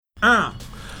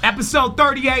Episode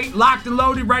 38, locked and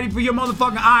loaded, ready for your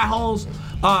motherfucking eye holes.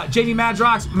 JD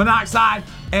Madrox, Monoxide,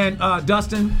 and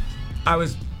Dustin. I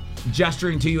was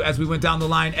gesturing to you as we went down the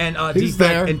line, and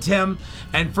Defect and Tim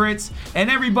and Fritz and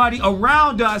everybody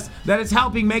around us that is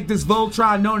helping make this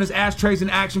Voltron known as Ashtrays and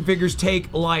Action Figures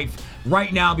take life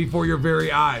right now before your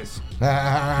very eyes.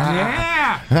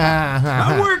 Yeah.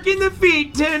 I'm working the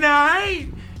feet tonight.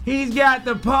 He's got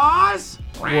the paws.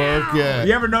 Work it.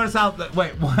 You ever notice how?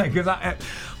 Wait, why? Because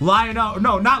Lion-O.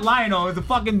 No, not Lion-O. It's the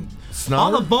fucking. Snarf?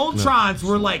 All the Voltrons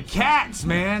were like cats,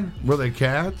 man. Were they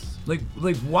cats? Like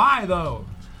why though?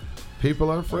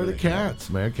 People are afraid of cats,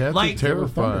 man. Cats Like, are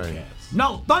terrifying.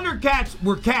 No, Thundercats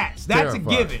were cats. That's Terrifying.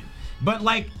 a given. But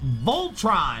like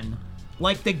Voltron,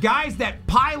 like the guys that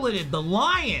piloted the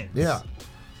lions. Yeah.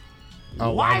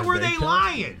 Oh, Why were they they cats?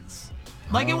 lions?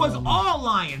 Like it was all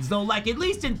lions though. Like at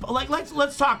least in like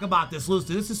let's talk about this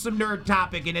loosely. This is some nerd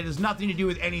topic and it has nothing to do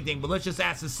with anything. But let's just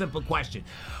ask a simple question.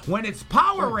 When it's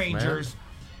Power Rangers,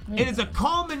 it is a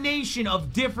culmination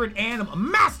of different animals.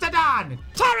 Mastodon,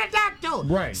 pterodactyl,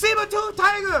 Right. saber-tooth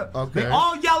tiger. Okay. They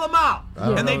all yell them out,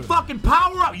 don't and they know. fucking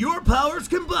power up. Your powers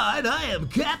combined. I am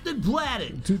Captain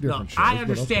Planet. Two different shows, I but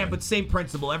understand, okay. but same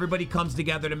principle. Everybody comes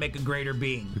together to make a greater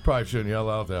being. You probably shouldn't yell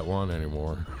out that one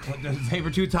anymore. What, the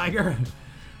saber-tooth tiger?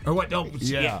 Or what? No,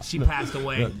 Yeah. she passed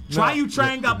away. No, Try you,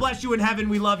 Trang. God bless you in heaven.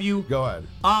 We love you. Go ahead.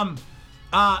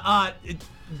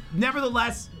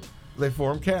 Nevertheless, They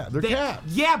form cat. They're cats.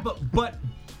 yeah, but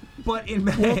in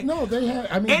Well, no, they had.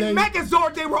 I mean, in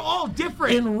Megazord they were all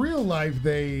different. in real life,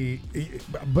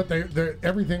 but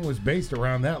everything was based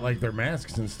around that. Like their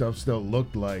masks and stuff still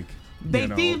looked like. They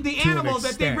themed the to an animal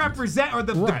that they extent. represent, or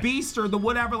the Right. beast, or the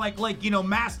whatever, like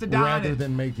Mastodon. rather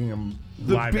than making them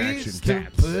live action beast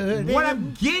cats. to put What in-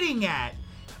 I'm getting at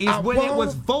is I when it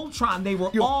was won't- Voltron, they were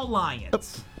all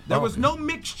lions. There was no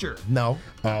mixture. No.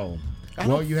 Oh, I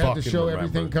well, don't you had to fucking show remember.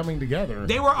 everything coming together.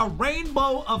 They were a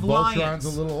rainbow of Voltron's lions. a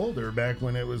little older back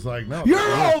when it was like no. You're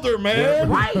older, man.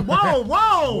 Right?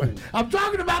 Whoa! I'm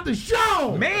talking about the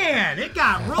show. Man, it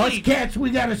got Us really. cats, we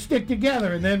got to stick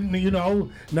together, and then now.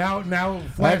 I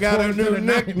flash got a forward to new the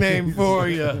nickname 90s. for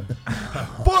you.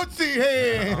 Footsie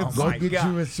hands. Go my get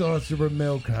God. you a saucer of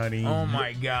milk, honey. Oh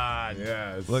my God.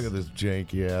 Yes. Look at this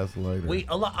janky ass lighter.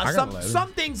 got a lighter.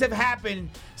 Some things have happened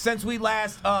since we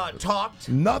last talked.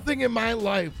 Nothing in my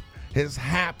life has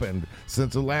happened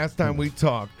since the last time we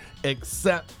talked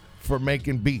except for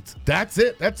making beats. That's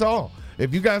it. That's all.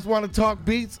 If you guys want to talk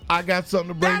beats, I got something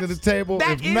to bring to the table.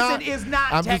 That if not, is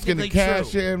not I'm just going to technically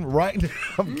cash true. in right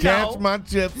now. Cash my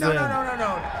chips No. in.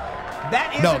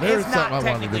 That isn't, No, there's is something not I wanted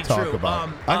technically to talk true. about.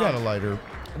 I got a lighter.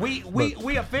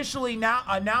 We officially now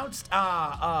announced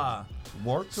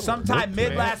Warped Tour. sometime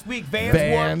mid last week Vans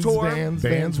Warped Tour.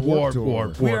 Vans Warped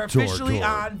Tour. We are officially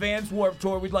on Vans Warped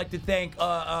Tour. We'd like to thank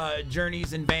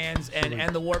Journeys and Vans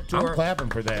and the Warped I'm Tour. clapping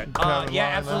for that.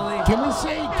 Yeah, absolutely. Can we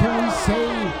say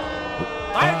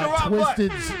I have the wrong button.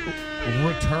 Twisted's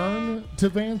return to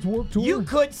Vans Warped Tour? You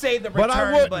could say the But I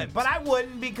return, wouldn't. but I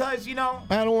wouldn't because I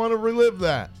don't want to relive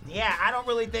that. yeah, I don't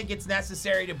really think it's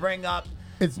necessary to bring up.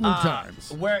 It's new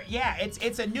times. Where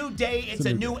it's a new day, it's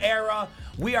a new era.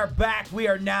 We are back, we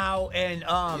are now, and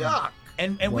Yuck.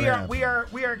 and What we happened?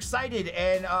 are excited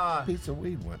and Piece of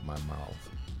weed went in my mouth.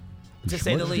 to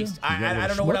say the Schmutzed least. you? You got a I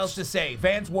don't know what schmutz? else to say.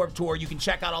 Vans Warped Tour. You can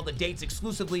check out all the dates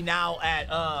exclusively now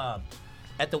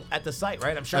at the site,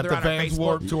 right? I'm sure At they're the on our Vans Facebook.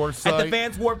 Warped Tour At the site.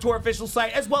 Vans Warped Tour official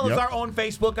site, as well as Yep. our own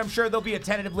Facebook. I'm sure there'll be a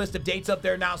tentative list of dates up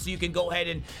there now, so you can go ahead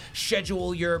and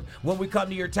schedule when we come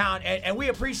to your town. And we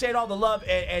appreciate all the love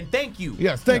and thank you.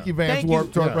 Yes, thank you, Vans Thank you.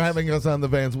 Warped Tour, for Yes. having us on the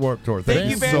Vans Warped Tour. Thank Thank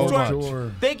you, you Vans so Warped much.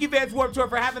 Tour. Thank you, Vans Warped Tour,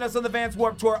 for having us on the Vans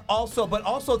Warped Tour also. But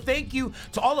also thank you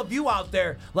to all of you out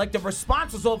there. Like, the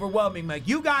response was overwhelming. Like,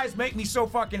 you guys make me so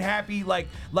fucking happy. Like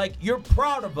you're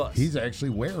proud of us. He's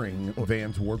actually wearing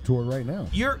Vans Warped Tour right now.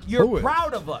 You're Who is?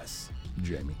 proud of us.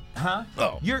 Jamie. Huh?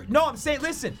 Oh. I'm saying,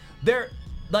 listen, they're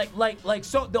like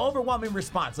so the overwhelming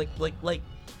response,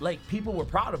 like people were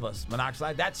proud of us,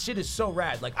 Monoxide. That shit is so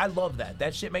rad. Like, I love that.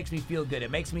 That shit makes me feel good. It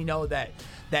makes me know that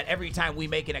every time we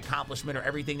make an accomplishment or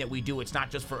everything that we do, it's not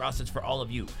just for us, it's for all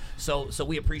of you. So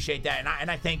we appreciate that,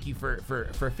 and I thank you for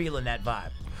feeling that vibe.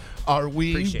 Are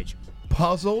we Appreciate you.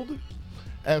 puzzled,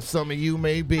 as some of you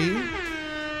may be?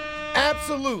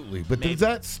 Absolutely. But Maybe. does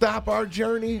that stop our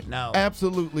journey? No.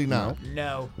 Absolutely not.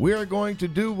 No. We are going to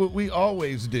do what we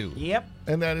always do. Yep.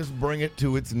 And that is bring it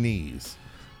to its knees.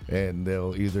 And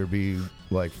they'll either be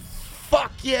like,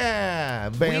 fuck yeah!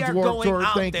 Vans are Warped going Tour,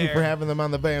 out thank you there. for having them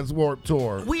on the Vans Warped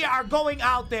Tour. We are going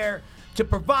out there to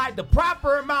provide the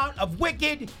proper amount of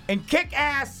wicked and kick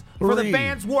ass for the Three.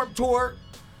 Vans Warped Tour.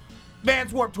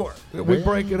 Vans Warped Tour. We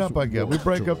break it up, I guess. We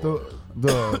break up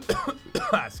the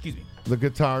Excuse me. the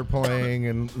guitar playing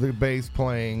and the bass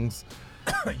playings,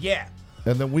 Yeah.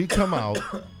 and then we come out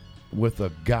with a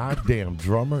goddamn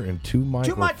drummer and two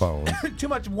microphones Too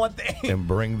much of one thing. and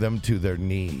bring them to their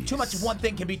knees. Too much of one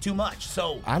thing can be too much.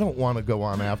 So I don't want to go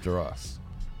on after us.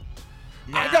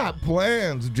 Nah. I got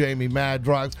plans, Jamie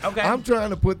Madrox. Okay. I'm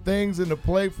trying to put things into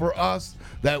play for us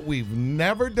that we've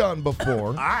never done before.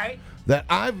 all right. That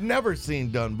I've never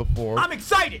seen done before. I'm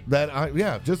excited.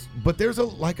 But there's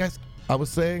like I was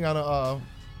saying on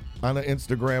an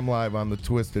Instagram live on the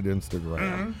Twisted Instagram.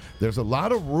 Mm-hmm. There's a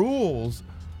lot of rules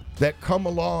that come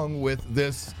along with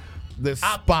this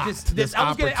spot, this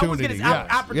opportunity.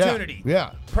 Opportunity.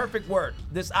 Yeah. Perfect word.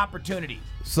 This opportunity.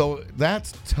 So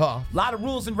that's tough. A lot of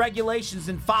rules and regulations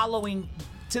and following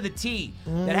to the T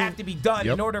that have to be done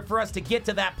in order for us to get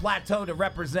to that plateau to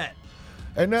represent.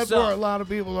 And that's So- where a lot of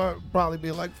people are probably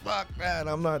be like, fuck that,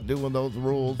 I'm not doing those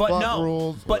rules. But Fuck no.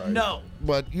 rules. But no.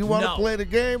 But you want to No. play the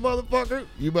game, motherfucker?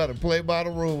 You better play by the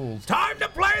rules. Time to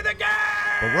play the game.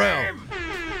 For real.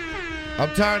 I'm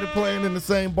tired of playing in the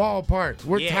same ballparks.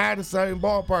 We're Yeah. tired of same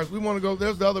ballparks. We want to go.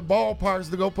 There's the other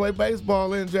ballparks to go play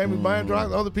baseball in. Jamie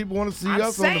Madrox. Other people want to see I'm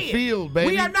us on the saying, field,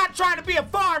 baby. we are not trying to be a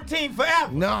farm team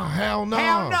forever. No, hell no.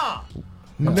 Hell no.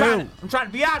 I'm trying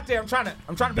to be out there. I'm trying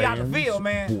to be out in the field,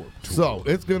 man. So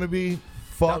it's gonna be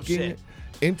fucking shit.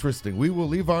 interesting. We will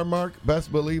leave our mark.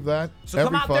 Best believe that. So every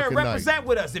come out there and fucking represent night.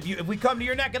 with us. If we come to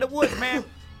your neck of the woods, man,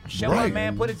 show up, Right.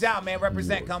 man. Put it down, man.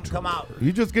 Represent. Come out.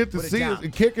 You just get to Put it see down. us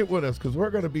and kick it with us because we're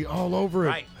gonna be all over it.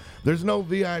 Right. There's no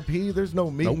VIP. There's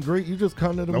no meet and greet. You just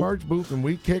come to the merch booth and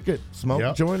we kick it, smoke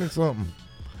a joint or something.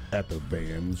 At the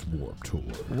Vans Warped Tour.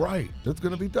 Right. It's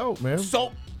gonna be dope, man.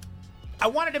 So I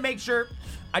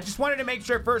just wanted to make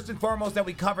sure first and foremost that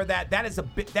we cover that. That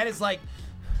is like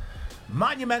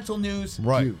monumental news.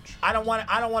 Right. Huge. I don't want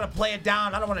to play it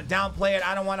down. I don't want to downplay it.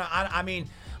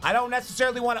 I don't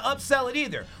necessarily want to upsell it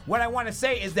either. What I want to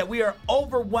say is that we are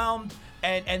overwhelmed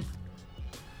and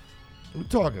We're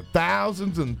talking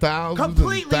thousands and thousands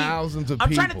completely and thousands of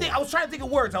people. I was trying to think of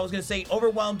words. I was going to say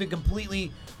overwhelmed and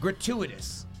completely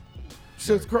gratuitous.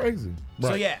 Shit's crazy.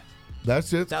 So yeah, That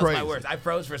shit's that was crazy. my words. I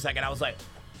froze for a second. I was like,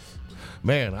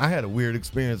 Man, I had a weird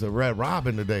experience at Red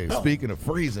Robin today. Speaking of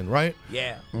freezing, right?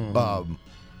 yeah.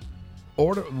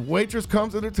 Waitress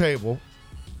comes to the table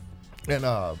and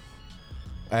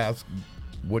asks,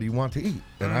 "What do you want to eat?"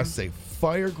 And I say,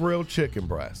 "Fire grilled chicken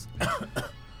breast."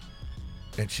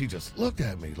 And she just looked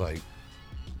at me like,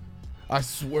 I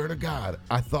swear to God,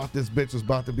 I thought this bitch was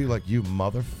about to be like, "You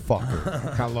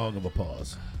motherfucker." How long of a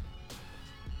pause?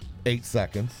 8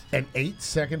 seconds. An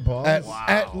 8-second pause?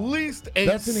 At least 8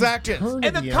 That's an seconds. eternity.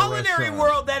 In the in a culinary restaurant.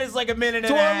 world, that is like a minute and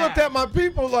So a half. I looked at my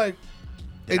people like,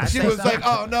 and I she say was something? like,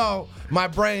 "Oh no," my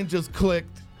brain just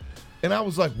clicked, and I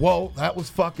was like, "Whoa, that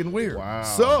was fucking weird." Wow.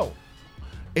 So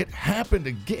it happened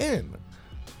again.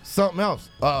 Something else.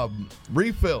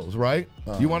 Refills, right?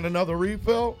 You want another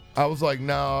refill? I was like,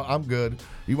 "No, I'm good."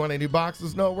 You want any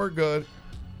boxes? No, we're good.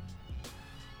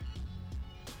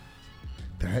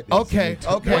 That is Okay,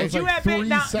 an okay. That Would was you like have 3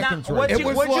 been seconds would right It you,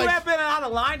 was would you like- have been on the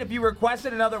line if you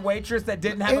requested another waitress that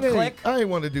didn't have It a ain't- click? I didn't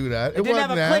want to do that. It Didn't wasn't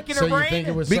have a that. click in So her brain? you think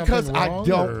it was Because something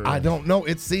wrong, or- I don't know.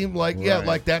 It seemed like Right.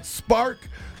 like that spark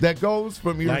that goes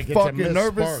from your Like it's a fucking missed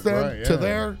nervous spark, system right, to yeah.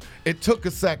 there. It took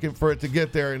a second for it to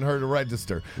get there and her to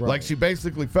register. Like Right. she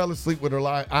basically fell asleep with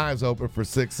her eyes open for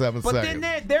 6-7 But seconds.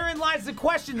 then therein lies the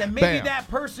question that maybe Bam. that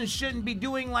person shouldn't be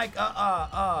doing like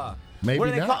Maybe what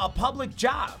do they not. call a public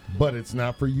job? But it's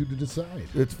not for you to decide,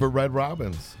 It's for Red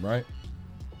Robins. right?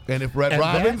 And if Red And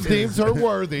Robins that deems is- her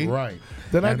worthy, Right.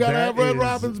 then I And gotta that have Red is-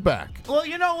 Robins back. Well,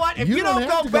 you know what? If You you, don't don't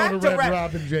have go to go back to to Red Red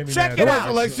Robin, Jamie check it Maddox. It out.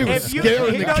 wasn't like she was If you-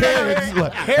 scaring the no, kids.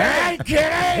 Like, here it "Hey, is.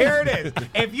 kids!" Here it is.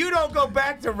 If you don't go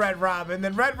back to Red Robin,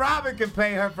 then Red Robin can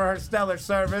pay her for her stellar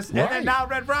service, and Right. then now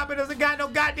Red Robin doesn't got no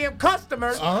goddamn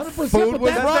customers. 100%. Food but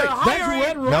was that's, right. That's Hiring-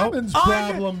 Red Robin's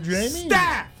problem, Jamie.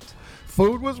 Staffed.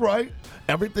 Food was right.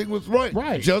 Everything was right.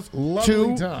 Right. Just Lovely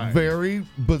two time. very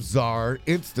bizarre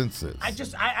instances. I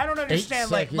don't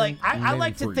understand. Like 8-second I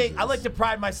like to think I mini like to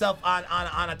pride myself on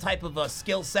a type of a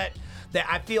skill set that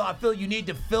I feel you need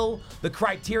to fill the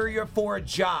criteria for a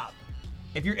job.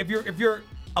 If you're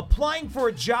applying for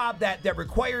a job that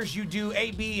requires you do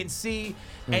A, B, and C,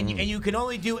 and you can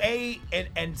only do A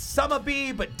and some of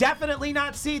B, but definitely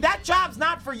not C, that job's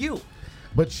not for you.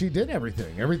 But she did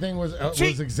everything. Everything was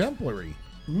exemplary.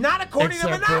 Not according to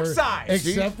Monoxide.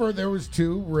 Except for there was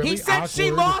 2 really He said she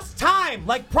awkward- lost time,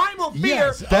 like Primal Fear.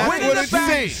 Yes, that's went in what the it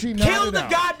back, seemed. She killed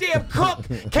nodded the out. goddamn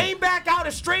cook, came back out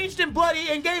estranged and bloody,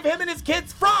 and gave him and his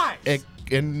kids fries.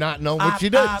 and not knowing what you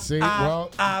did. See,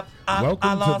 welcome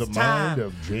to the mind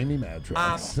of Jamie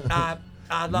Madrox. I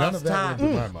None lost of that time. went to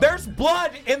my mind. There's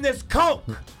blood in this Coke.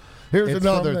 Here's It's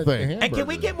another from the thing. hamburger. And can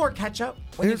we get more ketchup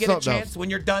when Here's you get a something chance? else. When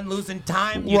you're done losing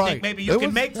time, you Right. think maybe you It can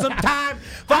was- make some time,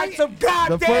 find some The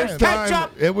goddamn first time,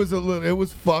 ketchup. it was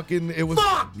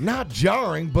Fuck! not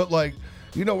jarring, but like,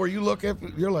 you know, where you look at,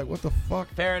 you're like, what the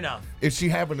fuck? Fair enough. Is she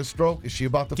having a stroke? Is she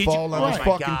about to Did fall you, on oh this my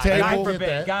fucking God. table? God Get forbid.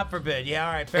 that. God forbid. Yeah,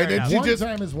 all right, fair And then enough. she One just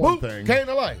time is one boop, thing. came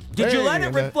to life. Did you Hey, let it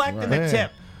and that- reflect in the man.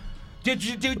 tip? Did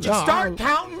you No, start I-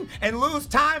 counting and lose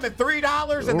time at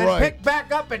 $3 and then Right. pick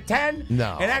back up at 10?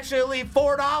 No. And actually leave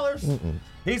 $4?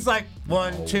 He's like,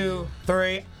 1, 2,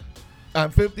 3.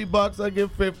 On $50, I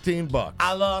give $15.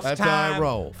 I lost That's time. how I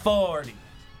roll. 40.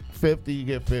 50, you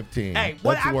get 15. Hey,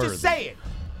 what That's I'm worthy. just saying.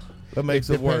 That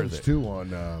makes it worth Depends it. too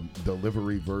on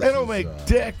delivery versus. They don't make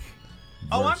dick.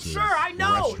 Oh, I'm versus sure. I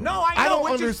know. restaurant. No, I know. I don't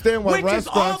which understand why which is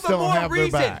all restaurants the don't more have their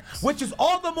reason, backs. Which is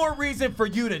all the more reason for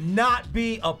you to not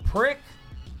be a prick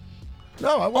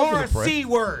No, I or wasn't a a prick. C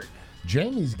word.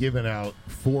 Jamie's giving out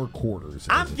 4 quarters.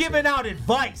 I'm giving out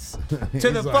advice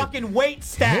to the like, fucking wait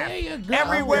staff "Here you go."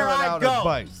 everywhere I'm giving I out go.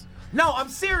 advice. No, I'm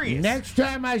serious. Next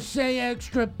time I say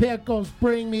extra pickles,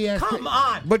 bring me extra. Come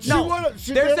on. But she no, wanted-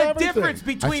 she there's did a everything. difference I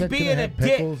between said, being can I a have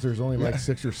dick. pickles? There's only like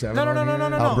 6 or 7. No.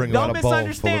 I'll bring you Don't out a bowl full of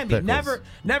misunderstand me. pickles.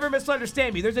 Never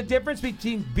misunderstand me. There's a difference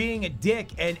between being a dick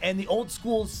and the old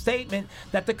school statement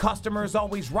that the customer is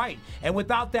always right. And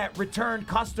without that return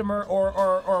customer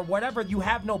or whatever, you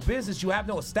have no business. You have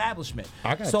no establishment.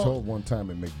 I got So- told one time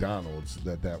at McDonald's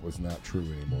that was not true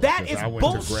anymore. That 'Cause is I went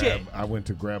bullshit. I went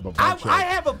to grab a bunch I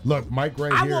have a look. Mike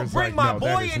right I here will is bring like, my no,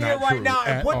 that boy is in not here right true now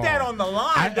and at put that all. on the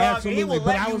line, dog, and he will absolutely, but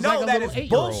let I you was know like a that little it's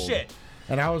 8-year-old. bullshit.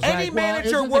 And I was Any like, manager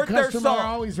isn't worth the their customer salt.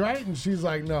 always right? And she's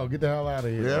like, no, get the hell out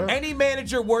of here. Yeah. Any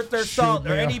manager worth their Shoot salt or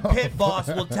me any off. pit boss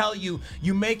will tell you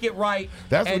you make it right.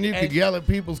 That's when you could yell at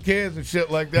people's kids and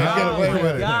shit like that. Get Oh away my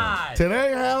with God. it.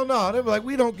 Today, hell no. They're like,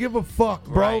 we don't give a fuck,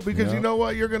 bro, Right. because Yeah. you know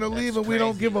what? You're gonna leave and we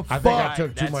don't crazy. give a I fuck. think I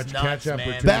took too That's much nuts, ketchup man.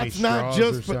 or too That's many not straws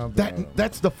just or for, something.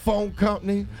 that's the phone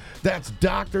company. That's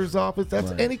doctor's office.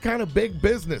 That's Right. any kind of big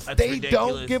business. That's They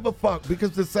ridiculous. don't give a fuck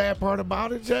because the sad part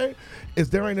about it, Jay, is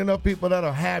there ain't enough people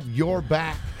that'll have your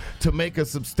back to make a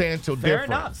substantial Fair difference.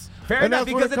 enough. Fair And enough,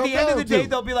 that's what because it at the comes end of the down day, to.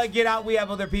 they'll be like, get out, we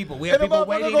have other people. We have And the people motherfucker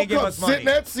waiting to gonna give come us sit money. in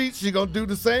that seat. She gonna do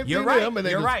the same You're thing right. to them, and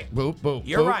they You're just right. boop, boop,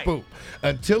 You're boop, right. boop,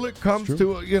 until it comes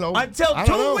to Until I don't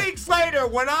 2 know. weeks later,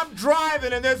 when I'm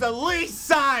driving and there's a lease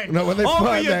sign No, when they over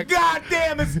find your that-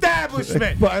 goddamn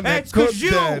establishment, They find that that's because cook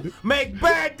you dead. make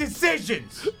bad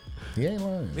decisions. He ain't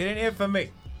lying. You didn't hear from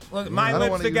me. Look, my I don't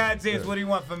lips wanna to use- God's ears. What do you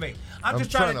want from me? I'm just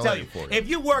trying trying to to tell lay you. it for you. If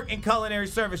you work in culinary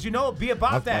service, you know, be I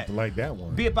about was about that. to like that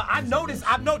one. Be about. I noticed.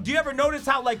 Do you ever notice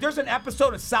how like there's an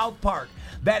episode of South Park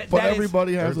But that is.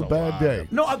 everybody has There's a a bad lot. day.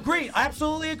 No, agree.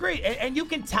 Absolutely agree. And you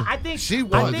can tell. I think. She I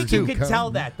was, think too. you can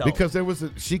tell that though. Because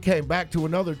she came back to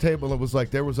another table and was like,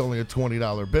 there was only a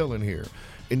 $20 bill in here.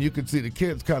 And you could see the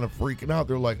kids kind of freaking out.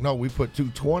 They're like, no, we put 2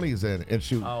 20s in. And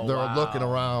they're wow. looking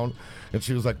around. And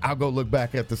she was like, I'll go look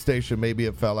back at the station. Maybe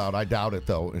it fell out. I doubt it,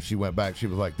 though. And she went back. She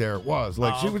was like, there it was.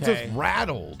 Like, she was okay. just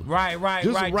rattled. right.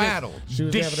 Just Right. rattled. She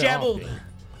was having an off disheveled.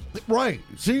 day. Right.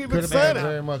 She even Could have said been it.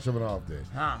 very much of an off day.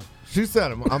 Huh. She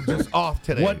said, I'm just off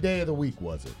today. What day of the week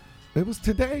was it? It was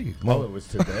today. Oh, it was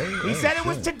today. He said it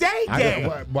was today, day.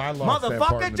 I lost that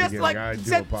part in Motherfucker, the just beginning. like I do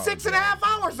said apologize. 6.5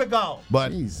 hours ago.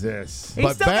 But Jesus. He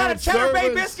But still got a bad Cheddar Bay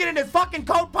service- biscuit in his fucking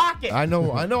coat pocket. I know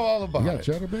all about You got it.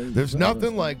 Cheddar Bay? There's Is that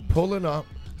nothing what like pulling up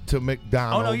to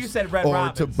McDonald's Oh, no, you said Red or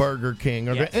Robin's. to Burger King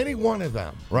or Yes. to any one of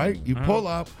them, right? You pull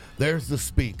up, there's the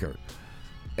speaker,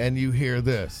 and you hear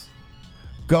this.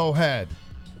 Go ahead.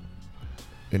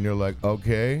 And you're like,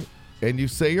 okay. And you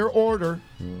say your order.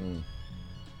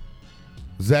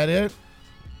 Is that it?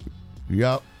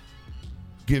 Yep.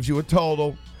 Gives you a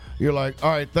total. You're like, all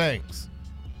right, thanks.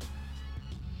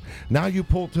 Now you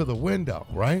pull to the window,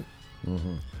 right?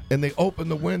 And they open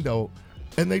the window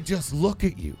and they just look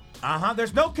at you.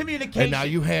 There's no communication. And now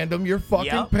you hand them your fucking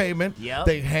Yep. payment. Yep.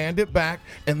 They hand it back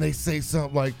and they say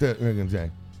something like that.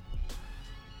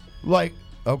 Like,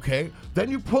 okay. Then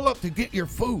you pull up to get your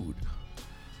food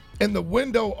and the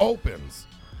window opens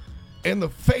and the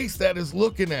face that is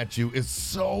looking at you is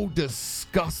so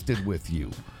disgusted with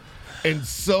you and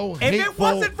so If hateful. it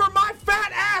wasn't for my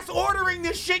fat ass ordering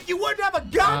this shit, you wouldn't have a I'm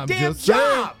goddamn just saying,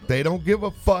 job. they don't give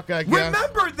a fuck, I guess.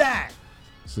 Remember that.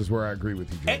 This is where I agree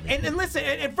with you, Jamie. And listen,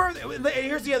 and further, and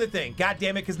here's the other thing. God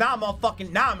damn it, because now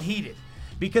I'm heated.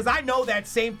 Because I know that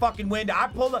same fucking window. I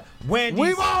pulled up Wendy's.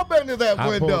 We've all been to that I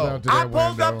pulled window. out to I that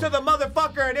pulled up window. to the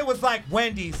motherfucker and it was like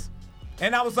Wendy's.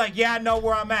 And I was like, yeah, I know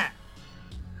where I'm at.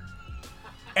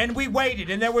 And we waited,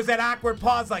 and there was that awkward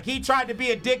pause. Like, he tried to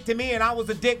be a dick to me, and I was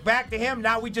a dick back to him.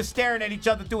 Now we just staring at each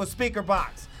other through a speaker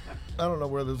box. I don't know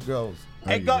where this goes.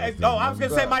 I was gonna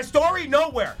say my story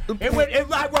nowhere. I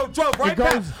drove right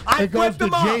back. I flipped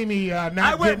him off. Jamie,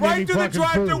 I went right through the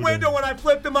drive-thru window when I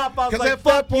flipped him up. I was Because like, at that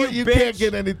 "Fuck point, you, you bitch." can't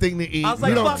get anything to eat. I was like,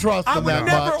 you don't "Fuck, trust I them would that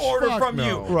never much. order Fuck from no.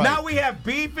 you. Right. Now we have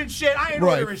beef and shit. I ain't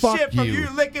Right, ordering fuck shit from you. you.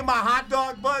 Licking my hot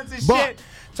dog buns and But- shit.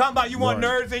 Talking about you want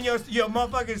Right. nerds in your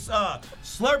motherfucking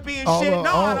Slurpee and Although- shit.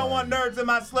 No, I oh. don't want nerds in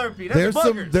my Slurpee. That's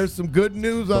boogers. There's some good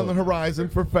news on the horizon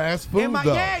for fast food,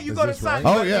 though. Yeah, you go to this right?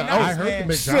 side. Oh, yeah. I heard the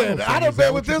McDonald's Shit, thing. I Is done that been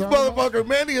what with you're this talking about? motherfucker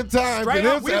many a time. Straight and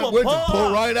up, it's we that will we pull just pull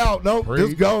up. right out. Nope, Preach.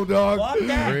 just go, dog. Fuck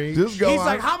that. Just go. He's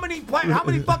like, how many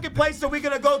fucking places are we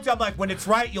gonna go to? I'm like, when it's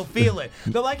right, you'll feel it.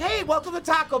 They're like, hey, welcome to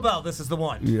Taco Bell. This is the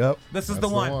one. Yep. This is That's the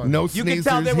the one. one. No You can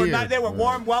tell they were sneezers here. they were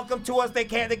warm welcome to us. They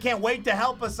can't wait to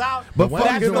help us out. But But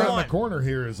that's the around one. the corner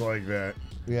here is like that.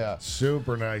 Yeah.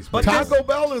 Super nice. But place. Taco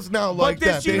Bell is now like But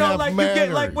this, that. They you know, have like manners. you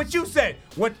get like what you said.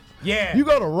 What? Yeah. You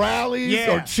go to rallies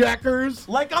Yeah. or Checkers.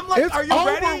 like I'm like, It's are you over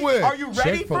ready? with. Are you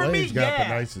ready for Chick-fil-A's me? got the Yeah.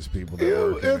 nicest people that Ew,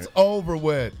 work in it's it. over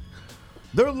with.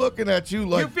 They're looking at you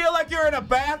like You feel like you're in a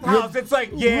bathhouse. It's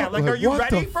like, yeah, like, are you what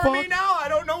ready the for me fuck? now? I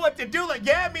don't know what to do. Like,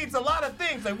 yeah means a lot of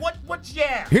things. Like, what's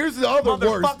yeah? Here's the other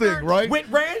worst Motherfucker, thing, right? Wit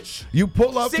Ranch? You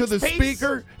pull up to the 6-piece?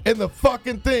 speaker and the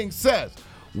fucking thing says,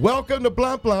 "Welcome to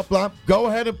blah blah blah. Go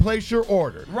ahead and place your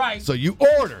order." Right. So you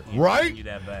order, You right? you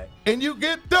that back. And you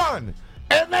get done.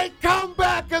 And they come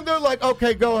back and they're like,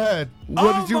 "Okay, go ahead.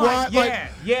 What did you want?" Yeah,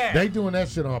 yeah. They doing that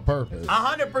shit on purpose.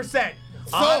 100%.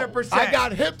 So 100%. I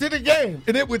got hip to the game,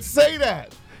 and it would say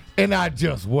that, and I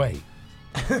just wait.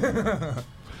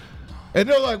 And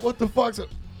they're like, "What the fuck?"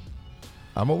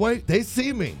 I'm gonna wait. They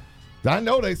see me. I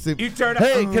know they see me. You turn up-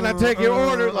 Hey, can I take your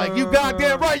order? Like, you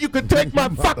goddamn right, you can take my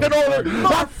fucking order.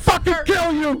 I'll fucking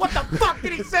kill you. What the fuck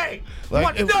did he say? Like, you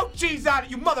want it- no cheese on it,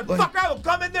 you motherfucker. Like- I will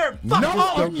come in there and fuck No,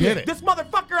 all don't of you. get it. This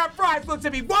motherfucker on fries looks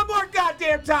at me one more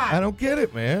goddamn time. I don't get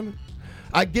it, man.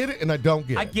 I get it and I don't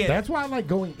get it. I get it. That's why I like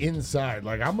going inside.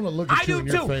 Like, I'm going to look at I you do in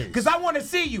your too, face. because I want to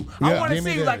see you. I Yeah. want to Give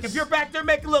me see you. Like, this. if you're back there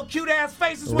making little cute ass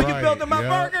faces when you're Right, building my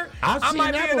yeah. burger, I've I seen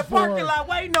might be that in the before. parking lot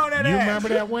waiting on that You ass. remember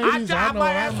that Wendy's? I I know, might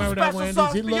I have some remember that special Wendy's.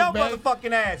 sauce He for your looked back.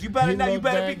 motherfucking ass. You better He know. You looked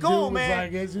better back, be dude cool, was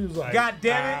man. Like, he was like, God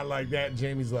damn it. like that.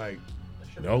 Jamie's like,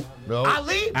 nope. No. I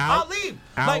leave. Out. I'll leave.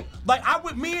 Out.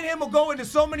 Like me and him will go into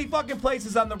so many fucking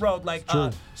places on the road, like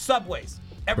Subways,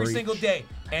 every Preach. single day.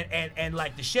 And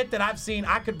like the shit that I've seen,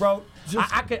 I could wrote.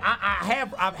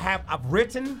 I've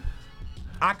written.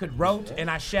 I could wrote and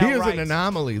I shall He is write. an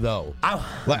anomaly, though.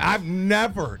 Like, I've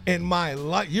never in my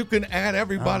life, you can add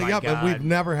everybody Oh, my up, and God. we've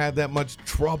never had that much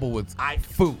trouble with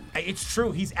food. It's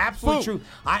true. He's absolutely Food. true.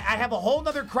 I have a whole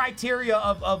nother criteria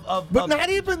of But not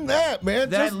even that, man.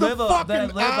 that I Just the live on- that I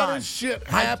fucking live on. oddest shit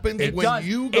happens It when does.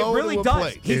 you go It really to a does.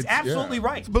 place. He's It's- absolutely yeah.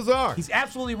 right. It's bizarre. He's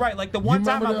absolutely right. Like the one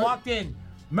time I remember that? walked in,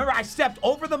 remember I stepped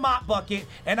over the mop bucket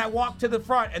and I walked to the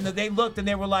front and then they looked and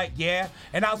they were like, yeah.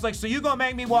 And I was like, so you gonna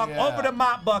make me walk Yeah. over the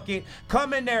mop bucket,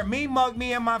 come in there, mug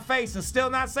me in my face and still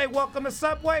not say welcome to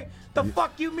Subway? The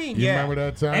fuck you mean? You yeah. remember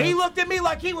that time? And he looked at me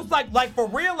like he was like for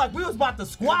real, like we was about to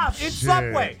squash in Shit.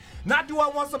 Subway. Not do I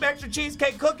want some extra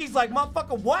cheesecake cookies? Like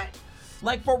motherfucker, what?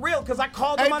 Like for real, because I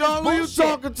called him Hey, on his dog, who you bullshit.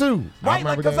 talking to? Right, like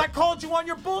remember because that. I called you on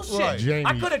your bullshit. Right. Jamie.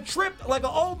 I could have tripped like an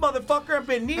old motherfucker and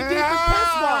been knee deep in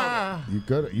piss water. You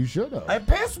could. You should have. And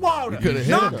piss water. You coulda hit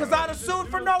No, him. because I'd have sued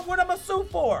for no. What am I sue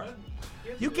for?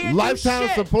 You can't Lifetime do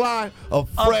shit. supply of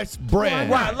fresh bread.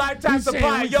 Right, lifetime He's saying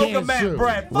supply we of yoga can't mat sue.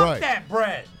 bread. Fuck Right. that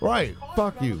bread. Right.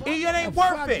 Fuck you. It ain't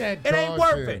Fuck worth it. that It ain't dog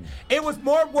worth shit. it. It was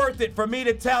more worth it for me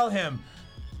to tell him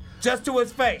just to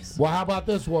his face. Well, how about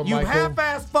this one, You Michael?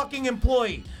 half-ass fucking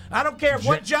employee. I don't care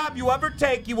what job you ever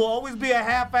take, you will always be a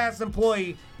half-ass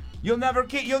employee. You'll never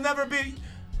be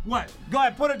what? Go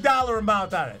ahead, put a dollar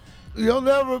amount on it. You'll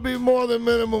never be more than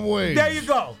minimum wage. There you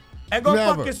go. And go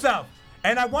Never. fuck yourself.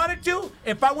 And I wanted to,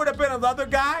 if I would have been another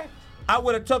guy, I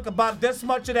would have took about this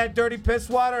much of that dirty piss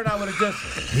water and I would have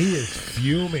just He is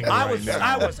fuming I right was now.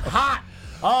 hot.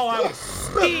 Oh, I was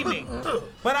steaming.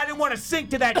 But I didn't want to sink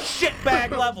to that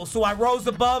shitbag level, so I rose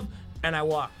above and I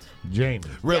walked. Jamie.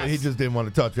 Really, Yes. he just didn't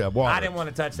want to touch that water. I didn't want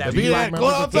to touch that. If he you had remember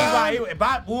gloves the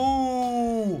on,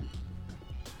 Ooh.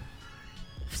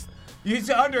 You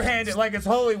should underhand it like it's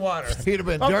holy water. he'd have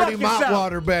been Oh, dirty fuck mop yourself.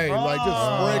 water bay. Like, just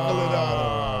sprinkle it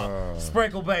on.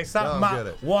 Sprinkle Bay, something Don't get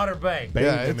it. Water Bay.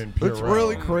 Bathing Yeah, in it's Purell.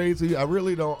 really crazy. I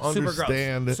really don't Super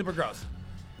understand gross. Super gross.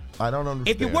 I don't understand.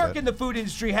 If you work that. in the food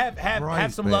industry, have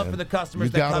Right, some love man. for the customers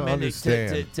You that gotta come in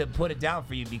understand. to put it down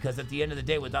for you, because at the end of the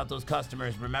day, without those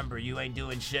customers, remember, you ain't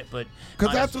doing shit but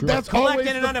Because that's collecting always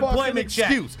an the unemployment fucking check.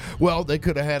 excuse. Well, they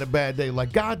could have had a bad day.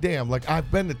 Like, goddamn, like I've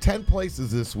been to 10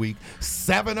 places this week.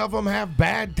 7 of them have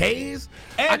bad days.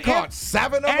 I caught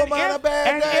 7 of them on a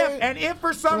bad day. And if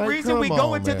for some Like, reason we come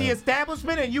go on, into the man.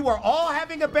 establishment and you are all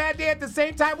having a bad day at the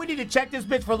same time, we need to check this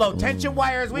bitch for low tension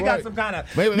wires. We got Right. some kind of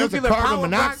Maybe there's a nuclear carbon power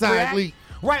monoxide react- leak.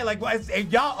 Right, like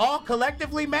y'all all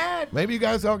collectively mad. Maybe you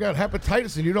guys all got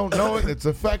hepatitis and you don't know it. It's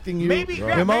affecting you Maybe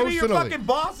emotionally. maybe your fucking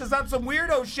boss is on some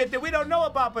weirdo shit that we don't know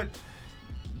about, but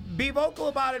be vocal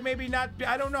about it. Maybe not.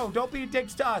 I don't know. Don't be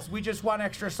dicks to us. We just want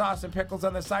extra sauce and pickles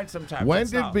on the side sometimes. When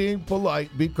That's did all. being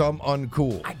polite become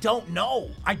uncool? I don't know.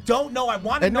 I don't know. I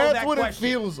want to And know that's that what question. it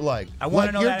feels like. I wanna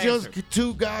like know you're that just answer.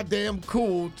 too goddamn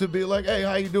cool to be like, hey,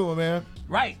 how you doing, man?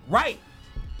 Right.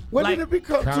 When Like, did it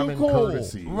become too Common cool?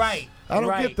 courtesy. Right. I don't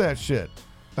right. get that shit.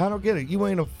 I don't get it. You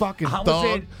ain't a fucking I was thug.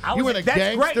 in- I You was ain't a in- that's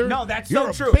gangster. Great. No, that's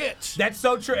You're so a true. bitch. That's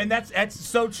so true, and that's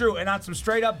so true. And on some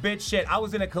straight up bitch shit, I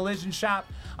was in a collision shop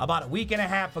about a week and a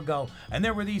half ago, and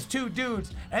there were these 2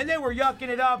 dudes, and they were yucking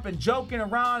it up and joking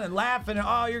around and laughing, and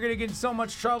oh, you're gonna get in so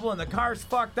much trouble, and the car's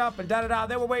fucked up, and da da da.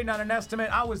 They were waiting on an estimate.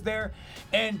 I was there,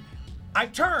 and I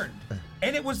turned,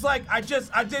 and it was like I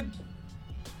did,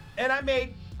 and I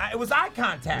made it was eye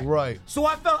contact. Right. So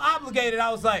I felt obligated.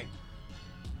 I was like,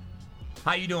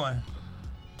 "How you doing?"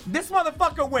 This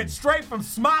motherfucker went straight from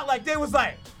smile, like they was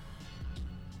like,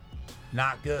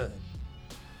 not good.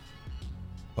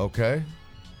 Okay.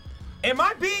 Am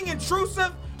I being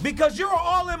intrusive? Because you're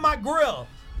all in my grill.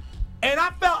 And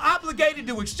I felt obligated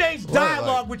to exchange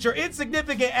dialogue with your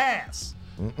insignificant ass.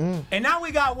 And now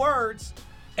we got words.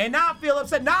 And now I feel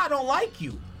upset. Now I don't like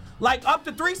you. Like up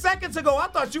to 3 seconds ago, I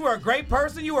thought you were a great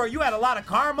person. You had a lot of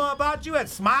karma about you. You had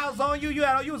smiles on you. You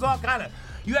was all kind of.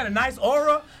 You had a nice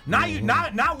aura. Now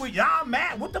now I'm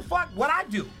mad. What the fuck? What I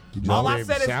do? All I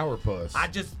said is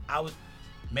sourpuss.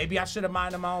 maybe I should have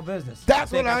minded my own business.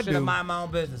 That's think what I should have do. minded my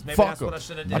own business. Maybe Fuck that's what I 'em.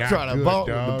 should have I done. try to Good, vote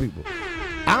with dog. the people.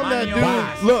 I'm Mind that your dude.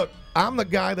 business. Look, I'm the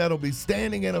guy that'll be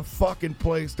standing in a fucking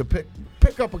place to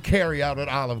pick up a carry out at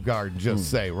Olive Garden, just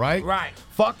say, right? Right.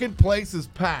 Fucking place is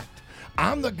packed.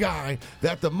 I'm the guy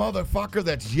that the motherfucker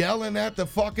that's yelling at the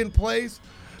fucking place.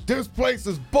 This place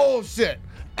is bullshit.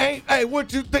 Hey,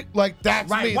 what you think? Like, that's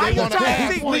Right. me. Why They you wanna trying to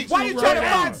ask see? me Why you trying to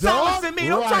right find now, solace dog. in me?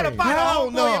 Don't try to Right. find a Hell homeboy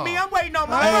in no. me. I'm waiting on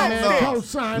my Hell own no. sticks.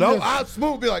 Co-sign No, this. I'll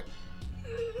smooth be like,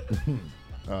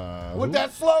 with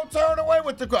that slow turn away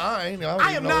with the I I am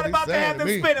am not about to have them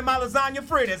spinning my lasagna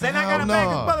fritters. And I got a Hell bag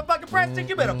no. of motherfucking breadstick.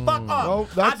 You better fuck No,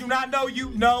 off. I that's- do not know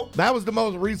you. No. That was the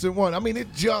most recent one. I mean,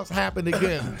 it just happened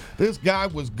again. This guy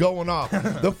was going off.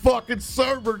 The fucking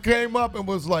server came up and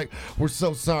was like, "We're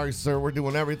so sorry, sir. We're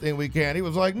doing everything we can." He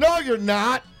was like, "No, you're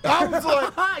not." I was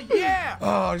like, Yeah.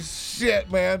 "Oh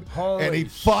shit, man!" Holy and he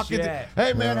fucking, shit.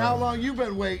 "Hey, man, how long you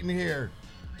been waiting here?"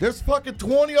 There's fucking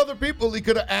 20 other people he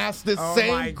could have asked this Oh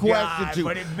same my question God, to.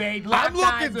 but it made I'm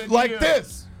locked eyes looking with like you.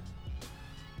 this.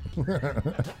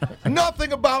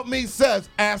 Nothing about me says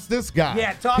ask this guy.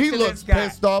 Yeah, talk he to looks this guy.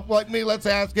 pissed off like me. Let's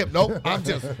ask him. Nope, I'm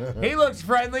just. He looks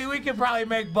friendly. We could probably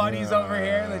make buddies over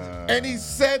here. And he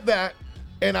said that,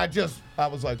 and I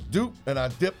was like, dude, and I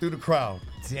dipped through the crowd.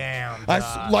 Damn.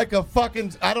 Like a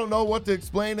fucking, I don't know what to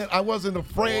explain it. I wasn't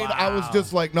afraid. I was Wow.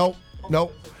 just like, nope.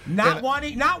 Not And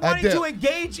wanting did. to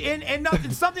engage in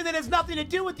nothing, something that has nothing to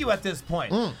do with you at this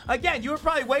point. Again, you were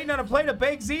probably waiting on a plate of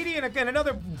baked ziti and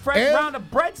another fresh And- round of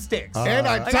breadsticks. And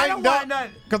I Like, I tightened don't up want none.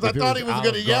 because I If it thought was he was going to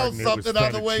Olive yell Garden, it was something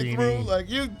on the way fettuccine. through, like,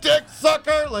 you dick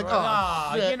sucker. Like,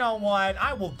 Ah, shit. you know what?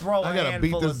 I will throw I a got to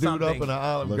beat handful this of dude something. up in an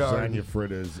Olive Garden. Lasagna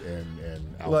fritters and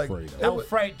Like, Alfredo.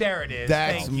 Alfredo, there it is.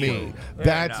 That's Thank me. you. Fair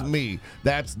That's enough. me.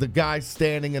 That's the guy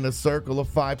standing in a circle of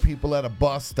 5 people at a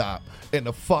bus stop, and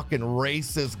the fucking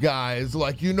racist guy is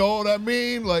like, you know what I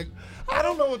mean? Like, I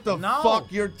don't know what the No.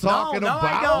 fuck you're talking no, about.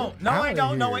 I don't. No, I Outta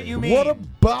don't know here. what you mean. What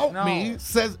about No. me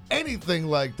says anything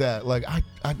like that? Like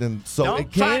I didn't. So Don't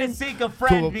it try came to seek a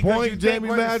friend to a because you point, think Jamie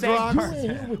we're the same Madrox,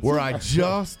 person. where I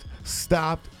just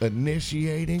stopped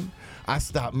initiating. I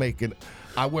stopped making.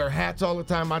 I wear hats all the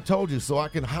time. I told you, so I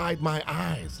can hide my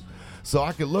eyes. So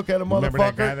I can look at a Remember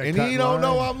that guy motherfucker, that and cut he don't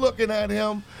know line? I'm looking at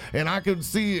him, and I can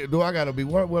see. Do I gotta be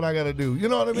what I gotta do? You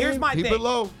know what I mean? Here's my Keep thing. it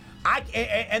low.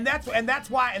 And that's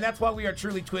why we are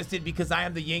truly twisted, because I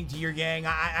am the yin to your yang.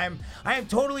 I am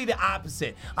totally the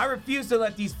opposite. I refuse to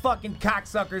let these fucking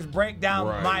cocksuckers break down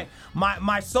Right.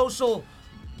 my social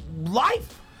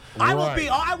life.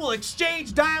 I will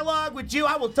exchange dialogue with you.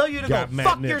 I will tell you to Got go Matt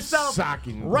fuck Nick yourself.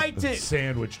 socking Right to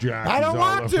sandwich jockeys. I don't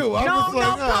want to. I'm just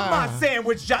like, fuck my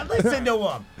sandwich job. Listen to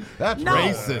him. That's No.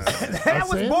 racist. That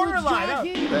was sandwich borderline.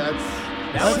 jockey? That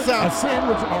A sounds.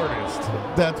 sandwich artist.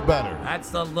 That's better.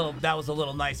 That was a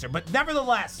little nicer, but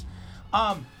nevertheless,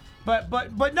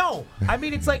 but no. I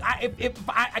mean, it's like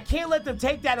I can't let them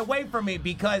take that away from me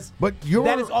because But you're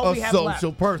that is all a we have social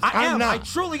left. person. I'm not. I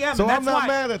truly am. So and that's I'm not why,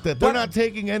 mad at that. They're but- not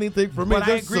taking anything from me. but I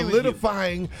They're agree with you.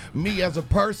 solidifying me as a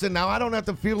person. Now I don't have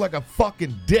to feel like a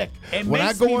fucking dick It when I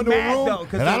makes go me into mad, a room though,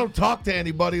 'cause and I they- don't talk to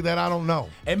anybody that I don't know.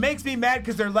 It makes me mad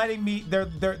because they're letting me.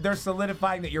 They're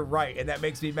solidifying that you're right, and that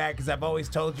makes me mad because I've always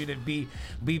told you to be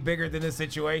bigger than the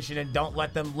situation and don't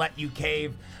let them let you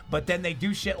cave. But then they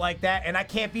do shit like that, and I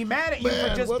can't be mad at you Man,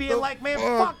 for just what being the like, man,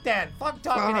 fuck? fuck that, fuck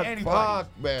talking to anybody. Fuck,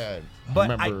 man. But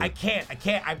Remember- I can't.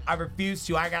 I refuse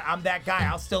to. I'm that guy.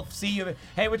 I'll still see you.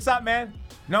 Hey, what's up, man?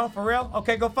 No, for real?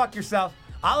 Okay, go fuck yourself.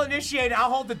 I'll initiate it. I'll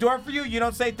hold the door for you. You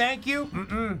don't say thank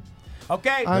you?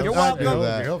 Okay, you're I do welcome.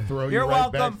 that. They'll throw You're you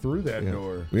right welcome. back through that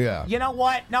door. Yeah. You know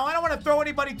what? No, I don't want to throw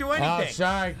anybody through Oh, anything.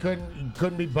 sorry,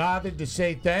 couldn't be bothered to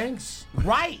say thanks,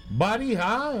 Right. buddy,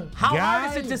 huh? How Guy?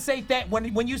 hard is it to say that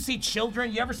when you see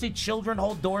children? You ever see children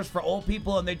hold doors for old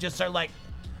people and they just are like,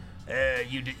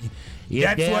 you did. You're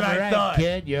That's damn what I right, thought.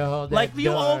 Kid, you hold that Like, you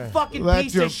door. old fucking That's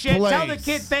piece your of shit. Tell the place.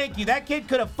 kid thank you. That kid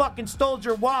could have fucking stole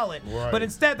your wallet. Right. But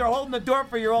instead, they're holding the door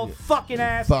for your old fucking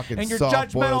ass. Fucking and your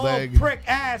soft-boiled judgmental egg. old prick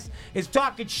ass is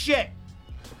talking shit.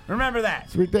 Remember that.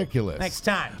 It's ridiculous. Next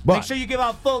time. But Make sure you give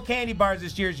out full candy bars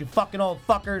this year, you fucking old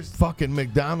fuckers. fucking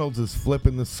McDonald's is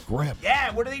flipping the script.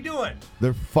 Yeah, what are they doing?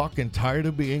 They're fucking tired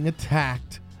of being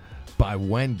attacked by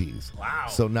Wendy's. Wow.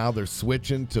 So now they're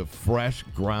switching to fresh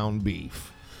ground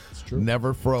beef. It's true.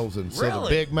 Never frozen. So the Really?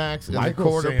 Big Macs and Michael's the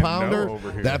quarter saying no pounder,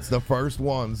 over here. that's the first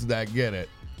ones that get it.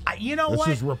 You know This what?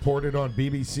 is reported on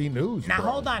BBC News. Now,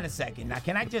 bro. hold on a second. Now,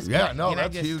 can I just... Yeah, can no, I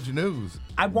that's just- huge news.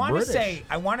 I want to British. say,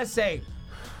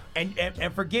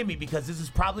 and forgive me because this is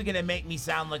probably going to make me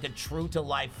sound like a true to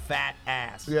life fat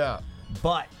ass. Yeah.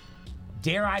 But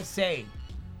dare I say,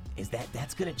 is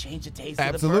that's going to change the taste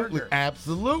Absolutely. of the burger?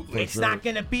 Absolutely. It's not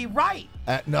going to be right.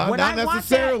 No, When not I want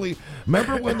necessarily.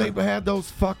 Remember when they had those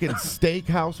fucking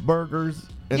steakhouse burgers?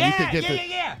 And you could get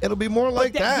Yeah. It'll be more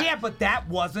like that. Yeah, but that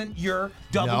wasn't your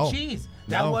double No. cheese.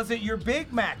 That No. wasn't your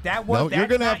Big Mac. That was. No, you're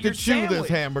that's gonna not have to your chew this sandwich.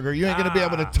 hamburger. You ain't gonna be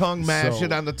able to tongue mash So-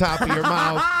 it on the top of your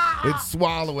mouth and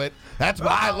swallow it. That's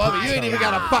why I love it. You ain't even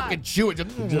gotta fucking chew it. Just,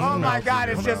 Oh my God!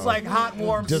 It's just like hot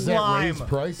warm Does that slime. raise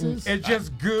prices? It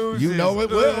just gooses. You know it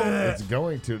will. It's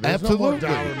going to. There's no more Absolutely.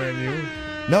 dollar menu.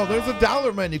 No, there's a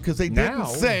dollar menu because they Now-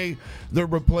 didn't say they're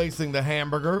replacing the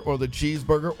hamburger or the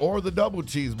cheeseburger or the double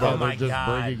cheeseburger. Oh my They're just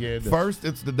God. bringing in. First,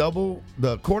 it's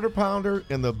the quarter pounder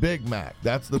and the Big Mac.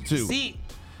 That's the two. See,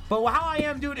 but how I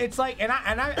am, dude, it's like,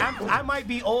 I might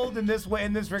be old in this way,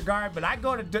 in this regard, but I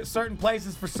go to certain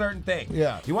places for certain things.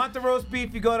 Yeah. You want the roast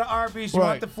beef, you go to Arby's. You Right.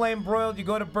 want the flame broiled, you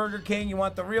go to Burger King. You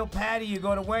want the real patty, you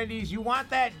go to Wendy's. You want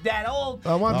that old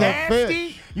I want that nasty.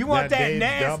 fish. You want That that Dave's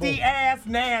nasty double. ass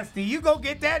nasty. You go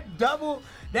get that double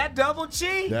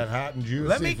cheese. That hot and juicy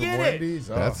Let me from get it. Wendy's.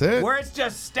 Oh. That's it. Where it's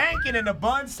just stanking and the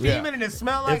bun steaming Yeah. and it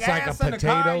smell like It's like a ass in the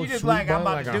car. potato You just sweet like, I'm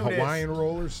bun, about like to a do this. Hawaiian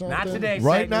roll or something. Not today.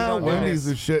 Right Satan, we now, don't do Wendy's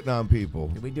this. is shitting on people.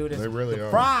 We do this. They really the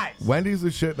are. Fries. Wendy's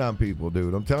is shitting on people,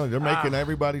 dude. I'm telling you, they're making Ah.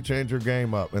 everybody change their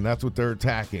game up, and that's what they're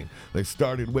attacking. They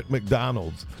started with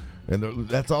McDonald's, and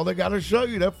that's all they got to show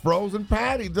you, that frozen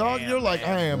patty, dog. Damn, You're like,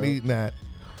 man. I am eating that.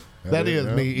 That is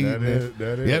yeah, me eating that it. is-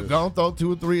 that Yep, is. go and throw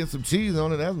 2 or 3 of some cheese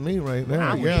on it. That's me right now.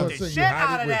 I would Yeah. eat the You shit hide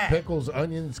out it of with that. pickles,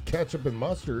 onions, ketchup, and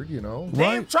mustard. You know. They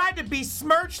Right. have tried to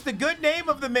besmirch the good name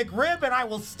of the McRib, and I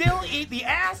will still eat the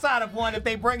ass out of one if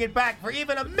they bring it back for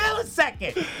even a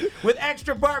millisecond with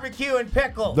extra barbecue and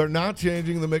pickle. They're not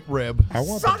changing the McRib. I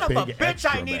want Son the of a big bitch,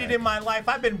 extra I needed back. in my life.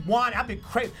 I've been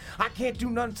crazy. I can't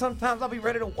do nothing. Sometimes I'll be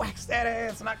ready to wax that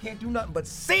ass, and I can't do nothing but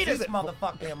see this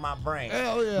motherfucker in my brain.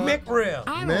 Hell yeah. McRib.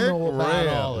 I don't know about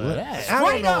all of that. I don't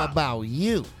Straight know up. about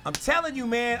you. I'm telling you,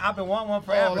 man, I've been wanting one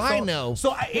forever. All I know.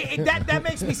 So that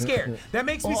makes me scared. That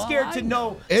makes me scared to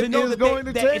know It to know is that, going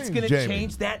to that it's change, going to Jamie.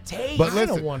 change that taste. But I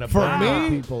listen, don't want to for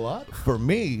burn me- people up. For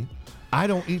me, I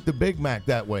don't eat the Big Mac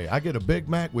that way. I get a Big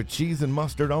Mac with cheese and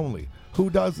mustard only. Who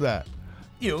does that?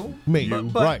 you, Me.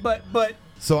 but, Right. but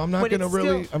So I'm not But gonna it's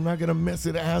really, still- I'm not gonna miss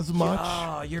it as much.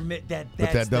 oh, you're But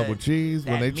that's that double the- cheese,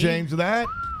 when that they meat. change that,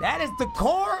 That is the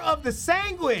core of the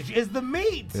sandwich. Is the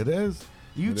meat. it is.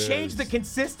 You It change is. the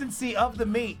consistency of the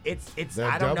meat. It's.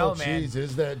 That I don't double know, man. cheese,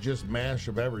 is that just mash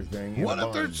of everything? in What a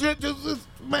if their bun? shit just is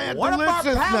mad What if our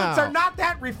delicious palates now? are not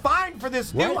that refined for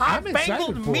this Well, new I'm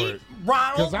high-fangled excited for meat it.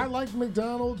 Ronald. Because I like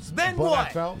McDonald's, Then but I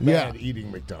what? felt bad Yeah.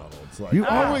 eating McDonald's. Like, You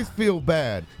always feel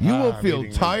bad. You will I'm feel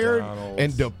eating tired McDonald's.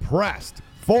 and depressed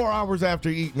 4 hours after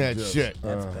eating that Just, shit.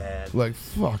 That's bad. Like,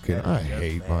 fucking, I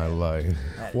hate my life.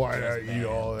 why did I eat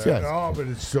all that? Just- Oh, but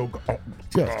it's so good.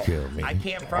 Just kill me. I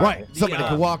can't fry. Right. Somebody Yeah.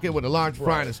 could walk in with a large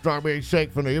fry and a strawberry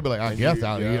shake from there. You'll be like, I guess you-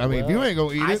 I'll yeah, eat. I mean, if well, you ain't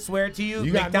going to eat I it. swear to you,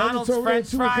 You got McDonald's nuggets over there, French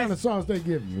too? What kind fries of sauce they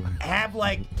give you? have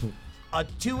like a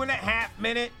 2.5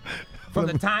 minute from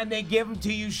the time they give them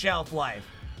to you shelf life.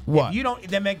 What? If you don't,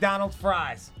 the McDonald's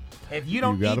fries. If you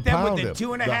don't gotta eat them pound within them.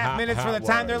 2.5 The hot- minutes from the hot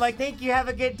time they're ones. like, "Thank you, have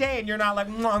a good day," and you're not like,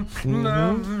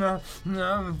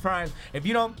 fries. If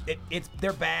you don't,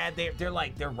 they're bad. They're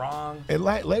like they're wrong. And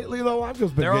lately, though, I've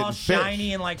just been They're getting all fish.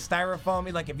 shiny and like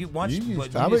styrofoamy. Like if you once You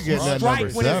used to- I've been getting that strike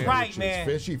number when 7. it's right, It's man.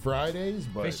 Fishy Fridays,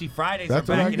 but Fishy Fridays That's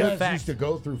are what I back in you guys effect. used to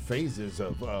go through phases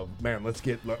of man, let's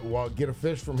get a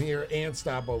fish from here and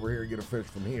stop over here and get a fish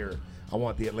from here. I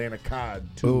want the Atlanta cod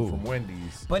too Ooh. from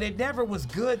Wendy's. But it never was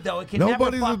good though. It can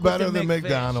Nobody's never is fuck better with the than McFish.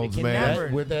 McDonald's, It can man. never.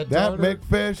 With that That tartar,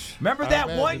 McFish. Remember I that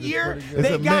imagine one it's year pretty good. they It's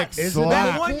a got mix Is it slap.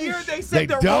 that one year they said They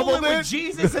they're rolling doubled it? with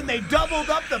Jesus and they doubled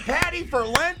up the patty for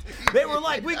Lent. They were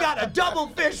like, we got a double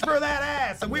fish for that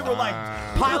ass, and we were like,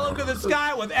 pile them to the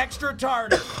sky with extra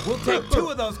tartar. We'll take 2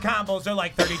 of those combos. They're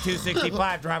like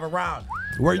 $32.65. Drive around.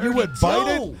 Where you would bite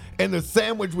 32. it and the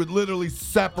sandwich would literally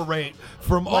separate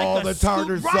from Like all a the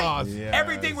tartar scoop, right. sauce. Yeah.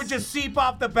 Everything would just seep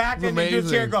off the back, It was and then you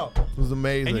just hear it go. It was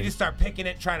amazing. And you just start picking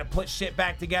it, trying to put shit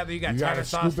back together. You got You tartar gotta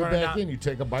sauce scoop it running back out. in. You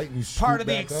take a bite and you Part scoop of the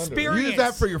back under. experience. Use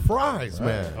that for your fries,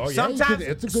 man. Oh, yeah, you Sometimes, could-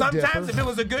 it's a good sometimes dipper. if it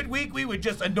was a good week, we would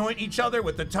just anoint each other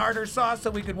with the tartar sauce so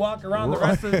we could walk around the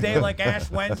rest of the day like Ash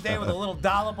Wednesday with a little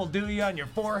dollop will do you on your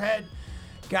forehead.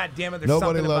 God damn it, there's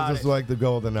Nobody something loves about us it. like the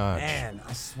Golden Arch. Man,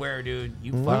 I swear, dude,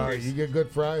 you You fuckers. get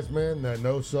good fries, man.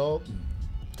 No salt.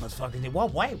 Let's fucking do.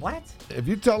 What? Wait, what? If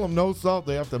you tell them no salt,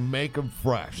 they have to make them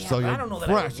fresh. Yeah, so but you're I don't know that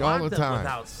fresh I would all want the them time.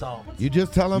 without salt. You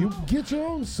just tell them You get your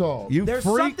own salt. you There's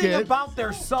freak something it. about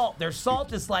their salt. Their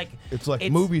salt is like It's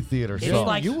like movie theater it's salt.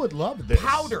 like you would love this.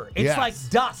 powder. It's Yes. like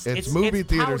dust. It's movie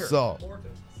theater powder. salt.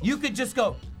 You could just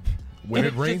go. When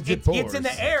and it rains, just, it pours. It's in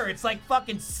the air. It's like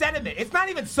fucking sediment. It's not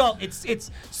even salt.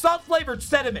 It's salt flavored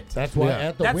sediment. That's why Yeah.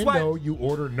 at the That's window why- you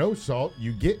order no salt.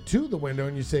 You get to the window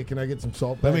and you say, "Can I get some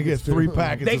salt?" Let me get packets too?" 3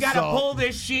 packets They of got to salt. pull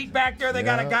this sheet back there. They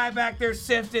got a Yeah. guy back there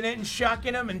sifting it and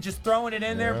shucking them and just throwing it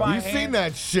in there by You hand. seen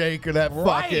that shake or that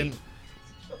Right. fucking?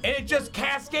 And it just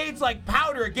cascades like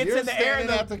powder. It gets You're in the air.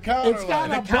 standing at the counter It's got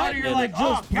like- the counter, button you're and like, it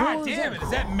oh, just god pours damn it. it. Is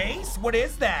that mace? What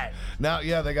is that? Now,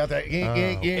 yeah, they got that ink,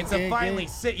 ink, ink. It's a ink, finally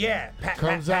ink. sit. Yeah. Pat,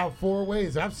 Comes pat, out 4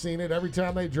 ways. I've seen it every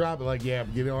time they drop it. Like, yeah,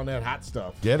 get it on that hot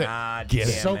stuff. Get it. God Get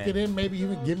it. damn Soak it in. Maybe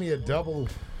even give me a double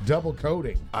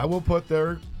coating. I will put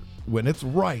their, when it's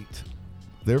right,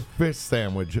 their fish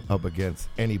sandwich up against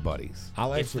anybody's.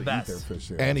 I'll It's the actually eat best. their fish.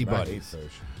 sandwich. Anybody's. I hate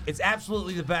fish. It's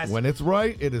absolutely the best. When it's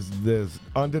right, it is this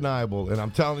undeniable, and I'm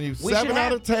telling you, We 7 should out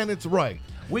have- of 10, it's right.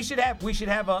 We should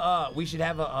have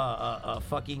a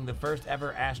fucking the first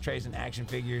ever ashtrays and action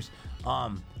figures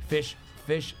fish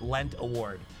Lent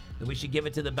award. We should give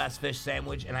it to the best fish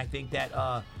sandwich, and I think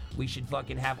that we should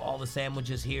fucking have all the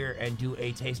sandwiches here and do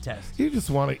a taste test. You just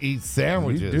want to eat You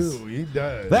sandwiches. do. He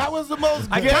does. That was the most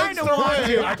I kind of gangster want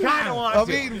way to. I kind of want of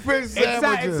to. eating fish It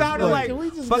sandwiches. sounded like, Can we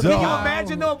just but get can you down?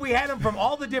 imagine though if we had them from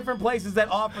all the different places that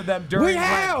offer them during We Lent?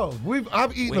 have.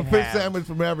 I've eaten We a fish have. sandwich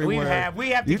from everywhere. We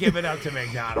have to give it up to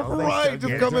McDonald's. They Right, still just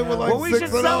get come it. in with like Well, we 6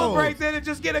 should of celebrate those. then and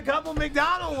just get a couple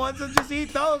McDonald's ones and just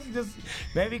eat those and just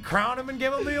maybe crown them and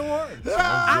give them the award.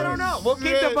 I don't know. We'll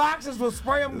keep the shit. boxes. We'll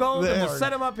spray them gold They and we'll are- set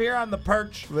them up here on the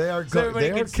perch. They are so good. everybody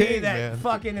They can are see king, that man.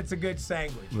 fucking it's a good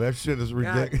sandwich. That shit is God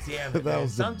ridiculous. damn it, That man.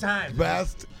 was the Sometimes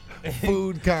best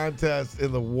food contest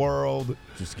in the world.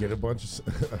 Just get a bunch of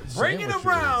Bring it sandwiches.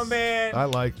 around, man. I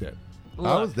liked it. I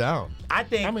Look. was down. I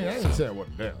think. I mean, I didn't say I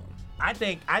wasn't down. I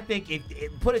think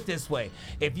put it this way.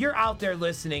 If you're out there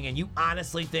listening and you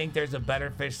honestly think there's a better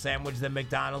fish sandwich than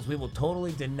McDonald's, we will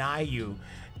totally deny you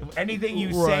anything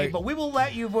you say, Right. but we will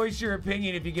let you voice your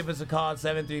opinion if you give us a call at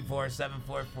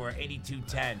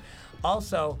 734-744-8210.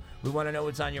 Also, we want to know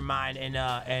what's on your mind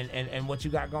and what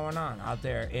you got going on out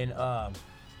there in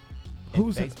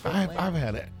Who's it? Facebook I've land?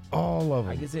 had it. All of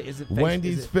them. Like, is it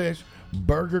Wendy's is it- fish,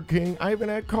 Burger King. I even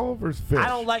had Culver's fish. I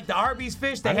don't like the Arby's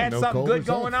fish. They I didn't had know something good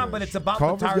Culver's going had on, but fish. it's about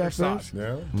Culver's the tartar got sauce. fish?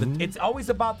 Yeah. It's always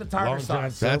about the tartar Long John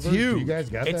sauce. That's Silver's, huge. You guys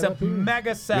got It's that a up here?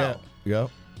 mega sell. Yep.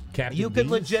 Captain You could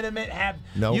D's? legitimate have.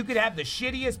 Nope. You could have the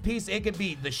shittiest piece. It could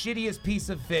be the shittiest piece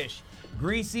of fish,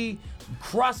 greasy,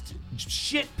 crust,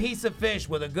 shit piece of fish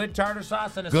with a good tartar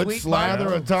sauce and a Good sweet slather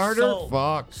butter. of tartar? So,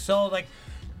 Fuck. So like,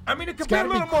 I mean, it could be a gotta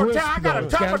be little more crisp, time. I got though. a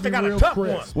It's tough gotta one. be I got a real tough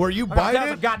crisp. one. Where you I bite got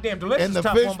a it, goddamn delicious and the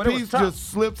tough fish one, but it was piece tough. just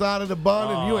slips out of the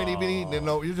bun, and you ain't even eating it.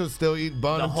 No, you're just still eating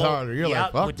bun The and whole- tartar. You're yeah,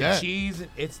 like, fuck with that. the cheese.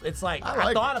 It's like I I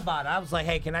like thought it. about it. I was like,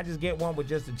 hey, can I just get one with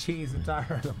just the cheese and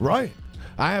tartar? Right.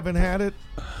 I haven't had it.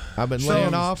 I've been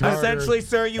laying off. tartar. Essentially,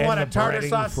 sir, you and want a the tartar breading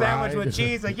sauce sandwich fried. with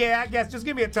cheese? Like, yeah, I guess. Just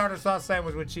give me a tartar sauce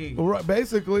sandwich with cheese. Right,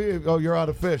 basically, oh, you're out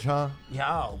of fish, huh?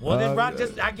 Yeah. Well, then, Rob,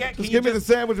 I get. Just give me the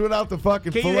sandwich without the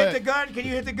fucking Can you fillet. hit the gun? Can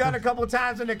you hit the gun a couple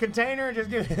times in the container and just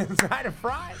give me inside of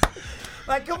fries?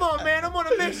 Like, come on, man. I'm on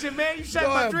a mission, man. You shut Go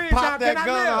my ahead, dreams pop out. that Can I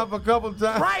gun live? off a couple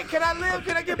times. Right? Can I live?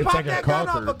 Can I get It's pop like a that gun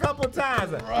off Concord. a couple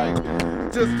times?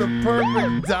 Right. Just the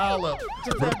perfect dollop.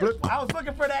 I was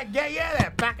looking for that gay,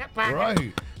 that packet.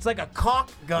 Right. It's like a caulk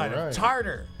gun, Right. of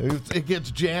tartar. It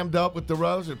gets jammed up with the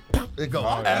roast. And it goes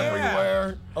Oh, yeah.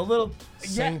 everywhere. A little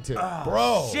Sainted.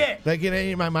 Bro. Shit. They get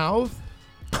any in my mouth?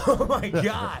 Oh my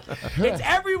god. It's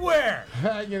everywhere.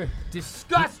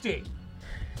 Disgusting.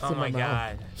 Oh in my my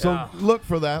god. So Ugh. look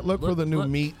for that. Look for the new look-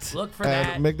 meat look for at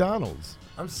that. McDonald's.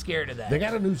 I'm scared of that. They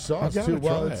got a new sauce I gotta too.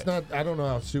 Well, try it's it. not. I don't know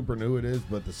how super new it is,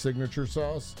 but the signature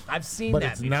sauce. I've seen But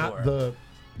that it's before. not the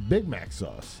Big Mac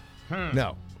sauce.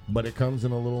 No. But it comes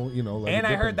in a little, like and a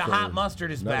I heard the dipping hot flavor.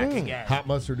 mustard is No. back again. Hot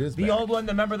mustard is The back. old one,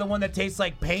 remember the one that tastes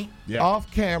like paint? Yeah. Off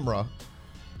camera,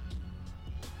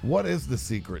 what is the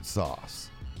secret sauce?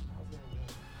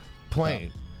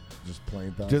 Plain. Just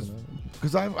plain Thousand Just Island.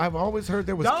 because I've always heard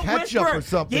there was Don't ketchup whisper. or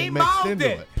something He mixed mouthed into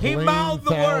it. it. He Plain mouthed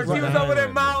the words. He was Thousand over there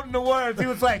Island. mouthing the words. He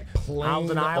was like, Plain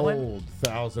Thousand Island? old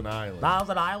Thousand Island.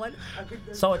 Thousand Island?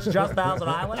 So it's just Thousand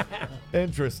Island?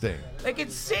 Interesting. They can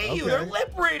see you. Okay. They're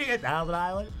lip reading it. Thousand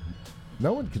Island?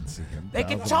 No one can see him. They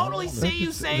can Thousand totally Island. see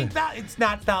you saying that. It's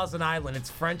not Thousand Island. It's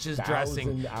French's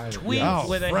dressing. Thousand Island. Tweaked Yeah.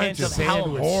 with a French hint of is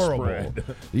Helms. horrible.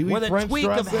 spread. You eat With a French tweak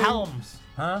dressing? of Helms.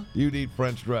 Huh? You'd eat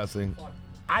French dressing.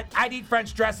 I'd eat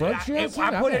French dressing. French dressing?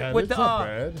 I put I've it had with it. the. It's not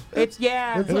bad. It's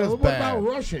yeah. It's It is what bad. about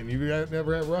Russian? You guys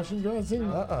never had Russian dressing?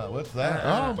 What's that?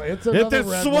 Oh, it's another is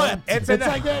red sweat. one. It's It's an-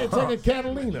 like a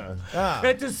Catalina.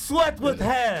 It's a sweat with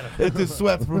hair. It's the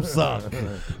sweat from sun.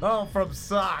 Oh, from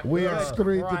sock. We are Good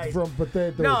excreted Christ. from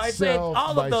potato No, it's itself all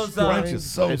of by those, French strength is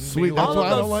so and sweet. meat. That's All why I of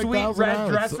don't those like sweet Thousand red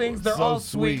Island. dressings, they're So all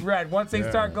sweet sweet. red. Once they Yeah,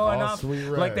 start going all up, sweet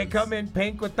like they reds. come in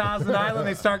pink with Thousand Island,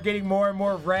 they start getting more and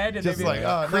more red. And Just they like,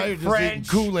 now you're just French.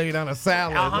 eating Kool-Aid on a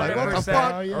salad. Like, what the 100%.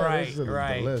 fuck? Oh, yeah, Right, this shit is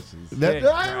right. delicious. That-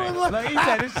 Look, he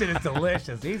said this shit is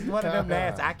delicious. He's one of them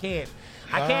nasty. I can't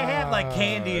have like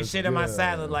candy and it's shit in my good.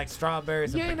 salad, like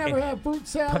strawberries You and ain't never had fruit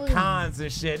salad? pecans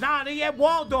and shit. Nah, they had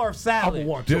Waldorf I salad.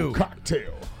 want Dude. your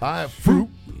cocktail. I have fruit.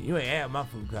 You ain't had my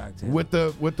food cocktail. With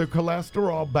the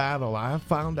cholesterol battle, I have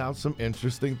found out some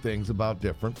interesting things about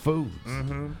different foods.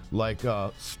 Like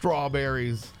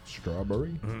strawberries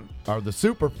Strawberry? are the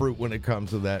super fruit when it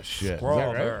comes to that shit.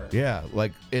 Strawberry. Yeah,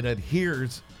 like it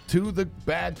adheres to the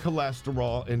bad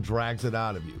cholesterol and drags it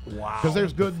out of you. Wow. Because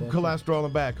there's good cholesterol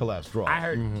and bad cholesterol. I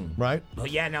heard. Right? Oh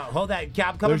yeah, no, hold that.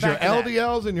 I'm coming There's your back to that.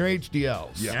 LDLs and your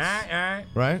HDLs. Yeah.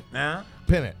 All right. Right? No.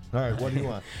 Pin it. All right, what do you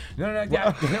want? No,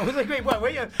 yeah. Wait,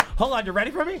 wait, hold on. You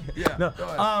ready for me? Yeah, No. go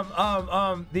ahead.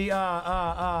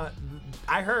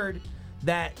 I heard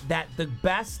that the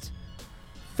best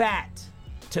fat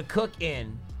to cook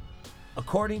in,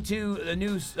 according to the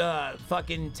new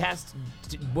fucking test,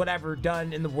 whatever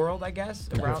done in the world, I guess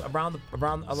around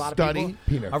a lot Study. of people,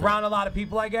 Peanut fat. around a lot of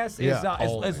people, I guess, Yeah.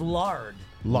 is lard.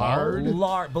 Lard?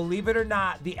 Lard. Believe it or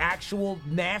not, the actual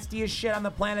nastiest shit on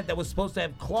the planet that was supposed to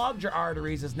have clogged your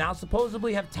arteries is now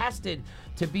supposedly have tested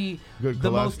to be Good the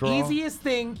most cholesterol? easiest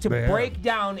thing to They break have.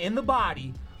 down in the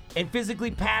body and physically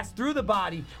pass through the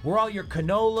body, where all your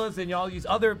canolas and all these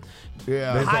other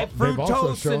Yeah. high They've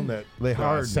also fructose shown and that they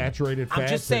harden. saturated I'm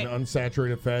fats just saying- and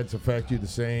unsaturated fats affect you the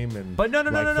same. And But no.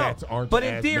 fats aren't But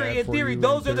in as theory, bad for you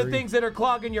those are the theory. things that are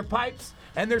clogging your pipes,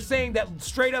 and they're saying that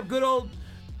straight up good old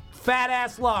fat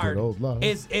ass lard Good old lard.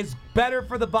 is better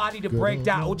for the body to break old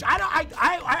down. lard. Which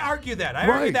I argue that. I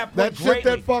argue Right. that point That shit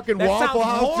greatly. that fucking that Waffle sounds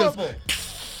House just- horrible.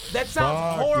 That sounds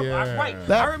Fuck horrible. yeah. Right.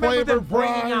 That I remember them flavored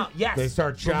bringing brine, out. Yes. They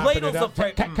start the chopping ladles it up.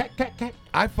 of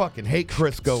I fucking hate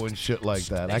Crisco and shit like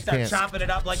that. They I start can't. chopping it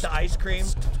up like the ice cream.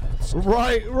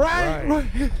 Right. Right.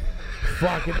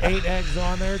 Fucking 8 eggs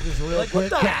on there, just real Like, what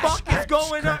quick. the fuck is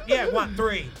going on? Yeah, what?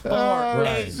 3, 4, Oh,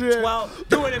 8, shit. 12.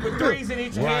 Doing it with 3s in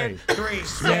each hand. Right. 3,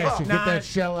 Smash 6, it, get 9. that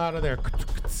shell out of there.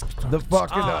 The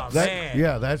fucking Oh, that, man.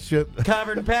 yeah, that shit.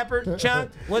 Covered in pepper,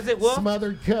 chunked. Was it wolf?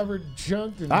 Smothered, covered,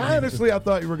 chunked. And I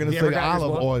thought you were gonna You ever say got yours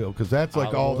olive what? oil because that's like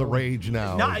Olive all the oil? rage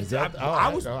now. No, I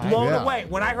was blown Yeah. away.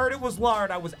 When I heard it was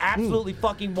lard, I was absolutely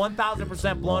fucking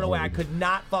 1,000% blown away. I could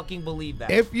not fucking believe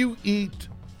that. If you eat,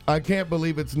 I can't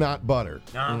believe it's not butter.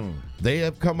 No. They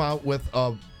have come out with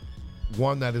a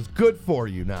one that is good for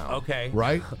you now. Okay.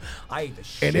 Right? I eat the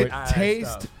shit And it out of that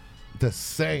tastes stuff. the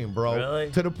same, bro.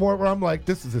 Really? To the point where I'm like,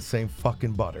 this is the same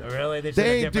fucking butter. Really? They They took a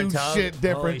ain't do different tub? shit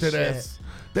different Holy to shit. this.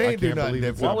 They ain't do can't nothing believe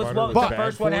it's different. What was butter the was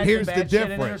first bad one for had you. some bad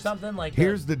shit in it or something? Like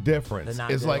Here's the difference.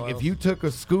 not It's good like oils. if you took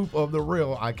a scoop of the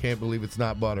real, I can't believe it's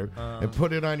not butter, and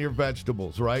put it on your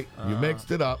vegetables, right? You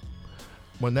mixed it up.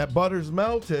 When that butter's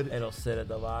melted, it'll sit at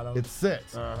the bottom. it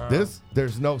sits. This,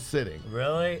 there's no sitting.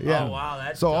 Really? Yeah. Oh wow,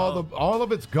 that's so dope. all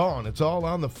of it's gone. It's all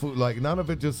on the food. Like none of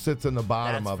it just sits in the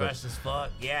bottom That's of it. fresh as fuck.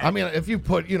 Yeah. I mean, if you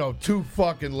put 2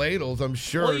 fucking ladles, I'm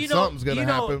sure well, something's gonna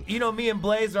happen. You know, me and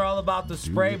Blaze are all about the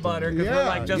spray butter because we're Yeah,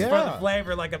 like just for yeah. the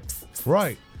flavor, like a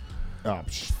Right.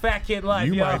 fat kid life.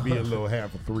 You yo. might be a little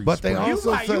half a 3. But they spray. You also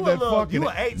like said you a that little, fucking you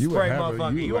an 8 you would spray have a-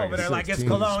 motherfucker. you You like over there like it's 16.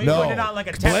 cologne. You no. putting it on like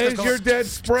a Blaze testicle. your dead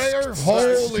sprayer.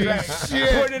 Holy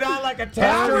shit. Putting it on like a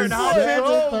tester and hot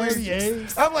Holy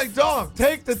I'm like, dog,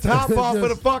 take the top off of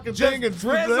the fucking thing and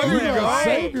drizzle there You you it, gotta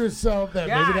go. save yourself that.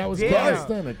 Maybe that was God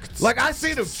calisthenics. Like I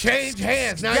see them change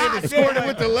hands. Now God you just scored damn. it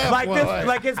with the left like one. this,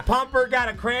 like his pumper got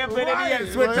a cramp in it. He had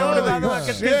to switch Right, over to the holy other one.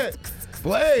 'cause shit.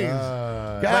 Blaze.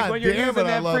 God, God Like when you're damn using it,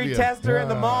 I that love free you. tester in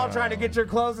the mall trying to get your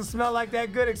clothes to smell like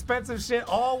that good expensive shit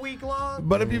all week long.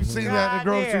 But if you've seen that in the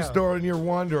grocery Goddamn. store and you're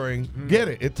wondering, get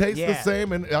it. It tastes the Yeah.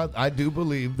 same, and I do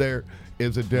believe there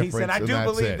is a difference. He said, I and do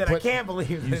that's believe it. that I But can't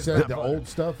believe you this. said the old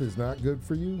stuff is not good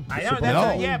for you. I know, Supposed that's No, to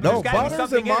a- be? yeah, but no, there's gotta be butters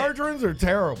something and in it. margarines are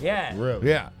terrible. Yeah. Really?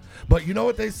 Yeah. But you know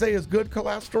what they say is good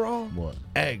cholesterol? What?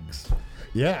 Eggs.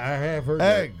 Yeah, I have heard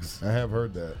Eggs. that. I have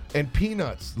heard that. And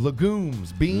peanuts,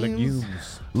 legumes, beans.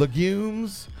 Legumes.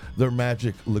 Legumes. They're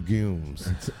magic legumes.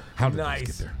 How did Nice.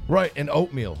 this get there? Right, and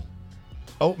oatmeal.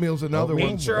 Oatmeal's another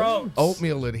one. Eat your oats.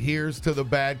 Oatmeal adheres to the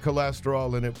bad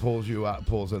cholesterol and it pulls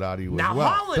it out of you Now, as well.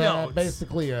 Holland Oats.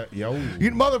 Basically, yo.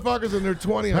 You motherfuckers in their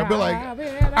 20s, I'd be like,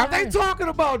 are they talking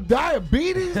about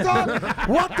diabetes, dog?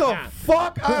 What the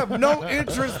fuck? I have no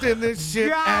interest in this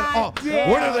shit at all. damn.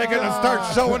 When are they going to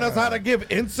start showing us how to give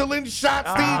insulin shots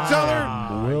to each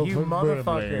other? You Wilford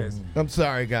motherfuckers. I'm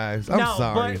sorry, guys. I'm no,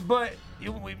 sorry. but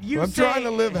you I'm say, trying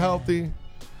to live healthy,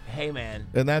 Hey, man.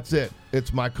 and that's it.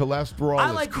 It's my cholesterol. I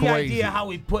is like crazy. the idea how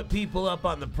we put people up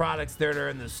on the products that are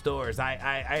in the stores.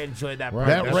 I enjoyed that. Right.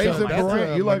 That That's raisin a- that's bran,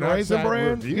 a you like raisin monoxide bran?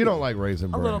 review. You don't like raisin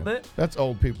A bran. little bit. That's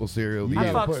old people cereal. You to I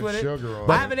you. gotta fucks put with it. sugar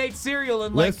on I it. haven't ate cereal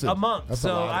in like Listen, a month, that's a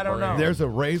so lot of I don't know. bran. There's a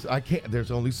raisin. I can't.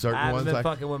 There's only certain I haven't ones. been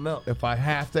fucking with milk. If I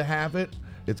have to have it,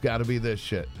 it's got to be this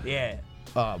shit. Yeah.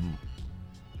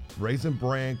 Raisin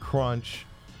bran crunch,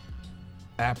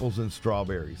 apples and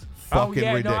strawberries. Oh Fucking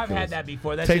yeah, ridiculous. no, I've had that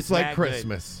before. That Tastes shit's like mad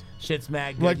Christmas. Good. Shit's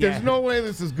mad good. Like yeah. there's no way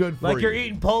this is good for like you. you're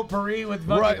eating potpourri with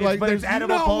fucking, right. Like but there's it's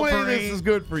edible no way potpourri. this is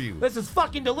good for you. This is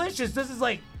fucking delicious. This is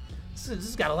like this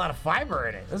has got a lot of fiber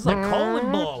in it. This is like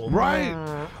colon blow. Right.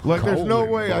 Like there's no Colon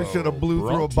way I blow. should have blew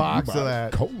through a Brought to you box by of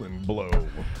that. Colon blow.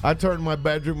 I turned my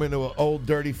bedroom into an old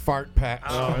dirty fart patch.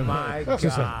 Oh my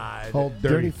god. Old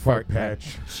dirty fart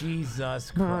patch.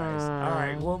 Jesus Christ. All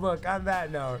right. Well, look, on that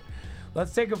note,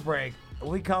 let's take a break.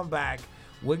 When we come back,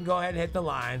 we can go ahead and hit the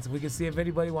lines. We can see if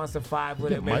anybody wants to five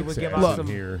with it. Maybe Mike's we'll give ass out Look, some.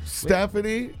 here.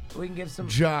 Stephanie, We can give some.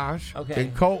 Josh, Okay.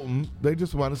 and Colton, they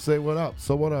just want to say what up.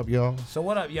 So what up, y'all? So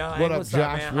what up, y'all? What Hey, up, what's Josh?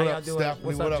 up, man? What How y'all up, doing? Stephanie?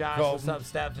 What's What up, up, Josh? Colton? What's up,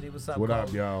 Stephanie? What's up, What up,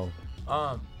 Colton?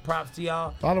 y'all? Props to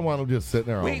y'all. I don't want them just sitting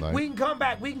there all We night. can come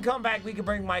back. We can come back. We can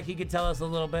bring Mike. He could tell us a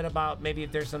little bit about maybe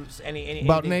if there's some any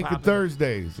About anything Naked popping.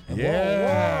 Thursdays.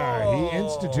 Yeah, Whoa. he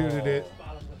instituted it.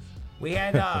 We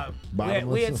had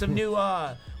we had some new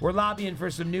we're lobbying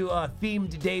for some new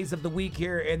themed days of the week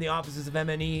here in the offices of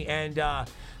MNE and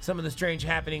some of the strange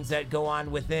happenings that go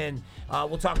on within.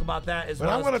 We'll talk about that as But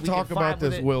well. I want as to we talk can about vibe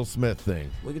with this it. Will Smith thing.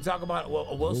 We can talk about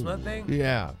a Will Smith thing.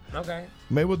 Yeah. Okay.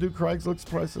 Maybe we'll do Craigslist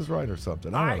Price is Right or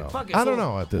something. All I right, don't know. fuck it. I don't So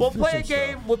know at this. We'll play a some game.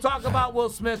 stuff. We'll talk about Will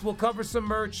Smith. We'll cover some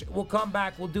merch. We'll come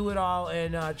back. We'll do it all.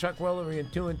 And Chuck Willery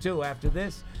and 2 and 2 after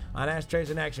this on Ashtrays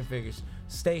and Action Figures.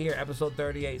 Stay here. Episode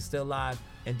 38, still live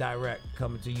and direct,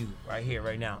 coming to you right here,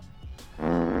 right now.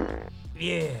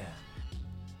 Yeah.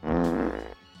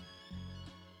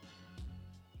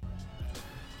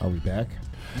 Are we back?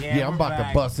 Yeah, I'm about to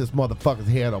bust this motherfucker's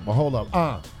head up. But hold up.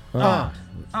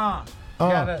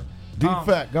 Gotta,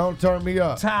 Defect, go and turn me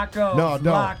up. tacos, No, don't.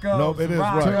 lacos, Nope, it is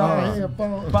racos, right.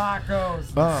 bacos,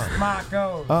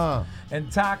 smacos, and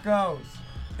tacos,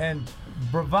 and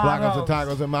Blackos and bravados.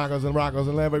 tacos and macos and rockos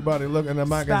and everybody looking at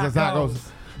macos and Stackos. tacos,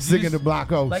 singing the Just-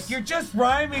 blackos. Like you're just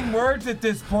rhyming words at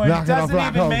this point. It Knocking off doesn't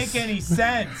even blackos. make any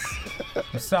sense.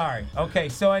 I'm sorry. Okay,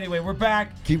 so anyway, we're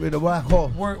back. Keep it the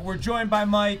blacko. We're joined by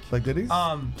Mike. Like did he?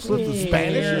 Slip the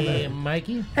Spanish. Hey,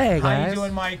 Mikey. Hey How guys. you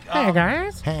doing, Mike? Hey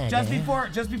guys. Just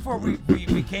before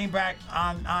we came back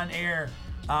on air,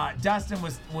 Dustin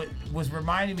was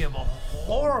reminding me of a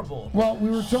horrible, Well, we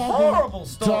were horrible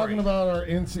story. talking about our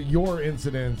your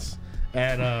incidents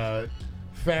at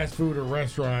fast food or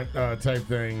restaurant type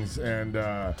things, and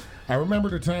I remember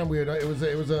the time we had it was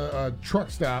a truck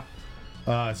stop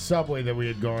Subway that we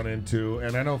had gone into,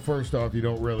 and I know first off you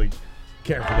don't really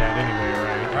care for that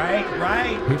anyway, right?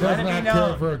 Right. He does Let it not be care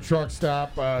known. for a truck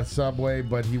stop Subway,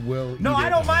 but he will. No, eat I it.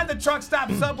 don't mind the truck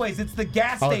stop Subways. It's the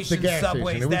gas Oh, it's station the gas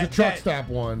Subways. station. It was that, a truck that- stop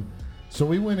one. So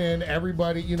we went in,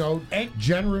 everybody, And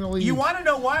generally. You want to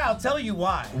know why? I'll tell you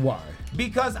why. why?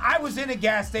 Because I was in a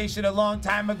gas station a long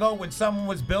time ago when someone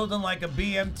was building like a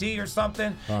BMT or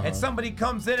something, and somebody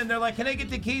comes in and they're like, "Can I get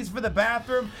the keys for the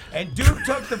bathroom?" And dude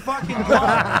took the fucking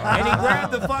car and he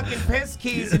grabbed the fucking piss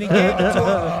keys and he gave it to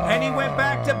him, and he went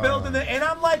back to building it. And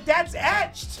I'm like, "That's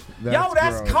etched, yo,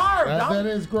 that's gross. carved." That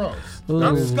is gross. I'm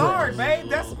That is scarred, gross. babe.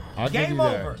 That's I'll give game you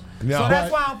that. over. No. So that's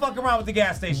But- why I'm fucking around with the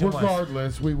gas station ones.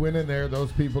 Regardless, we went in there.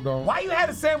 Those people don't. Why you had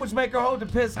a sandwich maker hold the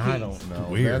piss keys? I don't know.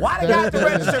 Weird. Why the guy at the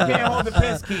register can't hold the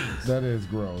piss keys? That is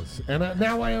gross. And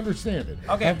now I understand it.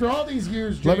 Okay. After all these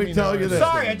years, Let me Jamie tell knows- you this.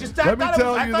 Sorry, I thought, Let me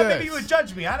tell I you thought maybe this. you would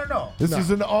judge me. I don't know. This is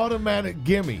an automatic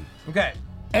gimme. Okay.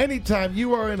 Anytime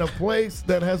you are in a place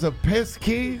that has a piss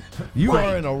key, you Right.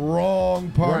 are in a wrong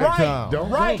part Right. of town. Don't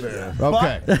Right. go there.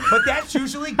 Okay. But that's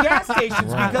usually gas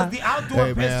stations because the outdoor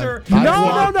Hey, man. pisser. I No,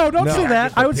 want- don't no. say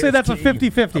that. I would say that's a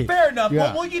 50-50. Fair enough.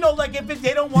 Yeah. Well, you know, like if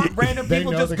they don't want random They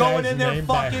people know just the going guy's in there name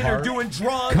by fucking or heart. doing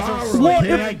drugs Carl, or Well,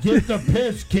 can if- I get the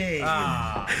piss key?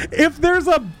 If there's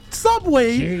a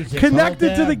Subway Jesus, connected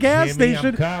hold to the down, gas Jimmy, I'm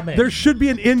station, coming. there should be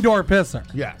an indoor pisser.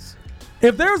 Yes.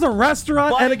 If there's a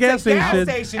restaurant But and a it's gas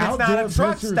station, it's Outdoor not a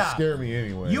truck pictures stop. scare me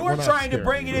anyway. You Well, are not trying to scare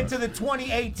bring me, it into but- the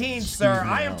 2018, sir. me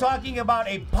I am out. talking about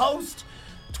a post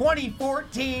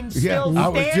 2014 Yeah, still I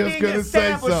was just standing gonna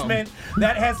say establishment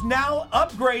that has now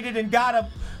upgraded and got a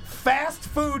fast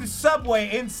food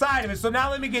Subway inside of it. So now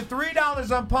let me get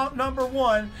 $3 on pump number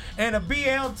 1 and a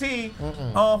BLT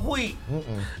on wheat. No,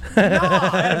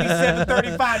 that'll be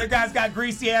 $7.35. The guy's got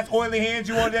greasy ass, oily hands.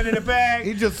 You want that in the bag?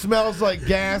 He just smells like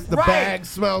gas. The Right. bag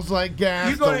smells like gas.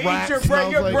 You're gonna the eat rack your bread.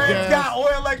 smells Your like bread's gas. got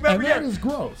oil like And remember that you're is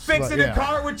gross. fixing But, the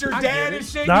car with your I dad get and it.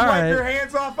 shit. You All wipe right. your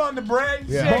hands off on the bread.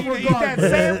 Yeah. Shit, But you eat that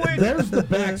regardless, sandwich. there's the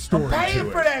backstory. Paying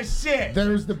to for it. that shit.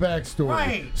 There's the backstory.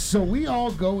 Right. So we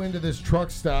all go into this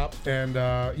truck stop, and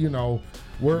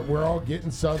we're all getting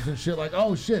subs and shit. Like,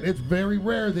 oh shit, it's very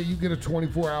rare that you get a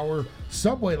 24-hour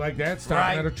Subway like that stopping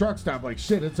Right. at a truck stop. Like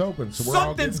shit, it's open. So we're all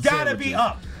Something's getting gotta be sandwiches.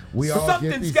 up. We all get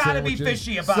Something's these gotta be sandwiches.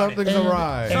 fishy about Something's it.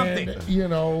 awry. Something.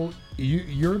 And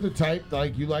you're the type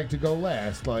like you like to go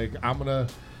last. Like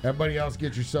everybody else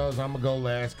get your subs. I'm gonna go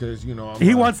last because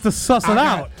he wants to suss it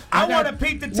out. I got- want to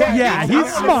peek the Well, tactics. yeah, I he's wanna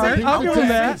smart. see- I'll give him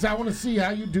that. I want to see how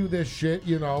you do this shit.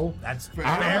 That's fair.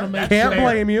 I wanna make Can't sure-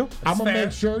 blame you. I'm gonna fair.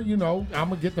 make sure I'm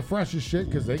gonna get the freshest shit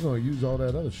because they're gonna use all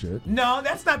that other shit. No,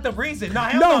 that's not the reason. No,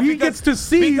 hell No, no, he because- gets to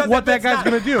see because what if that it's guy's not-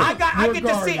 gonna do.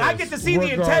 I get to see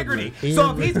the integrity.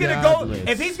 So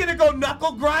if he's gonna go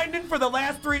knuckle grinding for the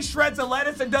last 3 shreds of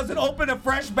lettuce and doesn't open a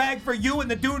fresh bag for you and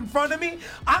the dude in front of me,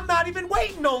 I'm not even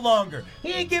waiting no longer.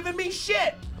 He ain't giving me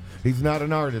shit. He's not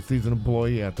an artist. He's an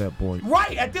employee at that point.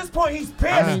 Right, at this point he's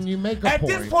pissed. I mean, you make a At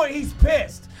this point. point he's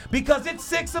pissed. Because it's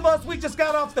 6 of us, we just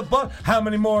got off the bus. How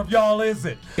many more of y'all is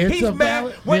it? It's He's a mad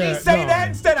valid- when yeah, he say no. that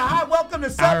instead of hi, welcome to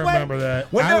Subway. remember that.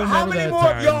 When I how remember many that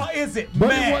more of time. y'all is it? But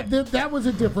Mad. that was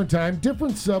a different time,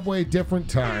 different Subway, different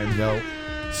time. No.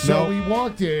 So No. we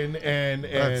walked in and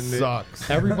sucks.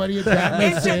 everybody had gotten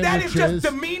their It's just, that is sandwiches.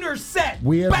 just demeanor set.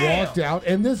 We had Bam! walked out,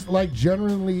 and this, like,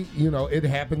 generally, it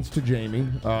happens to Jamie.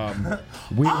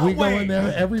 We go in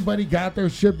there. Everybody got their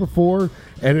shit before,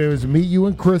 and it was me, you,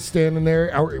 and Chris standing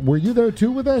there. Were you there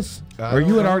too with us, or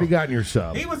you had already gotten your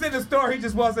sub? He was in the store. He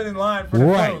just wasn't in line for the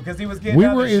Right, food because he was getting. we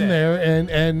other were in shit. there,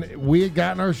 and we had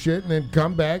gotten our shit, and then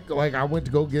come back. Like I went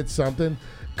to go get something,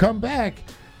 come back,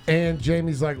 and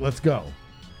Jamie's like, "Let's go."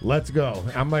 Let's go.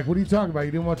 I'm like, what are you talking about? You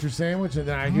didn't want your sandwich? And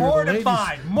then I hear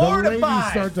Mortified, the ladies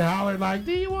mortified. start to holler like,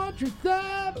 do you want your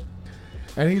sub?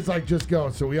 And he's like, just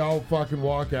go. So we all fucking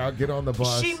walk out, get on the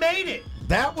bus. She made it.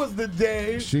 That was the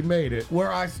day She made it.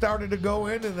 where I started to go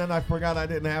in, and then I forgot I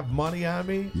didn't have money on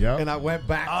me. Yep. And I went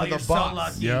back Oh, to you're the so bus.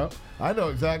 lucky. Yep. I know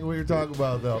exactly what you're talking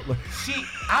about, though.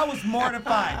 I was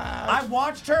mortified. I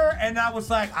watched her and I was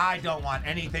like, I don't want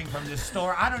anything from this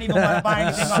store. I don't even want to buy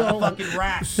anything on the fucking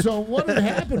rack. So what had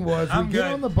happened was I'm we get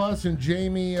good. on the bus and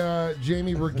Jamie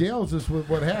regales us with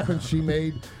what happened. She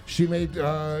made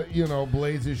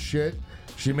Blaze's shit.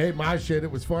 She made my shit. It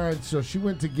was fine. So she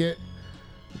went to get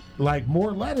like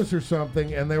more lettuce or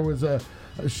something, and there was a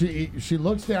She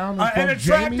looks down and An from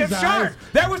attractive Jamie's shark. eyes,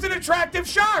 There was an attractive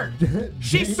shark.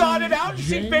 She sought it out and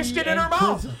she fished it in her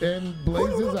mouth. In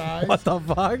Blaze's eyes, What the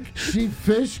fuck? she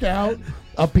fished out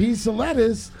a piece of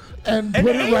lettuce and And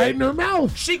put it ate right it. in her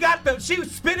mouth. She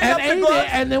spit it And up ate the it, gloves.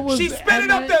 and it was- she spit it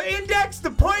and up I- the index,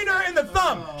 the pointer, and the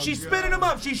thumb. She spit them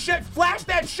up. She flashed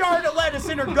that shard of lettuce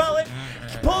in her gullet,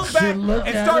 pulled She back, looked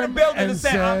and at started him building and the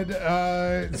sound.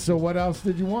 said, "So what else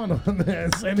did you want on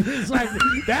this?" And he's like,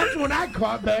 "That's when I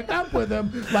caught back up with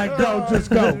him. Like, go,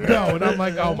 just go." And I'm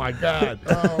like, "Oh my god,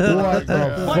 what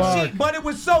the fuck?" But it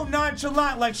was so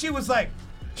nonchalant. Like she was like,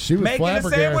 She was making a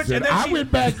sandwich, flabbergasted. and then I she-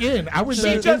 went back in. I went She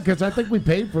back in just- because I think we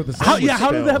paid for the How, sandwich. yeah,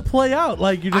 how did still. that play out?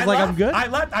 Like, you're just like, I'm left. good? I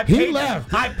left. I He paid,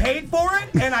 left. I paid for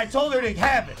it, and I told her to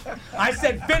have it. I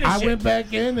said, finish I it. went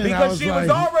back in and I Because was she like, was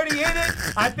already in it.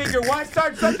 I figured, why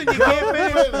start something you can't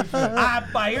finish?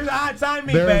 It's on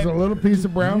me, "There's babe. a little piece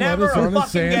of brown Never lettuce a on the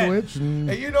fucking get. sandwich." And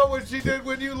And you know what she did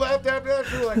when you left after that?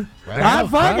 She was like, Ah,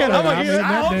 fuck it. I'm I like, made I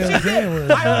that hope damn she did.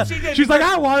 sandwich. I hope she did. she's like,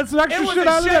 because I wanted some it extra was shit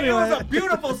out of it It was anyway. a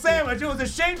beautiful sandwich. It was a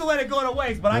shame to let it go to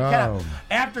waste, but I Oh. kept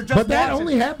after just But that watching.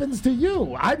 only happens to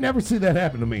you. I never see that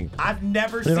happen to me. I've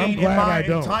never And I'm seen in glad my I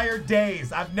don't. entire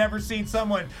days. I've never seen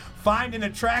someone find an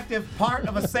attractive part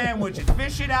of a sandwich and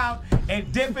fish it out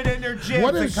and dip it in their jibs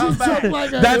What and if she come back. took like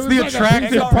a, That's it was the like a attractive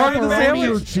piece of part of the pepperoni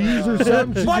sandwich? or cheese or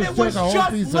something? She But just it was took a whole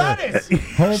just piece lettuce. Of,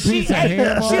 whole piece of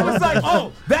ham. She off. was like,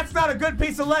 "Oh, that's not a good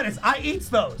piece of lettuce. I eats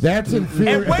those." "That's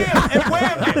inferior." and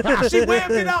whammed it. She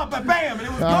whammed it out, but bam, and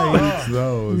it was I gone. eats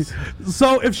those.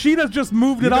 So if she'd have just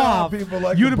moved you it know how off, people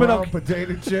like you'd the have been brown okay.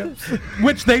 potato chips?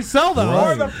 Which they sell them.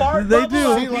 Or the fart They bubble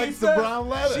do. on She likes pizza. the brown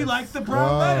lettuce. She likes the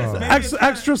brown lettuce. Maybe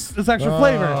Extra, it's it's extra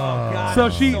flavor. God, So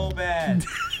it's she- so bad.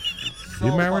 So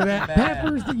You remember that? fucking bad.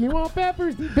 Peppers? You want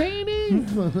peppers and panties?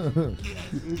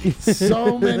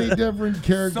 So many different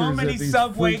characters. So many that these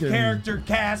Subway freaking- character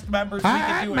cast members. We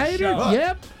I could do a made show. it.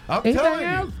 Yep. I'm Anything telling you.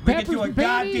 else? We could do Peppers a and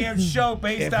goddamn panties? show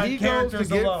based If on he goes characters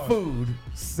to get alone. food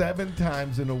 7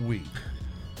 times in a week,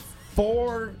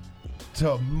 4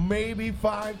 to maybe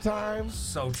 5 times,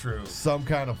 So true. some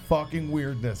kind of fucking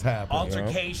weirdness happens.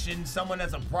 Altercation. Someone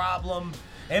has a problem,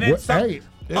 and then What- some hey,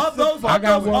 of those. I of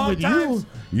got those one odd with times,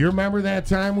 you. You remember that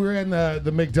time we were in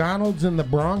the McDonald's in the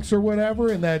Bronx or whatever,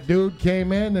 and that dude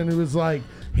came in and it was like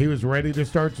he was ready to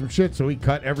start some shit, so he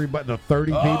cut everybody, the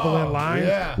 30 people in line.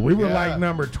 yeah, we were yeah. like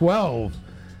number 12.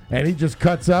 And he just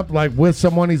cuts up like with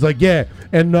someone. He's like, "Yeah,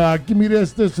 and give me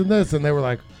this, this, and this." And they were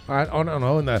like, "I don't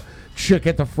know." And the chick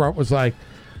at the front was like,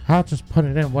 "I'll just put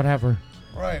it in, whatever."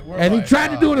 Right. we're And he like, tried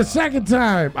to do it a second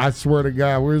time. I swear to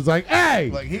God, we was like,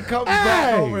 "Hey, Like he comes hey!"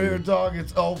 back over here, dog.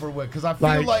 It's over with. Because I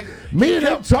feel like me and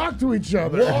him kept talk to each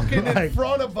other, walking in Like,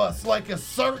 front of us like a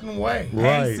certain way.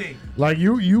 right? Pacing. Like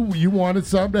you wanted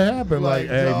something to happen. Like, Like,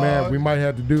 hey man, dog. we might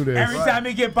have to do this. Every time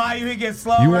he get by you, he gets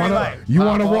slower. You He wanna like, you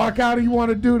want to uh-oh. walk out or you want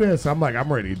to do this? I'm like,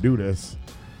 I'm ready to do this.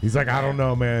 He's like, I don't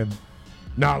know, man.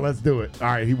 Nah, let's do it. All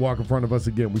right, he walk in front of us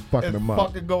again. We fucking It's him up.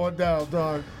 fucking going down,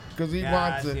 dog. Because he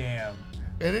wants it. Goddamn.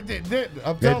 And it didn't.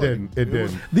 I'm It telling didn't. you. It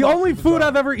was didn't. The fucking only food bizarre.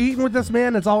 I've ever eaten with this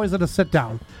man, it's always at a sit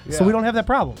down. So Yeah. we don't have that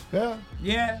problem. Yeah.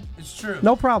 Yeah, it's true.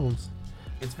 No problems.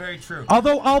 It's very true.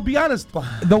 Although I'll be honest,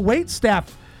 the wait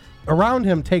staff around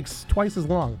him takes twice as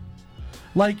long.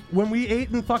 Like when we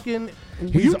ate in fucking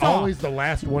He's Utah. always the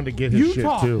last one to get his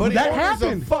Utah. shit too. But That he orders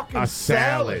happened. a fucking A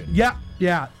salad.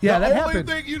 Yeah, The that only happened.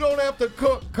 thing you don't have to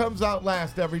cook comes out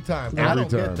last every time. I Every don't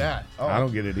time. get that. Oh, I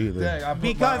don't get it either. Dang, I put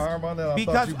Because- my arm on it. I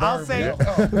because thought you I'll burned say-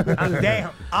 me. Oh. Damn.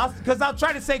 Because I'll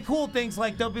try to say cool things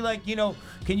like they'll be like,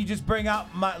 can you just bring out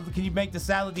can you make the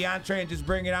salad the entree and just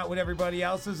bring it out with everybody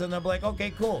else's? And they'll be like,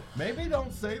 okay, cool. Maybe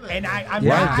don't say that. And I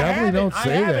Yeah, definitely haven't, don't I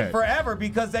say haven't that. forever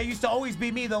because that used to always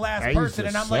be me, the last That used person. to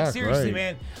And I'm like, suck, seriously, right.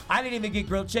 man, I didn't even get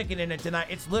grilled chicken in it tonight.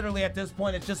 It's literally at this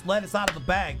point, it's just lettuce out of the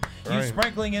bag. You Right.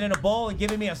 sprinkling it in a bowl and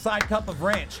giving me a side cup of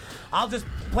ranch. I'll just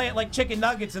play it like chicken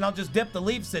nuggets and I'll just dip the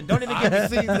leaves in. Don't even give me I've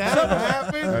seen that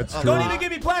happen. That's true. Don't even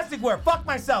give me plasticware. Fuck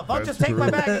myself. I'll That's just take my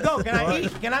true. bag and go. Can I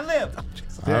eat? Can I live?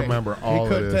 I remember all He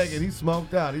couldn't of this. take it. He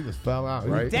smoked out. He just fell out.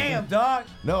 Right. Damn, dog.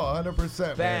 No,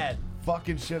 100%. Bad. Man.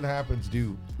 Fucking shit happens,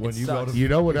 dude. When It you go sucks. to You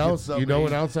know what get else? something You know to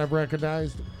what eat. else I've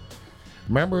recognized?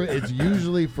 Remember, it's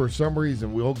usually for some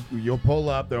reason you'll pull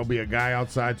up. There'll be a guy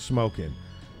outside smoking.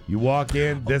 You walk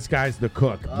in. This guy's the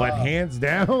cook. But hands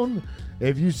down,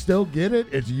 if you still get it,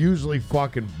 it's usually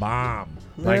fucking bomb.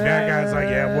 Like that guy's like,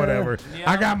 yeah, whatever. Yeah.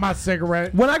 I got my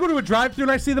cigarette. When I go to a drive-thru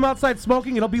and I see them outside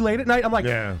smoking, it'll be late at night. I'm like,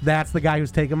 Yeah. that's the guy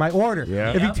who's taking my order.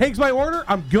 Yeah. If he Yep. takes my order,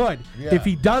 I'm good. Yeah. If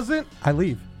he doesn't, I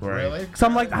leave. Really? So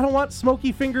I'm like, I don't want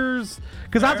smoky fingers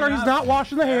because odds are he's not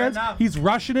washing the hands. enough. He's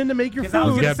rushing in to make your Because I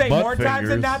was food. going to say, butt more times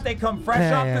than fingers. not, they come fresh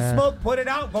Yeah, off the yeah. smoke, put it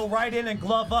out, go right in and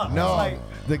glove up. No, It's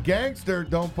like, the gangster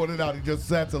don't put it out. He just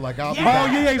sets it like I'll be Oh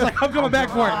back. yeah, he's like, I'm coming back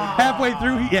for it. Halfway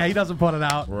through, he doesn't put it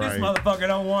out. Right. this motherfucker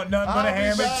don't want nothing but a I'll be ham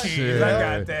and back. cheese. Shit.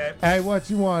 I got that. Hey, what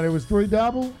you want? It was 3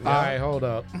 double? All right, hold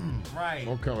up. Right.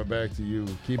 I'm coming back to you.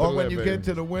 Keep it Or when lit, you baby. get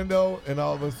to the window and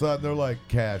all of a sudden they're like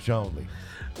cash only.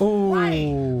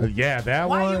 Ooh. Yeah, that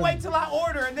Why one. you wait till I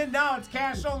order and then now it's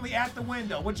cash only at the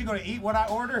window? What, you gonna eat what I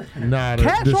order? Nah,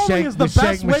 Cash only is the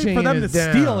best way for them to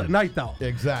steal it. at night, though.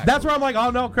 Exactly. That's where I'm like,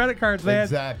 oh no, credit cards, man.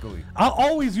 Exactly. I'll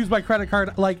always use my credit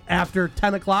card like after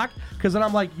 10 o'clock because then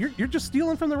I'm like, you're just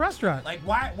stealing from the restaurant. Like,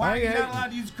 why are you I not hate- allowed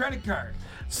to use credit card?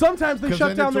 Sometimes they 'Cause shut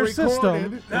then down it's their recorded, system.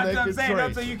 and That's they what I'm can saying.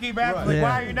 That's trace what you it. keep asking. Right. Like, Yeah.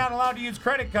 why are you not allowed to use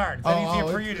credit cards? Is that easier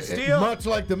for you to steal? Much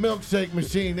like the milkshake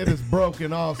machine, it is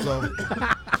broken also.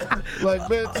 Like,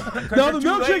 bitch. No, the you're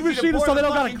too lazy milkshake to machine is pour so they the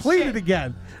don't gotta fucking clean shit. it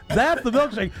again. That's the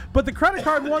milkshake. But the credit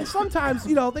card one, sometimes,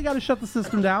 they gotta shut the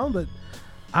system down, but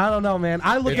I don't know, man.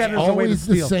 I look It's at it as a way to always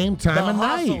the steal. same The time of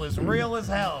hustle night. is real as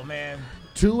hell, man.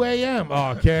 2 a.m.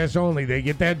 Oh, cash only. They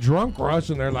get that drunk rush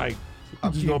and they're like,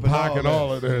 I'm just gonna keeping pocket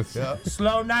all of this. Yeah.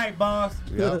 Slow night, boss.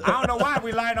 Yeah. I don't know why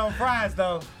we light on fries,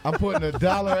 though. I'm putting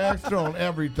 $1 extra on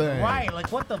everything. Right,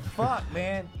 like, what the fuck,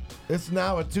 man? It's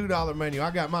now a $2 menu.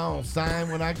 I got my own sign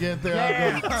when I get there.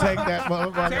 Yeah. I'm gonna take that Tape it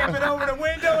motherfucker. over the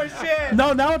window and shit.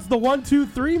 No, now it's the 1, 2,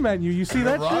 3 menu. You see You're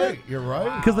that right. shit? You're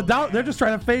right. Because they're just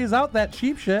trying to phase out that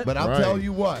cheap shit. But I'll Right. tell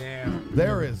you what, Damn.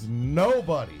 there is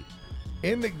nobody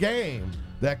in the game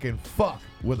that can fuck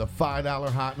with a $5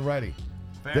 hot and ready.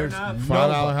 Fair There's enough. $5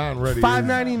 nobody. hot and ready.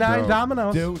 $5.99 No.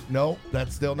 Domino's. Dude, no,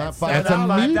 that's still not That's That's a $5.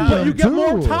 $5. medium, But you get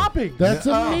more too. toppings. That's a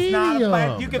No, It's not a plan.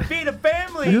 You medium. can feed a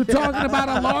family. You're talking about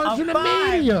a large and a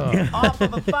five. medium. Off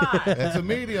of a 5. It's a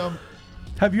medium.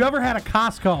 Have you ever had a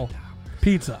Costco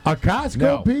pizza? A Costco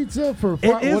No. pizza for It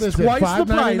what is is twice it?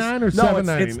 the price. $5.99 or No,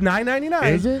 $7.99? it's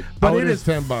 $9.99. Is it? But Oh, it it is is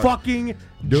 $10. fucking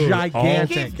Dude,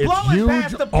 gigantic. Keep It's blowing huge.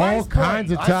 past the price All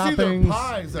kinds of point. I see their toppings.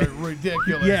 pies are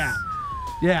ridiculous. Yeah,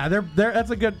 yeah. They're that's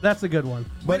a good one.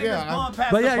 But When it was yeah, blowing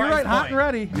past But the yeah, you're price right. Hot point. and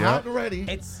ready. hot and ready.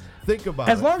 It's Think about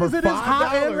As it. long For as it is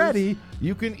hot and $5, ready.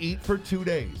 you can eat for 2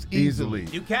 days Easily.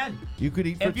 you can. You could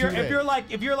eat for If 2 you're days.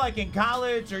 if you're like in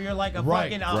college or you're like a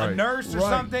Right, fucking right, a nurse or right.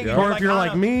 something, Yeah. and Or if you're on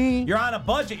like a- me. you're on a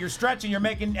budget, you're stretching, you're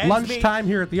making ends meet. Lunchtime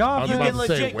here at the was office. You about can to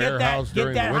say legit warehouse get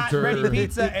during that the hot and ready winter.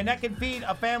 pizza, and that can feed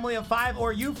a family of 5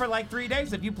 or you for like 3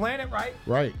 days if you plan it right.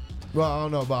 Right. Well, I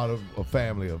don't know about a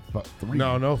family of 3.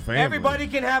 No family. Everybody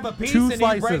can have a piece 2 and you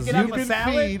break slices. it You up a can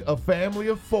salad. feed a family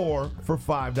of 4 for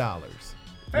 $5.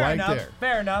 Fair right enough. there.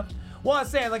 Fair enough. Well, I'm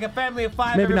saying like a family of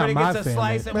 5, Maybe not everybody my gets a family.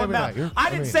 slice and Maybe whatnot. not. You're- I I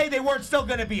didn't mean- say they weren't still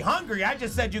going to be hungry. I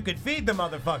just said you could feed the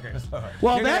motherfuckers.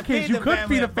 Well, in You're that gonna case, you the could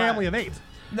family feed a of family 5. of 8.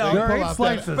 No, There are pull 8 out that-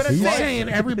 slices. but it's He's saying- saying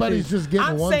everybody's just getting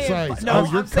I'm one saying, slice. no,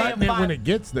 oh, you're I'm saying cutting it 5. when it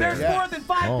gets there. There's Yeah. more than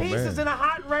 5 Oh, pieces man. in a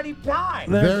hot and ready pie.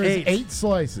 There's There's 8. 8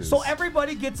 slices. So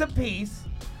everybody gets a piece,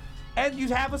 and you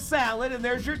have a salad, and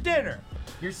there's your dinner.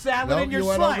 Your salad Nope, and your you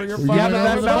went slice. over your you $5 went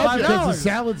over the $5. budget because the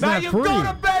salad's Now not you free. go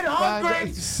to bed hungry,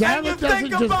 and Salad you doesn't think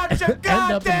just about your end up in the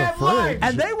goddamn fridge. life.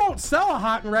 And they won't sell a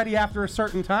hot and ready after a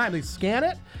certain time. They scan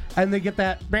it, and they get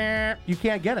that. You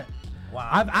can't get it. Wow.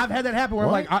 I've had that happen where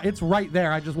What? I'm like, it's right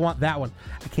there. I just want that one.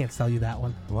 I can't sell you that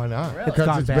one. Why not? Really? Because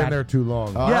gone it's bad. been there too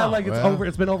long. Yeah, like it's well. over.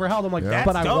 It's been overheld. I'm like, Yeah.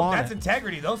 but That's I dope. want That's it.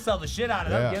 integrity. They'll sell the shit out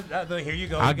of them. Yeah. Here you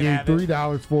go. I You can gave have it.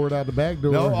 $3 for it out the back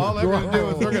door. No, all they're going to do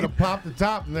is they're going to pop the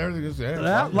top and they're just That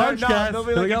No, lunch, guys. they'll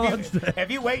be We got like, lunch if, today.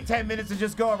 if you wait 10 minutes and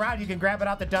just go around, you can grab it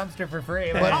out the dumpster for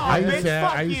free. Like, But oh, I bitch,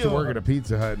 fuck used you. to work at a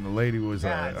Pizza Hut, and the lady was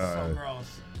God, it's so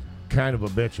gross. kind of a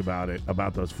bitch about it,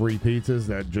 about those free pizzas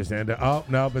that just end up, oh,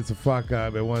 nope, it's a fuck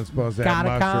up. It wasn't supposed to have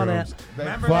Gotta count mushrooms. it.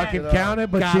 Remember Fucking that? count it,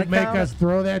 but Gotta she'd make count us it.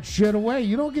 throw that shit away.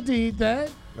 You don't get to eat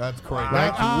that. That's crazy. Like,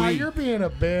 That's ah, weak. you're being a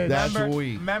bitch. That's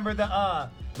weak. Remember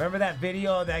that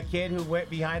video of that kid who went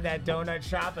behind that donut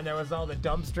shop and there was all the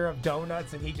dumpster of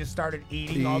donuts and he just started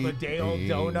eating all the day old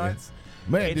donuts.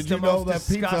 Man, It's did you the know most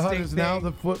that Pizza Hut disgusting is now thing.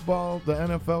 the football, the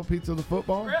NFL pizza of the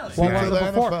football? Really? Pizza What of was the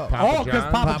it before? NFL. Oh, because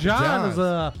John. Papa Papa John is John's.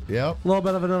 a Yep. little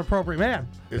bit of an inappropriate man.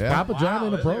 Is Yeah. Papa John Wow,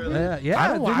 inappropriate? Yeah, yeah. I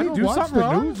don't, Didn't I he don't do watch something the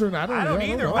wrong? news, or I don't, I don't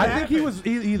either. know. What I think he was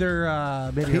happened?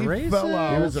 either maybe He a racist fell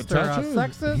out. He was a or toucher.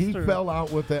 sexist. He or- fell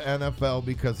out with the NFL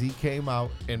because he came out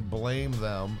and blamed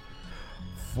them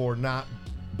for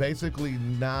basically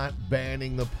not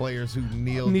banning the players who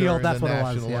kneel during that's the what it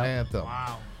was, national yeah. anthem.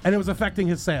 Wow. and it was affecting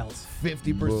his sales.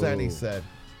 50%, he Whoa. said.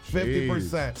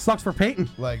 50%. Sucks for Peyton.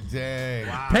 Like, dang.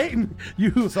 Peyton,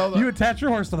 you So the- you attach your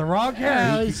horse to the wrong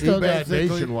Yeah, cat. he still got basically-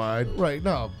 nationwide. Right,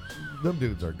 no. them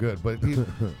dudes are good. But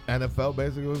NFL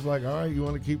basically was like, all right, you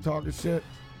want to keep talking shit?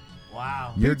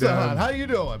 Wow. You're Pizza done. Hut, how you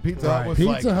doing? Pizza Hut was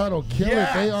Pizza like, Hut will kill it.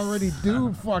 They yes. already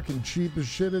do fucking cheap as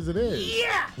shit as it is.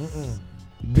 Yes.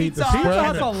 Beat the Pizza spread.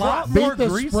 Hut's a lot more Beat the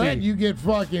greasy. spread. You get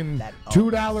fucking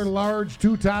 $2 large,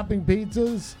 2-topping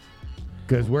pizzas.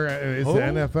 Because it's the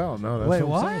NFL. No, that's Wait,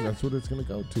 what I'm what? saying. That's what it's going to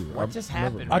go to. What just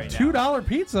happened A right now? $2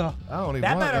 pizza. I don't even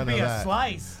That want better none be of a that.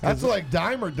 slice. That's like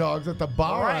Dimer dogs at the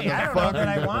bar. Right. on the I don't know fucking, that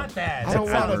I want that. I don't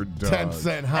That want a Dimer dog.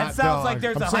 10-cent hot That sounds like dog.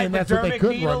 there's I'm a saying that's what they hypodermic could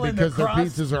needle run in the because their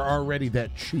crust. pizzas are already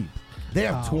that cheap. They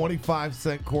have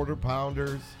 25-cent quarter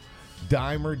pounders,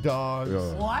 Dimer dogs, Yeah.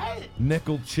 What?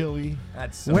 nickel chili.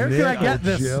 That's so Where can I Nickel get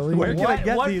this? jelly? Where can I What,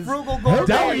 get what these? frugal They'll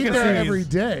gourmet eat is there this? every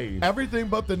day. Everything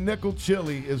but the nickel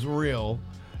chili is real,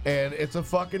 and it's a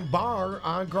fucking bar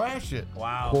on Gratiot.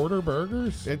 Wow. Quarter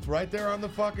burgers? It's right there on the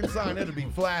fucking sign. It'll be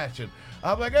flashing.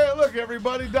 I'm like, hey, look,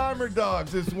 everybody, Dimer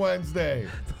dogs this Wednesday.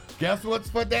 Guess what's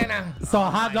for dinner? So a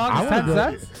hot dog I is would 10 go-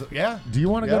 cents? So, yeah. Do you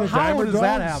want to go to How Dimer does Dogs?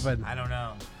 that happen? I don't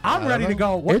know. I'm ready to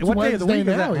go. What, It's what day of the Wednesday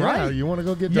week is now. that? Yeah, Right. you want to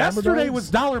go get Dimer Yesterday Dogs? was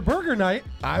Dollar Burger night.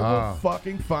 I will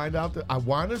fucking find out. I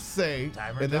want to say,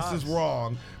 Dimer and this dogs. is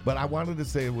wrong, but I wanted to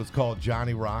say it was called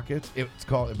Johnny Rockets. It's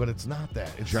called, but it's not that.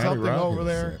 It's Johnny something Rockets. over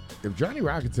there. If Johnny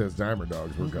Rockets says Dimer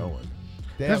Dogs, we're going.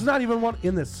 They There's have, not even one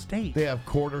in this state. they have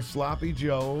quarter sloppy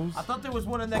joes. I thought there was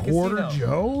one in that Quarter casino.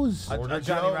 Joes? A Quarter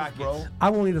Johnny Joes, Rockets. bro. I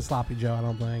won't eat a sloppy Joe, I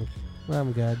don't think.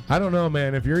 I'm good. I don't know,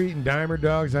 man. If you're eating Dimer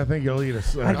Dogs, I think you'll eat a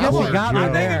I guess quarter you got me Joe.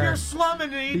 I think if there. you're slumming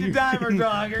to eat the Dimer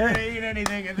dog, you're gonna eat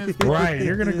anything at this point. Right,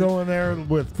 you're gonna go in there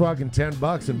with fucking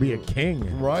 $10 and be a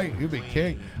king. Right, you'd be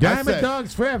king. I Diamond said,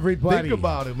 Dogs for everybody. think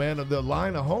about it, man. The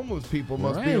line of homeless people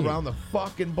must be Right. around the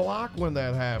fucking block when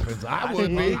that happens. I would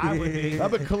be. I would be.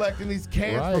 I've been collecting these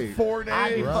cans Right. for 4 days.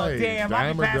 I'd be Right. fucked. Damn,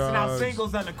 I'd be Dimer passing out dogs.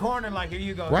 singles on the corner like, here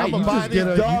you go. Right, I'm you gonna buy just these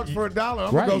get a- dogs you- for $1.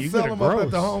 I'm right, gonna you go sell get a them up at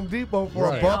gross. the Home Depot for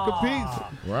Right. $1 a piece.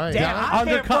 Right. Damn, I can't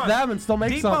Undercut front. them and still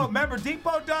make Depot, some. remember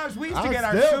Depot dogs? We used to I'll get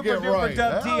our still super get duper right.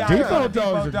 dub Hell TI. yeah. Depot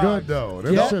Dogs are good, though.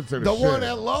 Them Yeah. shits are the The shit. one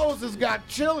at Lowe's has got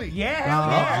chili. Yeah,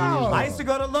 hell yeah. Oh. I used to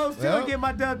go to Lowe's too Yep. and get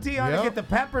my dub TI to Yep. get the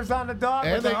peppers on the dog.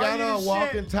 And with they the got onion a and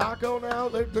walking shit. taco now.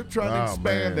 They're trying to Oh,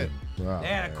 expand man. it. Wow. They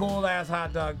had a cool ass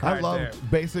hot dog I cart love there.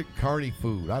 basic carny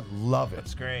food. I love it.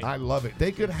 That's great. I love it.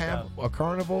 They could have stuff. a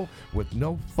carnival with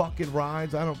no fucking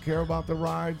rides. I don't care about the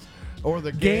rides or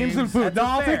the Games and food. That's No,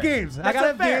 I'll fair. take games. I That's gotta a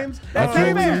have fair. games. That's That's a what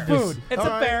we fair. need to food. It's All a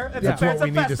right. fair. It's That's a fair. what It's a we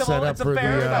need to festival. set up It's a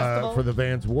fair festival. for the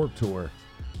Vans Warped Tour.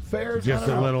 Fairs. Just I a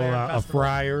don't know. little fair a festival.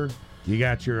 fryer. You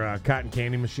got your cotton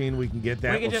candy machine. We can get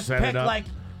that. We can we'll just set pick it up like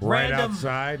right random,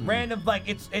 outside. and- random like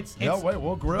it's No, wait,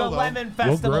 we'll grill, the though. lemon We'll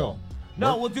festival. grill.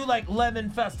 No, we'll do like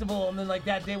lemon festival, and then like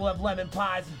that day we'll have lemon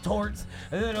pies and torts,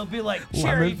 and then it'll be like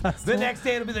cherry. The festival? next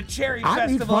day it'll be the cherry I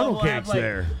need festival. funnel We'll have cakes like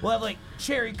there. we'll have like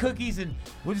cherry cookies, and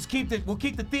we'll just keep the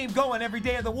theme going every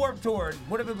day of the Warped Tour.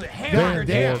 Whatever the hamburger Vans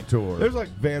day. Warped Tour. There's like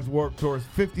Vans Warped Tours,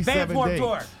 57 Vans Warped days.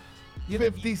 Tour.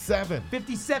 57.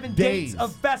 57 Days. days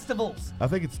of festivals. I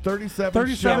think it's 37,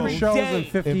 37 shows shows day. and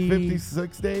 50. in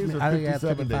 56 days or I think, yeah,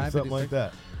 57 days, 55, something like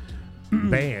that.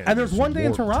 Vans And there's one day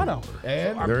in Warped Toronto. Tour.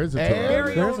 And There is a and Toronto.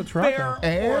 Very There's own a Toronto.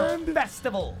 fair And-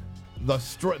 festival.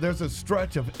 there's a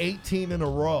stretch of 18 in a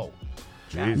row.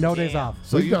 Jeez. No days off.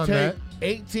 So We've you done take that.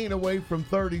 18 away from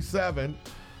 37,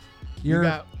 You're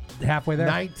got halfway there.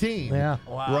 19. Yeah.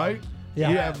 Wow. Right? Yeah.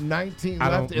 You have 19 I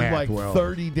left don't in math like well.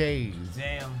 30 days.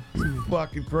 Damn.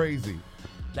 Fucking crazy.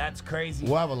 That's crazy.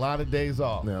 We'll have a lot of days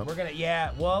off. Yeah. We're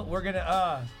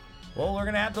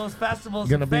gonna have those festivals.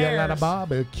 Gonna and be fairs. a lot of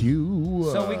barbecue.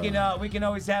 So we can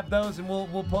always have those, and we'll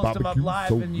post them up Barbecue live,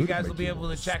 so and you good, guys make will be you able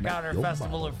to check smack out our your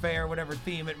festival mouth. or fair, whatever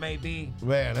theme it may be.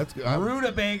 Man, that's good.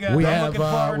 Rutabaga. we I'm have looking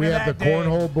forward we to have the that day.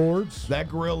 cornhole boards. That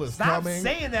grill is Stop coming.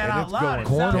 saying that and out it's loud. It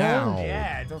going sounds, down.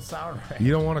 yeah, it don't sound right.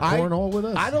 You don't want to I- cornhole with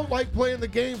us? I don't like playing the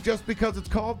game just because it's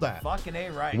called that. Fucking A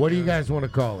right. What do you dude. guys want to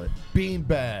call it? Bean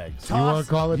bags. You want to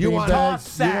call it You bean want bags?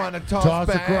 toss sack. You want to toss, Toss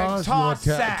bags? across? You Toss want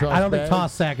sack. toss I don't think bags?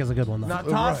 toss sack is a good one though. Now,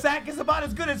 toss Right. sack is about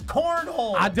as good as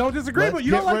cornhole. I don't disagree, Let's but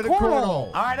you get don't like rid of cornhole.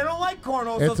 All right, I don't like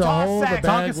cornhole, It's so a toss hole. The sack.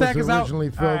 bag was sack is out. originally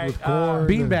filled All with right, corn.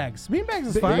 Bean bags. Bean bags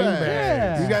is Bean fine. bags.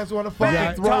 Yeah. You guys want to fucking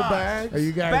Bag throw toss. bags? Are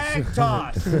you guys? Bag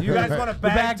toss. You guys want a the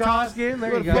bag, bag toss game? There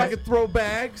you Want to go. fucking throw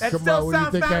bags? That Come still on, what do you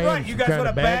sounds think not I am, right. You guys some want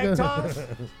a kind bag of toss?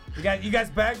 You guys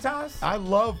bag toss? I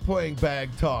love playing bag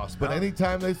toss, but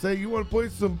anytime they say you want to play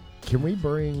some, Can we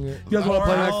bring? You guys want to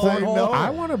play like I say cornhole? no. I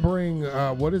want to bring.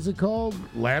 What is it called?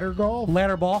 Ladder golf.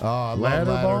 Ladder ball. I love Ladder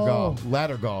ball? golf.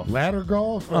 Ladder golf. Ladder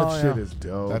golf. That Oh, shit yeah. is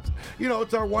dope. That's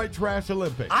it's our white trash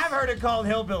Olympics. I've heard it called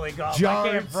hillbilly golf. I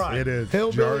can't Jarts. front. It is.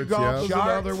 Hillbilly Jarts, golf is yeah.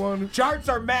 another one. Jarts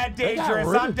are mad got dangerous.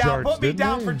 rid I'm of down. jarts, Put me didn't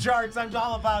down they? for jarts. I'm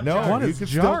all about No, jarts. What you is can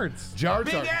still- jarts? Jarts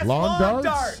Big are ass Lawn lawn darts?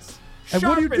 darts. And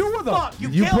what do you Sharp do as with them? fuck. You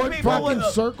You kill put people with fucking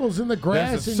them. circles in the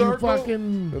grass There's a and circle, you fucking.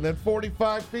 and then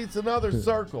 45 feet's another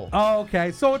circle. Oh,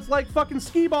 okay. So it's like fucking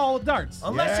skee ball with darts.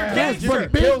 Unless Yeah, you're that's gangster.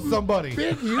 what kill somebody.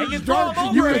 Big, And you huge throw darts. them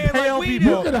and you overhand can- impale like we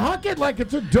people. You do. can huck it like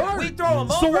it's a dart. We throw them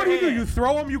So what do? You overhand.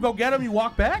 throw them, you go get them, you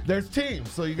walk back? There's teams,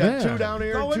 so you got Yeah. 2 down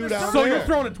here, Go and in 2 the down circle. So there. you're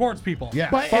throwing it towards people. Yeah.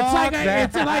 But it's Fuck like that.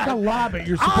 it's like a lobbit.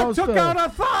 You're I supposed took to. out a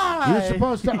thigh. You're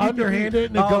supposed to underhand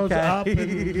it and it goes Okay. up.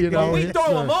 And, you know, We hits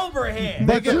throw the- them overhand.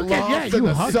 They But get you can, yeah, lost in you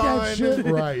the huck sun. that shit.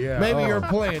 Right, yeah. Maybe Oh. you're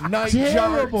playing night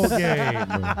Terrible darts. game.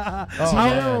 Oh,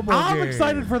 Terrible I'm game.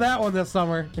 excited for that one this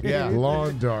summer. Yeah.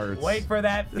 Lawn darts. Wait for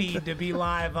that feed to be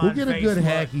live on We'll get a good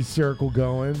Facebook. hacky circle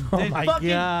going. Oh Then my fucking-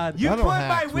 God. You I put don't my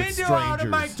hack with window out of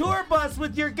my strangers. tour bus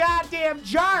with your goddamn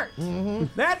jart.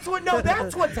 That's what. No,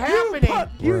 that's what's You, happening.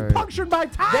 you Right. punctured my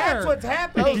tire. That's what's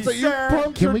happening, Oh, so you sir. Can we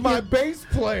punctured my get- bass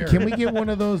player. Can we get one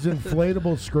of those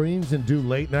inflatable screens and do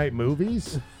late night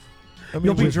movies? I mean,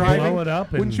 You'll be just driving. blow it up.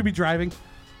 And, Wouldn't you be driving?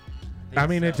 I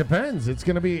mean, it depends. It's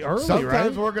going to be early,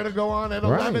 Sometimes right? we're going to go on at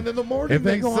Right. 11 in the morning. If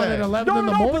they go on say. at 11 No, in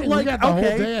no, the no. morning, But like, we got the okay,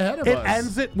 whole day ahead of it us.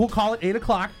 ends at. We'll call it 8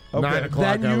 o'clock. 9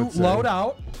 o'clock. Then I you would say. load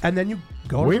out, and then you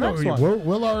go to We the next don't. one.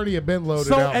 We'll already have been loaded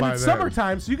So out and by it's then.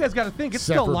 summertime, so you guys got to think it's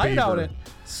Except still for light out Bieber. at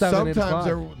 7, 8 Sometimes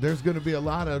o'clock. there's going to be a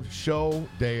lot of show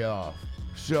day off.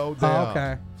 Show day Oh, off.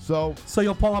 okay. So So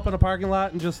you'll pull up in a parking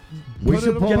lot and just We Put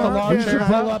should it pull in the up. lawn We should chair.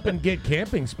 pull up and get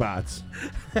camping spots.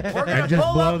 We're gonna And just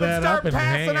pull blow up and that start up and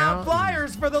passing hang out out.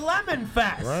 flyers for the Lemon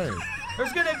Fest. Right.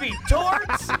 There's gonna be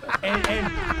torts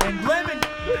and lemon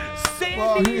sandies,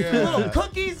 Well, yeah. little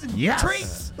cookies and Yes.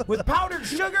 treats with powdered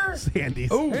sugar.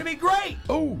 Sandy's. It's gonna be great.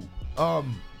 ooh,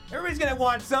 Everybody's gonna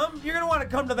want some. You're gonna want to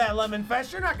come to that Lemon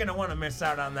Fest. You're not gonna want to miss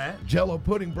out on that. Jello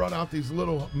Pudding brought out these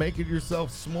little make it yourself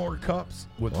s'more cups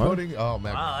with What? pudding. Oh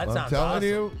man, Wow, that I'm sounds telling awesome.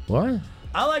 you. What?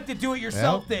 I like to do it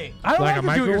yourself Yeah. thing. I don't Like like a to do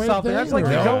it microwave yourself. thing, That's like or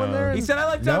you no? go in there. He And said I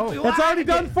like to. No. well, that's I already like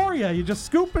done to- for you. You just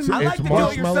scoop and. I like It's to do it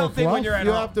marshmallow yourself thing when fluff. you're at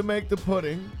You home. have to make the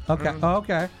pudding. Okay. Oh,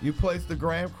 okay. You place the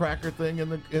graham cracker thing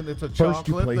in it's a First, chocolate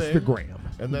you place thing. the graham.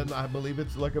 And then I believe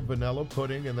it's like a vanilla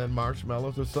pudding and then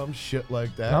marshmallows or some shit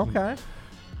like that. Okay.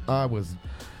 I was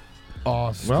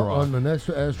awestruck. Well, on the next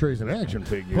ashtrays and action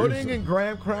figures. Pudding and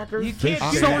graham crackers. You can't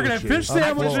Fish do So that. we're gonna have fish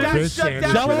sandwiches. sandwiches. Just got Fish shut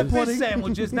down sandwiches. for the fish Pudding.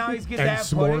 sandwiches. Now he's getting and that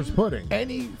s'mores pudding.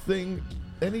 Anything,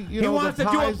 He the wants to do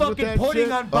a pies with fucking that pudding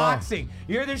shit. unboxing.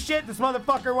 You hear this shit? This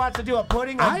motherfucker wants to do a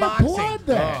pudding I unboxing. applaud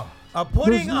that. A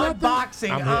pudding There's nothing-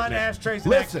 unboxing I'm on hitting it. ashtrays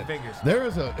and action Listen, figures. there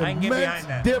is an I can get behind immense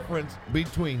that. difference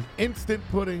between instant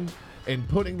pudding and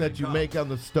pudding that you make on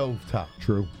the stovetop.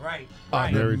 True. Right.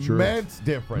 An Very true. immense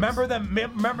difference. Remember them?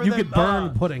 Remember You them? could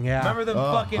burn pudding, yeah. Remember them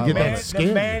Oh, fucking I love man, that skin.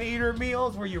 the man-eater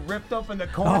meals where you ripped open the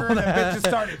corner and the bitch just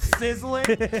started sizzling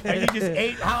and you just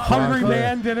ate Hungry Chocolate.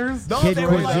 man dinners. No, Kid they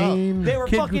were like, cuisine. they were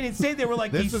Kid fucking cu- insane. They were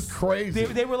like This these is crazy.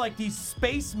 They were like these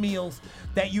space meals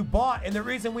that you bought, and the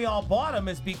reason we all bought them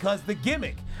is because the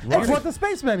gimmick. That's what the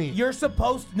spacemen eat. You're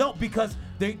supposed because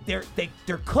they're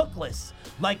cookless.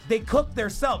 Like they cook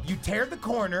themselves. You tear the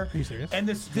corner, you serious?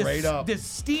 and Straight up. this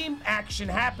steam action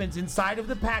happens inside of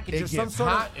the package. it There's gets some sort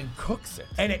hot of and cooks it.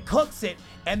 and it cooks it,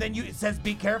 and then it says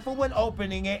be careful when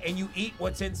opening it, and you eat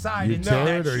what's inside. You and tear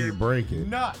that's it or your you break it.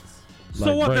 nuts.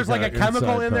 So what? break There's like a out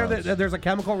chemical inside in there. pouch. There's a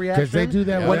chemical reaction. Because they do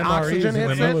that when with oxygen MREs in the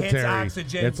hits it. Hits military.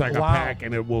 oxygen. It's like Wow. a pack,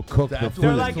 and it will cook the That's food. They're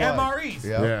what like it's MREs.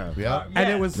 Yeah. Yeah. And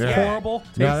it was Yeah. horrible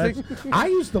No, tasting. that's- I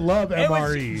used to love It was-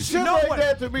 MREs. Shit No like one-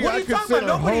 that to me, what are I you talking consider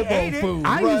about? Nobody hobo ate it. food.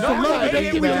 I used to Right. love it. They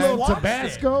ate give you a it, little we just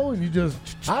Tabasco, and you just.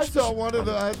 I saw one of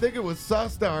the, I think it was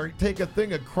Sustar, take a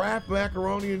thing of Kraft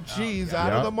macaroni and cheese out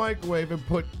of Yep. the microwave and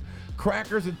put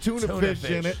crackers and tuna fish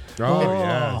in it. Oh, And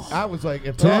yes. I was like,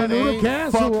 if Tuna that ain't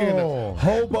casserole. fucking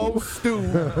hobo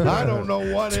stew, I don't know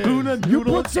what is. You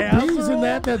put some peas in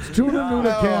that. That's tuna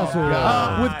noodle casserole.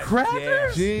 God. With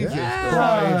crackers? Jesus Yeah,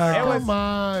 Christ. It was- come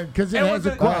on, because it, it has was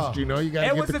a a- crust. You know, you got to It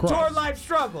get was the a crust. tour life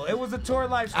struggle. It was a tour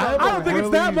life I struggle. I don't think it's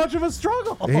that much of a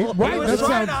struggle. Right, He was that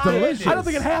trying sounds to hide it. delicious. I don't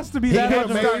think it has to be He that could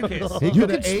much have of a made. struggle. He You could could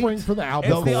have spring ate for the It's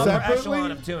albacore. the upper separately.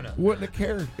 echelon of tuna. Wouldn't have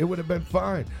cared. It would have been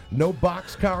fine. No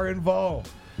boxcar involved.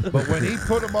 But when he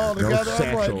put them all together, I'm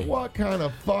satchel. like, what kind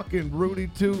of fucking Rudy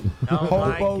Toot Oh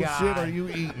my hobo God. shit are you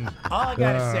eating? All I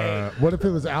gotta say, What if it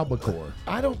was albacore?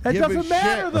 I don't It give a doesn't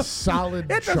matter. shit. The A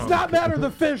solid It does chunk. not matter the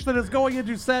fish that is going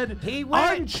into said He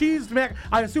went- uncheesed mac.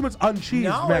 I assume it's uncheesed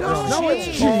No, macaroni. no, it's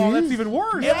cheese. Oh, that's even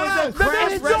worse. It was a Then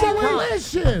there's Kraft no way.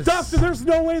 Delicious. Dustin, there's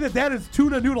no way that is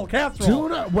tuna noodle casserole.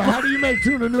 Tuna. Well, how do you make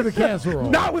tuna noodle casserole?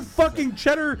 Not with fucking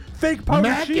cheddar fake powdered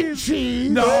Mac and cheese.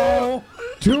 cheese. No.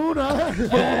 tuna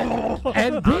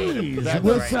and peas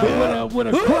with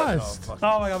a crust.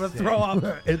 Oh my god, I'm gonna throw up.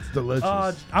 It's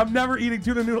delicious. I'm never eating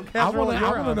tuna noodle I casserole. want at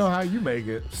your to house. know how you make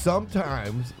it.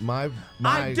 Sometimes my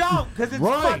I don't, because it's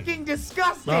Right. fucking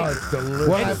disgusting. Oh, it's delicious.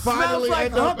 When I It finally smells like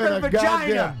end up in hooker a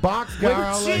vagina goddamn boxcar, with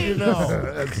I'll let you cheese.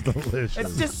 know. It's delicious.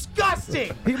 It's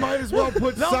disgusting. He might as well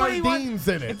put Nobody sardines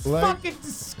in it. It's Like, fucking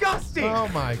disgusting. oh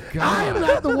my I am god.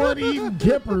 not the one eating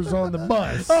kippers on the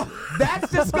bus.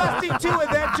 That's disgusting too, and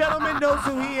that gentleman knows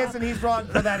who he is, and he's wrong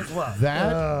for that as well.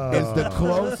 That is the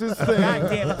closest God thing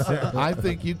damn it, sir. I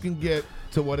think you can get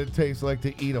to what it tastes like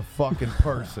to eat a fucking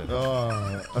person.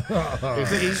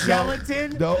 Is it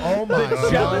Gelatin? No, oh my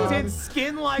Gelatin, god.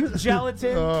 skin like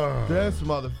gelatin. This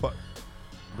motherfucker.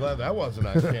 Glad that wasn't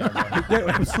on camera. It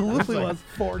absolutely was.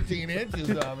 14 inches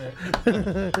of it.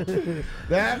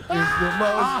 That is the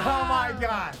most. Oh my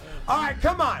god. All right,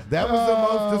 come on. That was the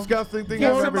most disgusting thing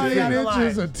Get I've ever somebody seen. on the 14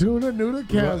 inches line. of tuna noodle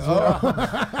casserole.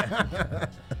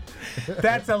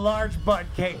 That's a large butt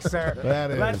cake, sir.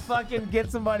 That is. Let's fucking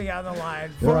get somebody on the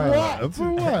line. For Right. what?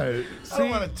 For what? I don't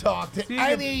want to talk to See,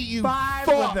 any you vibe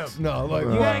with fucks. them. No, like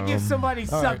You gotta give somebody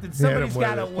all right, something. Somebody's hit 'em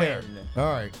gotta with win.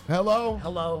 All right. Hello,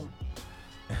 Hello.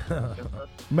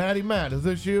 Maddie Matt. Is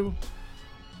this you?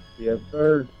 Yes,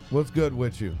 sir. What's good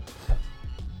with you?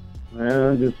 Man,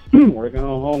 I'm just working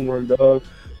on homework, dog.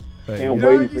 Can't You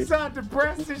know, wait. you sound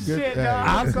depressed and Good shit, day. dog.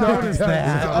 I've Sorry. noticed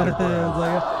that. It's like,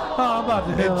 oh, I'm about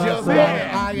to It hit just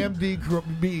that. got an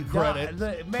IMDb credit. No,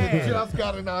 It man, just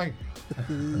got an I.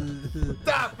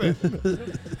 Stop it.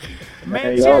 man,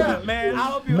 Hey, cheer y'all up, be- man. I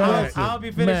hope you, Matt, I hope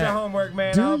you finish your Matt, homework, man.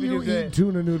 I Do hope you you do eat good.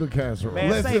 tuna noodle casserole? Man,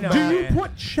 Listen, say no, do Do you man.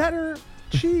 put cheddar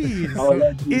cheese Oh,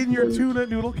 that's in your good. tuna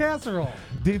noodle casserole?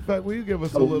 Defect, will you give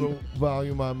us a little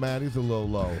volume on Matt? He's a little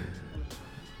low.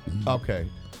 Okay.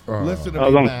 Listen to I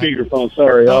was me, on Matt. speakerphone.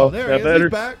 Sorry, Oh, y'all. there he That is. better?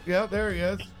 He's back. Yeah, there he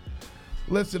is.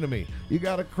 Listen to me. You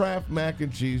got a Kraft mac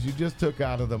and cheese you just took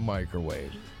out of the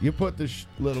microwave. You put the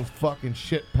little fucking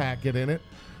shit packet in it.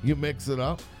 You mix it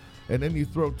up, and then you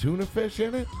throw tuna fish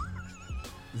in it.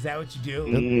 Is that what you do?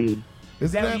 Mm.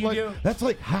 Isn't that what you like do? that's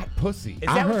like hot pussy?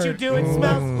 Is that what you heard- do? It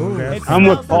smells. It I'm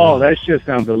smells with Paul. That shit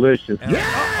sounds delicious.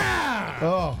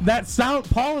 Oh That sound.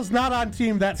 Paul is not on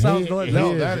team. That sounds delicious.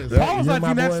 no, that is- Paul's You're on my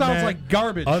team. That boy, sounds Matt. like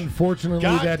garbage. Unfortunately,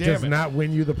 God that damn does it. not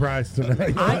win you the prize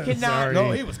tonight. I cannot- Sorry.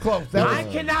 no, he was close. That I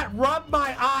was, cannot rub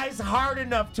my eyes hard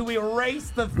enough to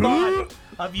erase the thought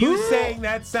of you saying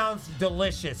that sounds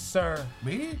delicious, sir.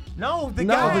 me. No, the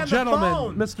no, guy the on gentleman, the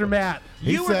phone. Mr. Matt.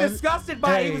 You were said- disgusted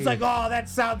by it. He was Hey. like, "Oh, that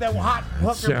hot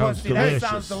hooker Sounds pussy. delicious. That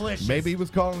sounds delicious." Maybe he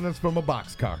was calling us from a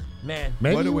boxcar. man,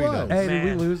 Maybe What do he we was. know? Hey, did we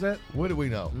Man. lose it? What do we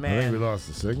know? I think we man. lost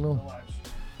the signal.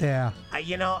 Yeah.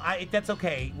 That's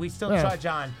okay. We still Yeah. trudge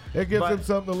on. It gives but, him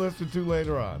something to listen to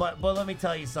later on. But let me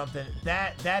tell you something.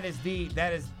 That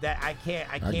I can't.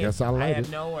 I guess I like have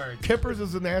it. no words. Kippers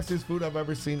is the nastiest food I've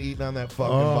ever seen eaten on that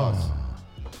fucking Oh. bus.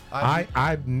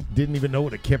 I didn't even know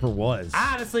what a kipper was.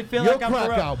 I honestly feel You'll like I'm crack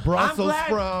for real. out Brussels I'm glad,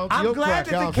 sprouts. I'm You'll glad crack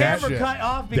that out the that camera shit. cut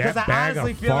off because That I bag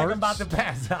honestly of feel like I'm farts? about to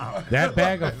pass out. That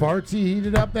bag of farts he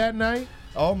heated up that night?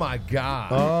 Oh my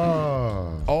god.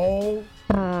 Oh. Oh,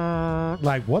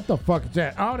 Like, what the fuck is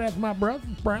that? Oh, that's my brother's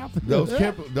breath.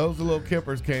 those little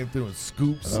kippers came through and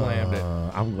scoop slammed it.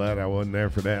 I'm glad I wasn't there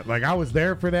for that. Like, I was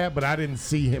there for that, but I didn't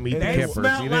see him eat the They kippers.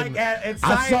 smell He like didn't- at I saw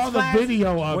science the class,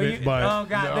 video of when it, you- but oh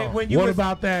god, no. they- when you what was,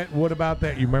 about that? What about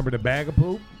that? You remember the bag of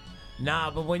poop?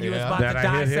 Nah, but when you was Yeah. about That to I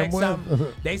hit him dissect with?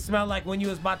 something, they smell like when you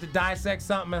was about to dissect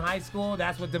something in high school.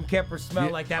 That's what them kippers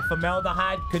smell like. That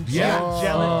formaldehyde, Yeah.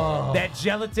 gelatin, that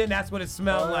gelatin. That's what it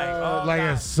smelled like. Oh like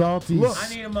god. a salty. Look, I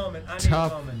need a moment. I need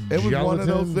tough- a moment. It was one of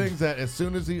those Gelatin. things that as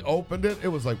soon as he opened it, it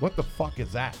was like, what the fuck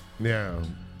is that? Yeah.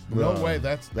 No way,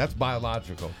 that's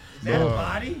biological. Is that a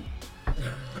body?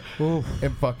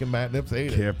 And fucking Matt Nips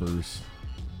ate it. Kippers.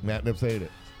 Matt Nips ate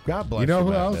it. God bless You know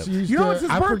who Matt else Nips. used You know to? it's his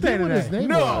I birthday forget what his today. name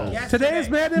No. was. Yes. Today is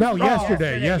Madden. No, Oh,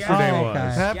 yesterday. yesterday, Yesterday yeah. was.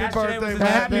 Okay. Happy Yesterday birthday, was Matt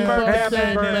happy Nips. birthday,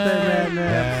 Happy birthday,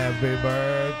 man. Happy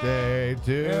birthday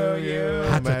to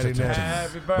you. Matty Nips.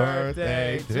 Happy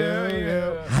birthday to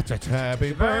you.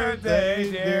 Happy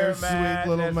birthday, dear Matt sweet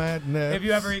little Nips. Matt Nips. If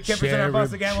you ever eat kippers on our bus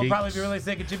Cherub again, we'll probably be cheeks. really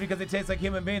sick and shit because they taste like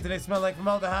human beings and they smell like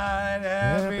formaldehyde.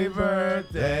 Happy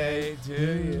birthday to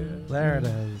you. There it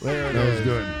is. That was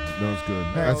good. That was good.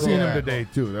 I Hell seen him yeah. today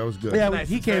too. That was good. Yeah, Nice,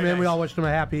 he it's came very in. We nice. all wished him a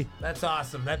happy. That's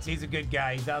awesome. He's a good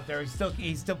guy. He's out there.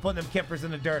 He's still putting them kippers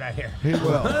in the dirt out here. He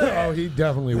will. Oh, he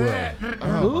definitely will.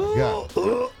 Oh my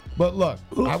god. But look,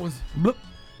 I was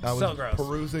So gross.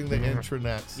 perusing the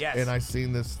intranets, Yes. and I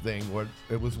seen this thing where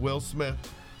it was Will Smith.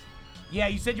 Yeah,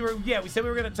 you said you were. Yeah, we said we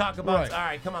were going to talk about. Right. All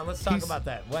right, come on, let's talk He's- about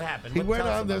that. What happened? He What- went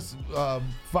tell us on about this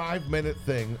 5-minute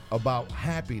thing about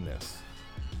happiness.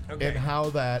 and how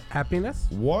that Happiness?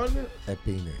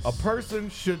 a person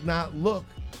should not look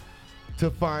to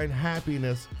find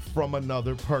happiness from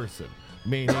another person.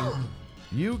 Meaning,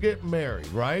 you get married,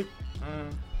 right?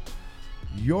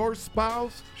 Your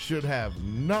spouse should have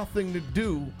nothing to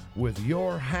do with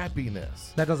your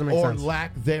happiness. That doesn't make sense. Or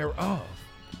lack thereof.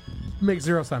 Makes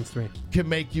zero sense to me. Can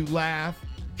make you laugh,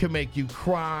 can make you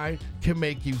cry, can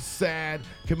make you sad,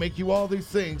 can make you all these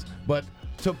things. But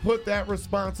to put that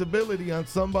responsibility on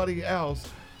somebody else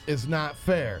is not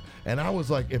fair. And I was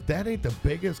like, if that ain't the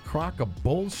biggest crock of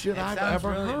bullshit I've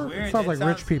ever heard. It sounds like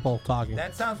rich people talking.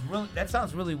 That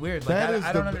sounds really weird. Like,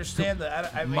 I don't understand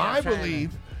that. My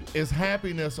belief is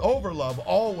happiness over love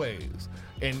always.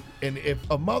 And if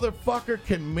a motherfucker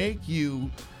can make you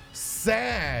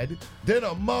sad, then a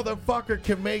motherfucker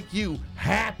can make you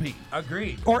happy.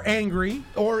 Agreed. Or angry.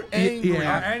 Or angry.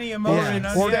 Yeah. Or any emotion.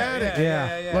 Or ecstatic.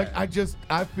 Yeah. Like,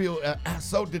 I feel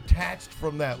so detached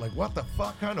from that. Like, what the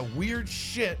fuck kind of weird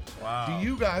shit do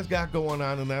you guys got going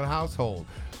on in that household?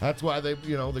 That's why they,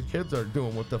 the kids are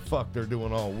doing what the fuck they're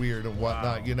doing, all weird and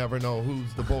whatnot. You never know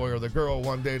who's the boy or the girl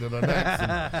one day to the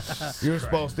next. And you're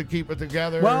supposed to keep it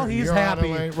together. Well, he's You're happy. out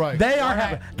of lane. Right. They are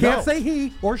happy. Can't say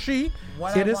he or she.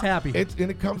 Kid is happy. And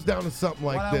it comes down to something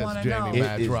like this, Jamie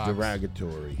It is Madrox.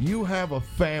 derogatory. You have a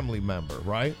family member,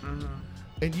 right?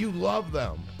 And you love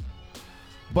them.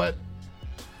 But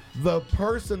the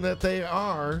person that they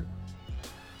are,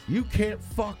 you can't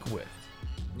fuck with.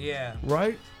 Yeah.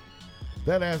 Right?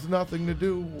 That has nothing to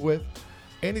do with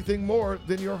anything more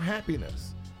than your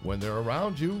happiness. When they're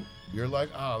around you, you're like,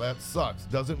 oh, that sucks.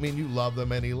 Doesn't mean you love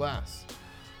them any less.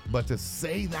 But to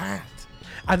say that.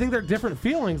 I think they're different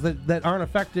feelings that aren't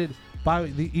affected by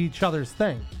each other's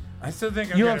thing. I still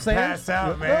think I'm You know going what to I'm pass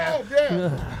out, man.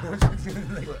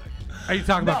 Oh, yeah. Are you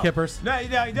talking about kippers? No,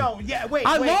 yeah, wait.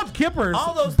 I love kippers,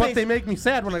 All those but things, they make me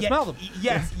sad when I smell them.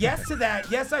 Yes to that.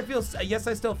 Yes,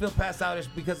 I still feel passed outish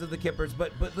because of the kippers.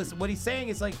 But listen, what he's saying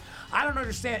is like, I don't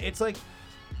understand. It's like,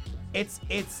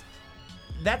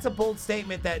 that's a bold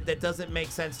statement that doesn't make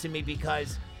sense to me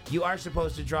because you are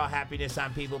supposed to draw happiness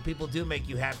on people. People do make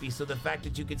you happy. So the fact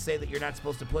that you could say that you're not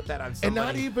supposed to put that on somebody, And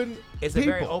not even is people.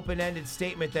 a very open-ended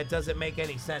statement that doesn't make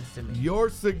any sense to me. Your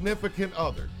significant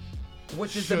other.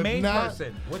 Which is the should main not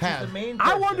person.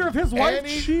 I wonder if his wife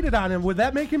cheated on him. Would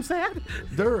that make him sad?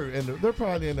 They're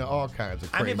probably into all kinds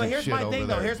of crazy but here's shit my over thing,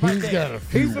 though. there. Here's my thing.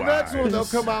 He's the next one. They'll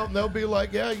come out and they'll be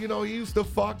like, yeah, he used to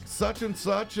fuck such and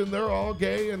such, and they're all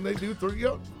gay, and they do three.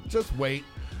 Just wait.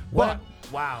 But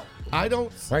wow. I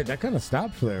don't. Right, that kind of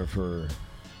stopped there for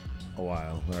a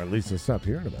while, or at least I stopped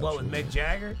hearing about it. What, with Mick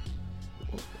Jagger?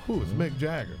 Who is Mick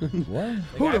Jagger? What?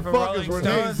 Who the from fuck is Rolling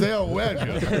Renee Stones?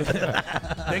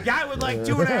 Zellweger? The guy with like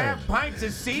 2.5 pints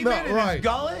of semen in his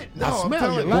gullet? No, I I'm smell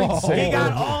telling your you. lightsaber. He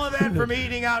got all of that from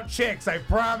eating out chicks, I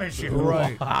promise you.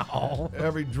 Right. Wow.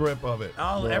 Every drip of it.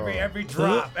 Every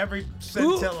drop, every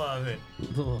scintilla of it.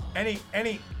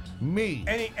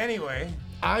 Anyway.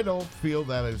 I don't feel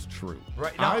that is true.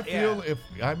 Right, no, I feel yeah. if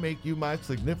I make you my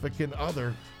significant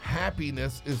other,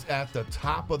 happiness is at the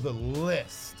top of the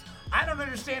list. I don't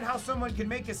understand how someone can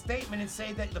make a statement and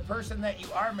say that the person that you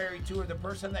are married to or the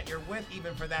person that you're with,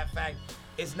 even for that fact,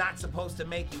 is not supposed to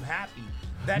make you happy.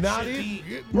 That Not should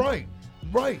even, be...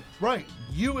 Right.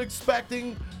 You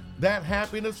expecting that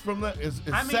happiness from that is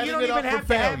I mean, setting you don't it even up have for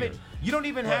to have failure. it. You don't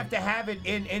even have to have it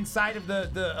inside of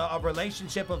the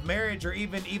relationship of marriage or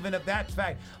even of that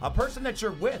fact. A person that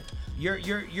you're with,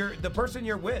 you're the person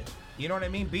you're with. You know what I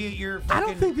mean? Be it your fucking... I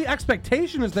don't think the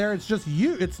expectation is there. It's just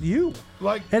you. It's you.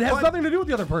 Like it has but- nothing to do with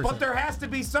the other person. But there has to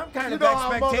be some kind You of know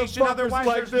how expectation. motherfuckers Otherwise,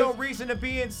 like there's no this- reason to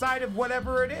be inside of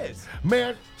whatever it is.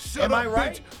 Man, shut Am up, I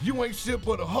right? bitch. You ain't shit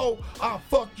but a hoe. I'll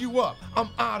fuck you up. I'm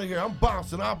out of here. I'm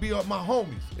bouncing. I'll be up my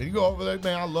homies. And you go over there,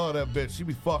 man, I love that bitch. She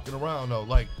be fucking around, though.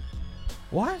 Like,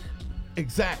 what?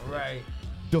 exactly. Right.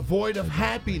 Devoid of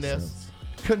happiness,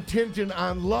 contingent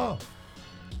on love.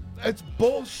 It's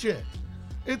bullshit.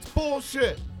 It's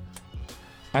bullshit.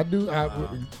 I do.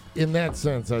 In that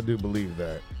sense, I do believe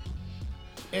that.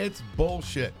 It's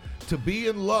bullshit. To be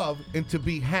in love and to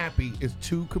be happy is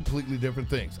two completely different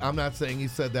things. I'm not saying he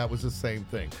said that was the same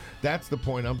thing. That's the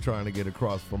point I'm trying to get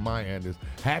across from my end is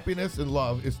happiness and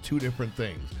love is two different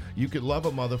things. You could love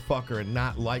a motherfucker and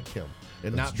not like him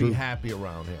and That's not true. be happy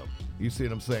around him. You see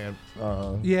what I'm saying?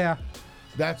 Yeah.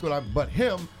 That's what but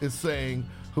him is saying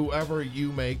whoever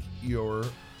you make your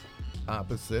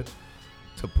opposite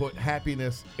to put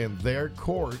happiness in their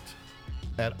court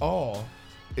at all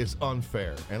is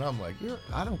unfair. And I'm like,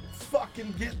 I don't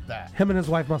fucking get that. Him and his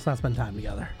wife must not spend time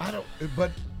together.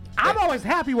 But I'm always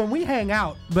happy when we hang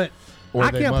out, but Or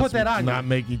I they can't must put that on not you.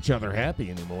 make each other happy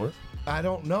anymore. I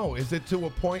don't know. Is it to a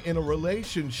point in a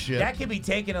relationship? That can be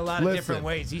taken a lot of different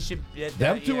ways. He should.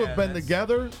 Them two have been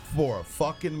together for a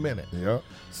fucking minute. Yep.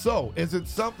 So, is it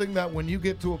something that when you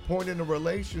get to a point in a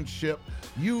relationship,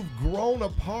 you've grown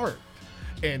apart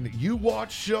and you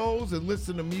watch shows and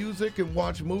listen to music and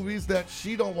watch movies that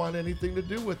she don't want anything to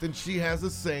do with, and she has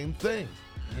the same thing.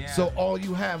 Yeah. So all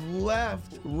you have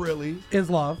left really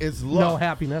Is love. No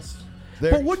happiness.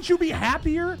 There- But wouldn't you be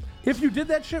happier if you did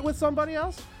that shit with somebody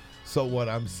else? So what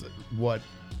I'm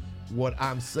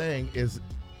saying is,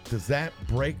 does that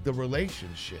break the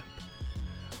relationship?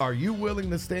 Are you willing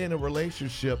to stay in a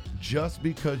relationship just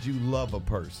because you love a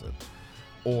person?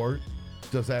 Or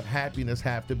does that happiness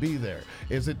have to be there?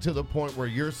 Is it to the point where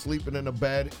you're sleeping in a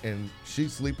bed and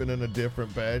she's sleeping in a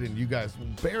different bed and you guys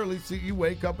barely see, you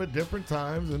wake up at different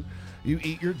times and you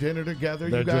eat your dinner together?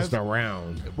 They're you guys, just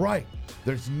around. Right.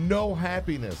 There's no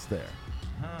happiness there.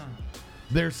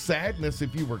 There's sadness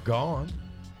if you were gone,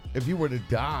 if you were to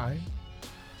die.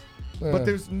 But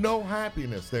there's no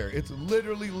happiness there. It's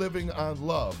literally living on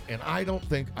love. And I don't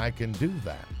think I can do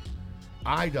that.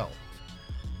 I don't.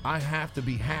 I have to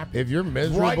be happy. If you're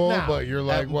miserable, right now, but you're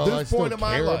like, at well, this I still point in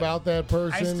my care life. about that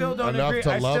person I still don't enough agree.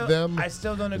 to love them. I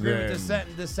still don't agree with then-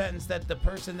 the sentence that the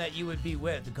person that you would be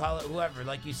with, call it whoever,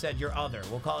 like you said, your other.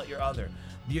 We'll call it your other.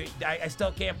 I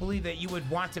still can't believe that you would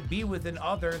want to be with an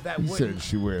other that He wouldn't. said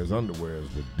she wears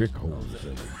underwears with dick holes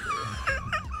in it.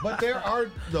 But there are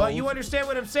those. But you understand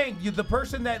what I'm saying? The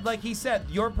person that, like he said,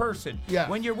 your person. Yeah.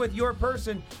 When you're with your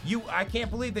person, I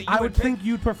can't believe that you I would would think pick,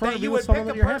 you'd prefer that to be you with would someone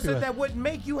pick that a you're happy person with. that wouldn't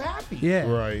make you happy. Yeah.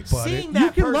 Right. But Seeing You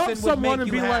that can person love would someone make and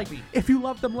you be happy. like, if you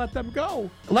love them, let them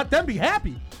go. Let them be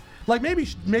happy. Like maybe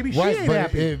she Right, ain't but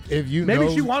happy. if you maybe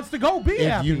know- she wants to go be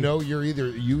If happy. you know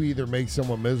you either make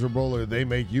someone miserable or they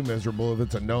make you miserable, if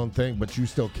it's a known thing, but you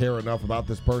still care enough about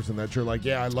this person that you're like,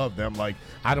 yeah, I love them. Like,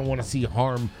 I don't want to see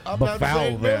harm I'm not befoul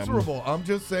saying them. miserable. I'm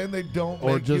just saying they don't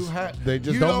Or make you just- happy. they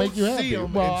just don't make you see happy.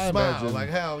 them Well, and I smile imagine. like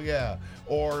hell yeah.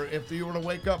 Or if you were to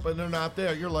wake up and they're not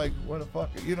there, you're like, what the fuck?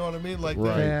 You know what I mean? Like,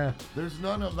 Right. Yeah. there's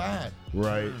none of that.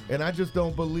 Right. And I just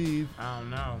don't believe. I don't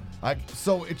know.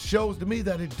 So it shows to me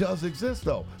that it does exist,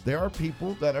 though. There are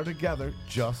people that are together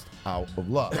just out of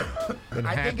love, and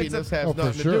I think it's happiness a- has Oh, for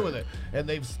nothing to sure. do with it. And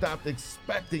they've stopped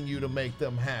expecting you to make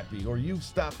them happy, or you've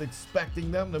stopped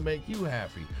expecting them to make you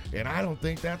happy. And I don't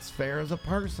think that's fair as a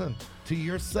person to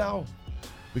yourself,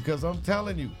 because I'm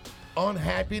telling you,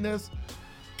 unhappiness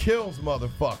kills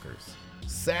motherfuckers.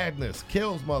 Sadness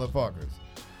kills motherfuckers.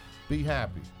 Be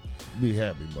happy, Be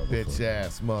happy, motherfucker. bitch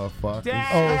ass motherfuckers.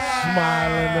 Oh,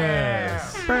 smiling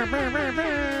ass.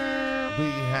 Be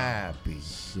happy.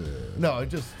 No, it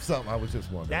just something I was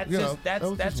just wondering. That's You know, just that's that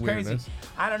was that's just crazy. weirdness.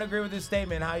 I don't agree with this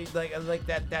statement. How you like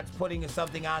that? That's putting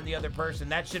something on the other person.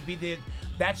 That should be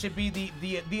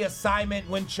the assignment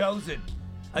when chosen.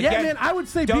 Yeah, Again, man, I would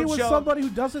say don't being with show- somebody who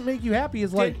doesn't make you happy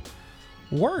is like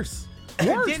worse.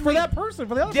 Worse Didn't for we- that person,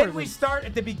 for the other Didn't person. we start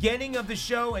at the beginning of the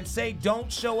show and say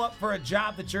don't show up for a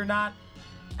job that you're not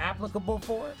applicable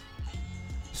for?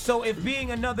 So if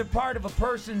being another part of a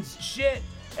person's shit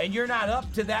and you're not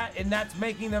up to that and that's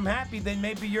making them happy, then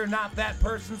maybe you're not that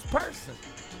person's person.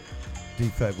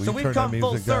 Defect, will So you we've turn come that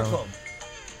full music down? circle.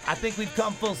 I think we've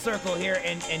come full circle here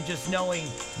and just knowing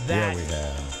that Yeah, we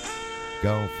have.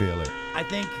 Go and feel it. I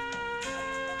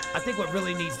think what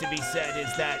really needs to be said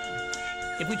is that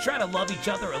if we try to love each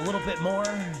other a little bit more,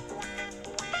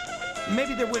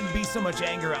 maybe there wouldn't be so much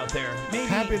anger out there. Maybe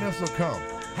Happiness will come.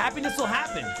 happiness will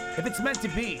happen if it's meant to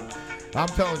be. I'm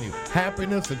telling you,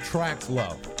 happiness attracts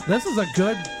love. This is a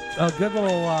good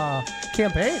little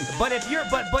campaign. But if you're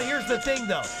but here's the thing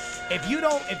though. If you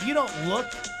don't look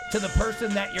to the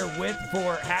person that you're with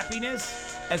for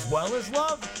happiness as well as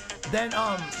love, then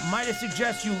might I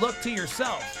suggest you look to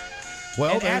yourself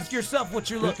Well, and there's- ask yourself what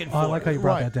you're looking for. Oh, I like how you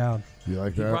brought Right. that down. You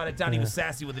like He that? brought it down. He was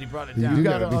sassy with it. He brought it You down. You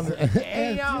gotta gotta be.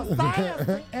 Hey, yo,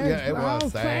 sassy. Yeah, it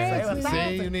was fancy.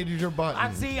 fancy. See, you needed your button.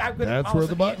 I see. I'm gonna. That's where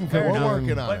the button We're comes in.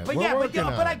 working on it. But We're yeah, working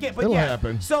on I it. get. But It'll yeah.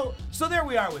 happen. So there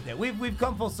we are with it. We've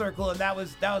come full circle, and that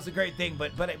was a great thing.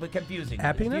 But confusing.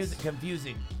 Happiness?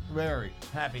 Confusing. Very.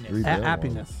 Happiness. Read that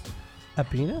Happiness. A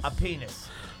penis? A penis.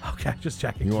 Okay, just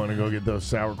checking. You want to go get those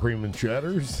sour cream and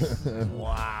cheddars?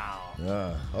 Wow.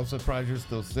 I'm surprised you're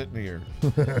still sitting here.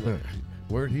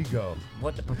 Where'd he go?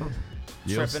 What the?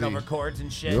 You'll Tripping see. over chords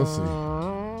and shit. You'll see.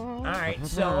 All right.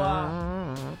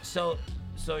 So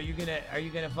are you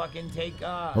gonna fucking take?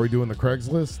 Are we doing the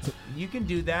Craigslist? You can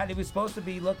do that. It was supposed to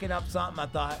be looking up something. I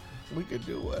thought. We could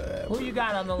do whatever. Who you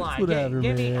got on the line? whatever,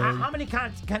 Give me man. how many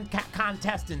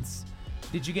contestants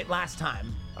did you get last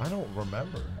time? I don't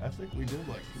remember. I think we did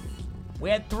like We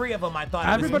had 3 of them. I thought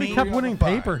Everybody it was me. kept winning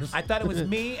papers. I thought it was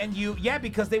me and you. Yeah,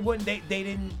 because they wouldn't.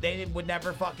 They would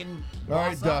never fucking. All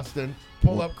right, boss up. Dustin,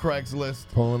 pull up Craigslist.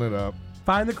 Pulling it up.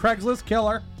 Find the Craigslist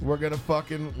killer. We're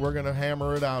gonna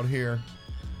hammer it out here.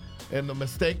 And the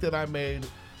mistake that I made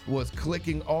was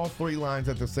clicking all 3 lines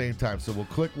at the same time. So we'll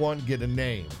click one, get a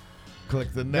name.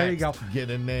 Click the next, There you go. get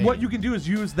a name. What you can do is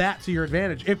use that to your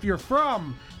advantage. If you're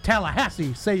from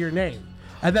Tallahassee, say your name.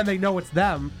 And then they know it's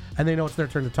them, and they know it's their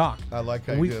turn to talk. I like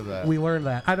how you do that. We learned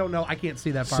that. I don't know. I can't see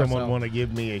that far. Someone so. want to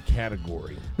give me a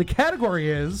category? The category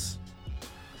is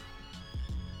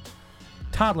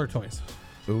toddler toys.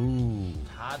 Ooh.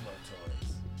 Toddler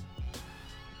toys.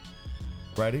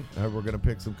 Ready? We're gonna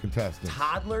pick some contestants.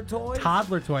 Toddler toys.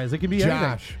 Toddler toys. It could be Josh,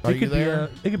 anything. are It you could there?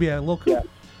 Be it could be a little coop.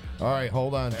 All right,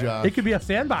 hold on, Josh. It could be a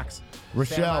sandbox.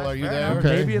 Rochelle, are you there? Okay.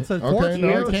 Maybe it's a fourth Okay, no,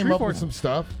 year, I came three up fourths. with some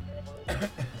stuff.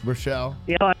 Rochelle,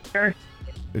 Yeah, sure.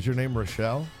 is your name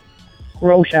Rochelle?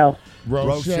 Rochelle.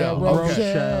 Rochelle.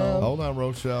 Rochelle. Hold on,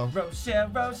 Rochelle.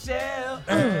 Rochelle.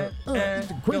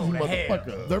 Crazy Go to hell.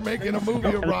 motherfucker. They're making a movie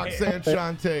of Roxanne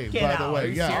Shante, Get by out. the Are way.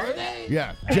 you Yeah. serious?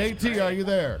 Yeah. JT, are you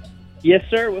there? Yes,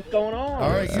 sir. What's going on? All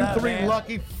right, What's you up, 3 man?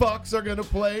 lucky fucks are going to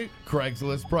play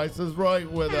Craigslist Price is Right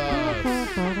with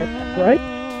us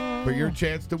Right? for your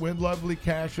chance to win lovely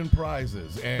cash and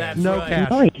prizes. And That's No right. cash.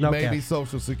 Right. No maybe cash.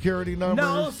 social security numbers.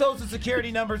 No social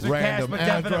security numbers or cash, Random but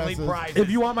definitely addresses. prizes.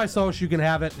 If you want my social, you can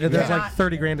have it. There's Yeah. like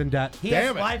 30 grand in debt. he has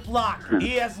Damn it. life lock. He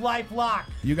has life lock.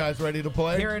 You guys ready to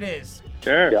play? Here it is.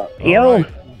 Sure. Yo.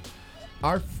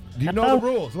 All right. Do you know the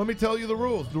rules? Let me tell you the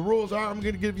rules. The rules are I'm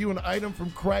going to give you an item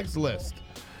from Craigslist.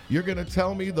 You're going to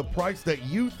tell me the price that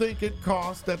you think it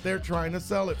costs that they're trying to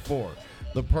sell it for.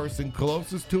 The person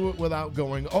closest to it without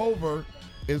going over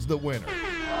is the winner.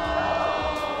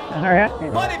 All right.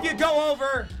 But if you go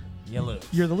over, you lose.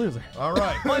 You're the loser. All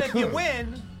right. But if you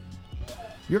win,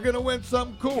 You're going to win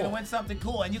something cool. you're gonna win something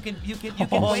cool, and you can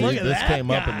Oh, wager look at This that came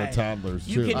up in the guy. toddlers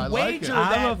You too. I can like it. wager I'm a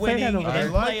that fan winning of it. I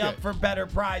and like play up it. for better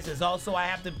prizes. Also, I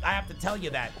have to tell you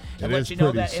that and It let is you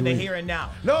know pretty that in the sweet. here and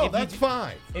now. No, If you that's do-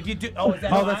 fine. If you do, oh, is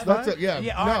that Oh, fine? that's That's it. Yeah.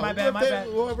 Yeah, all no, right, my bad, my if bad.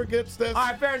 Whoever gets this. All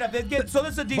right, fair enough. It's good. So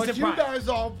this is a decent But you prize. guys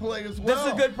all play as well. This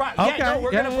is a good prize. Okay, Yeah, no,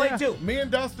 we're yeah, gonna play yeah. too. Me and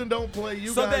Dustin don't play. You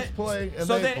So guys then, play and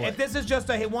so they then, play. if this is just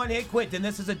a one-hit quit, then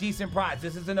this is a decent prize.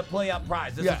 This isn't a play-up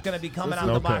prize. This Yeah. is going to be coming This out is-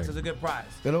 of the box okay. as a good prize.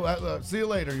 See you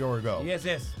later, Yorgo. Yes,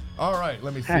 yes. All right,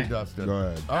 let me see, Dustin. Go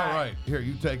ahead. All right, here,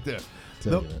 you take this.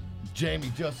 Take it.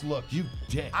 Jamie, just look. You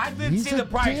dick. I didn't He's see the a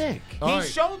price. dick. He All right.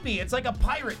 showed me. It's like a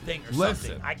pirate thing or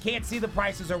Listen. something. I can't see the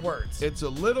prices or words. It's a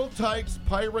Little Tykes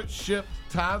pirate ship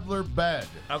toddler bed.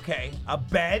 Okay, a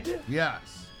bed?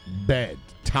 Yes. Bed.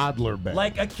 Toddler bed.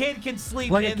 Like a kid can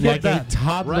sleep Like a in kid the like a bed.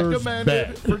 toddler's Recommended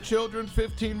bed. for children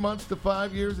 15 months to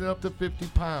 5 years and up to 50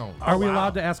 pounds. Are we wow.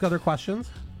 allowed to ask other questions?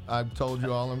 I've told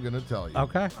you all I'm going to tell you.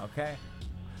 Okay. Okay.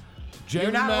 Jamie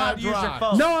You're not allowed to use your Madrox.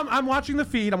 phone. No, I'm watching the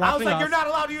feed. I'm I was watching like, us. you're not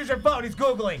allowed to use your phone. He's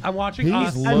Googling. I'm watching He's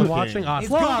us. I'm looking. watching us.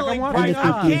 He's Look, Googling I'm watching prices. us.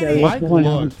 I'm kidding. Mike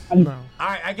looked. No. All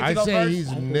right, I get to I go say first.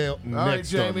 he's next All right, on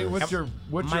Jamie, this.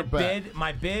 what's my your bet?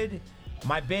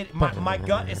 my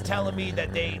gut is telling me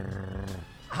that they.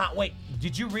 Wait,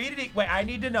 did you read it? Wait, I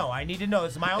need to know.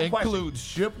 This is my own question. Includes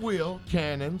ship wheel,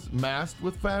 cannons, mast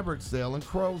with fabric sail, and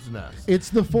crow's nest. It's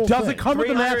the full Does thing. it come with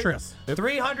the mattress?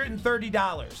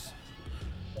 $330.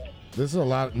 This is a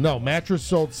lot. No, mattress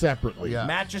sold separately. Yeah.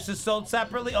 Mattress is sold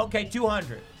separately. Okay,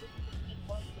 $200.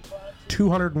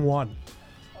 201.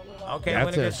 Okay, That's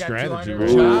Winnegar's a got strategy,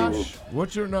 200. Josh,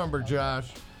 what's your number, Josh?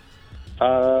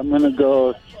 I'm going to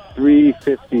go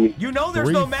 350. You know there's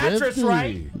no mattress, 350.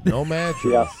 right? No mattress.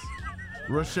 Yeah.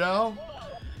 Rochelle?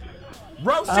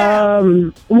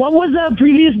 Rochelle, What was the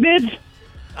previous bids?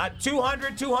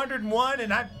 200, 201,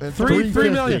 and I. And 3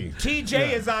 million.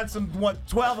 TJ is on some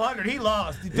 1,200. He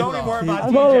lost. Don't even worry lost.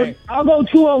 about TJ. I'll go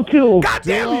 202. God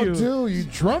damn you. Dude, you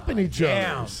trumping each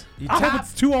Damn. other. You I hope top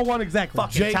it's 201 exactly.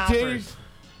 fucking JT? toppers.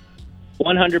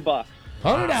 $100.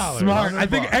 $100. Smart. I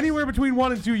think $100. anywhere between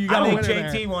 1 and 2, you I got to think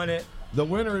win JT won it. The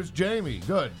winner is Jamie.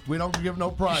 Good. We don't give no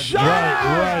prize. Shut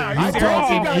Right. Are you He serious? told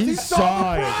You you guys, he he saw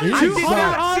saw it. the He price. I did saw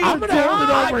not it. see I'm the gonna hold it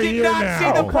price. over I did here not now.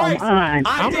 see the price. Come on. I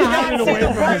I'm did not hiding see away the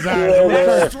from price. his eyes.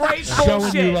 That's straight Showing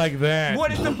bullshit. you like that.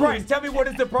 What is the price? Tell me what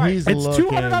is the price. He's It's looking.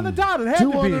 200 on the dot. It had to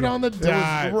be. 200 on the It was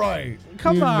dot. right.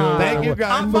 Come You on. know. Thank you,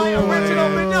 guys. I'm my original,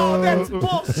 but no, that's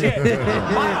bullshit.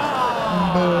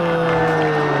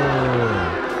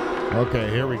 Oh, Okay,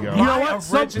 here we go. You know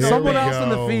what? original Someone bid. else in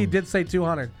the go. feed did say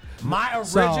 200. My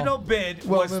So- original bid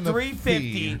Well, was then the $350.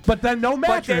 fee. But then no But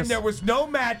mattress. then there was no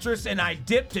mattress, and I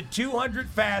dipped to 200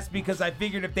 fast because I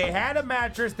figured if they had a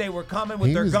mattress, they were coming with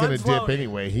He their was gonna guns dip loaded.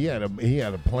 anyway. He had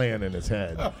a plan in his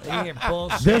head. Yeah,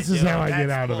 bullshit, This is dude. how I get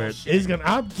That's out of it. bullshit. He's gonna.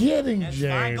 I'm kidding, That's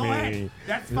Jamie. fine. Go ahead.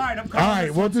 That's fine. I'm All calling right,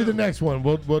 this we'll one do the too. next one.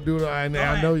 We'll do it. I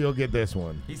ahead. know you'll get this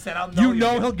one. He said, "I'll you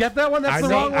know know he'll get that one? That's I the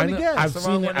know. wrong I one know. again. I've That's the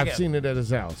wrong seen it. one I've again. seen it at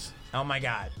his house. Oh my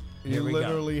God. He Here we go.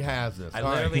 literally has this. I All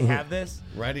right. literally have this.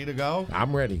 Ready to go?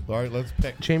 I'm ready. All right, let's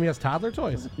pick. Jamie has toddler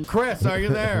toys. Chris, are you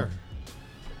there?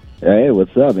 Hey,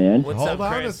 what's up, man? What's Hold up,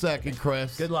 on Chris? a second,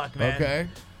 Chris. Good luck, man. Okay.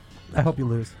 I hope you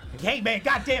lose. Hey, man,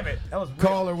 God damn it. That was real.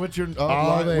 Caller, what's your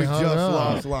Oh, they we hung just up.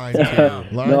 lost line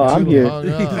two. Line No, I'm two here. hung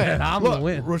up. I'm Look, gonna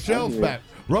win. Rochelle's back.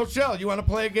 Rochelle, you want to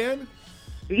play again?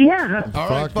 Yeah. All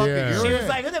right, Fuck fuck yeah. it. She You're was in.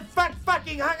 like, who the fuck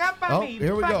fucking hung up on Oh, me?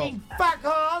 here we go. Fucking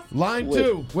fuckholes. Line Wait.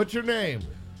 two. What's your name?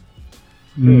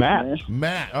 Matt.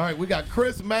 Matt. All right, we got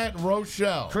Chris, Matt, and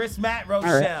Rochelle. Chris, Matt,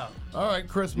 Rochelle. All right,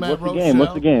 Chris, Matt, What's the Rochelle. game?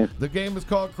 What's the game? The game is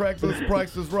called Craigslist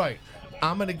Price is Right.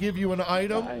 I'm going to give you an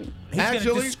item. He's gonna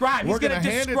Actually, describe. He's we're going to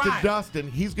gonna hand it describe. to Dustin.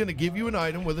 He's going to give you an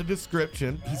item with a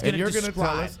description, He's and gonna you're going to tell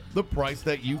describe. us the price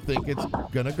that you think it's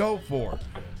going to go for.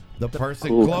 The person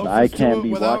Cool. closest I to can't it be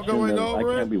without watching. going I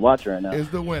over can't be it watching right now. is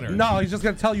the winner. No, he's just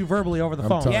gonna tell you verbally over the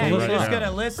phone. telling Yeah, you you're right just now.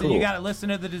 gonna listen. Cool. You gotta listen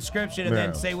to the description and Yeah.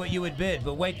 then say what you would bid.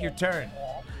 But wait your turn.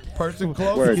 Person Word.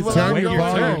 closest without Turn Wait your your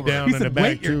going volume turn. over. down He in the said, back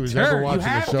wait your too. Who's turn. ever You watching You the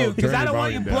have show? to, because turn I your don't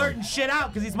want you volume down. blurting shit out,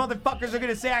 because these motherfuckers are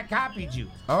gonna say I copied you.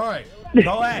 All right,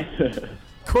 Go ahead,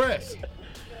 Chris,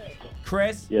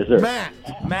 Chris, Yes, sir.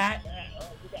 Matt,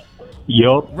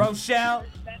 Yup. Rochelle.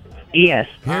 Yes.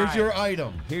 here's All right. your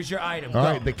item. Here's your item. All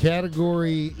Go. right, the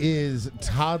category is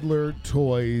toddler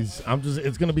toys.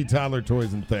 It's going to be toddler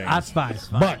toys and things. That's fine.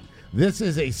 But this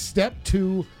is a step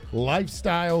 2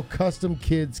 lifestyle custom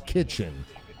kids kitchen.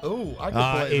 Ooh, I can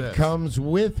play It this. comes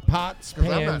with pots, 'Cause I'm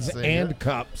not pans, seeing and it.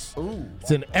 cups. Ooh.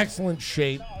 It's in excellent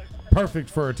shape, perfect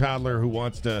for a toddler who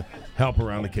wants to help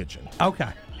around the kitchen. Okay.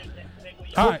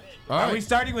 All right. All Are right. we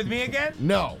starting with me again?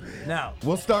 No. No.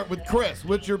 We'll start with Chris.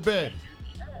 What's your bid?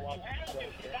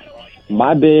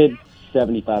 My bid,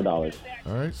 $75.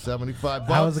 All right, 75 bucks.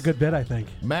 That was a good bid, I think.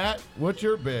 Matt, what's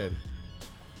your bid?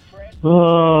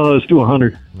 Let's do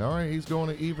 100. All right, he's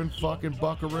going to even fucking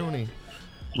buckaroony.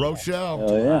 Rochelle.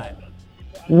 Oh yeah.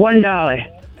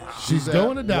 $1. She's at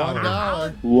going to dollar.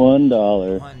 $1.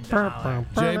 $1. $1.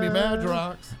 Jamie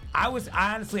Madrox. I was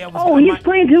honestly, I was. Oh, he's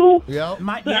playing too? Yep.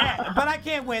 Yeah, but I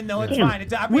can't win though. It's fine.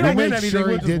 It's, I We mean, don't win Make anything. sure We'll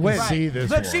he just didn't win. see this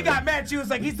Look, one. she got mad. She was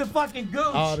like, "He's the fucking gooch."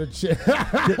 Oh, the shit.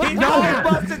 He's no,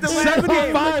 busted the last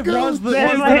game. 75 was the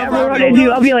Then was I the have number. what I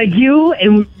do. I'll be like you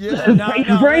and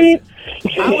No, brain.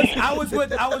 I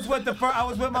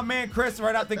was with my man Chris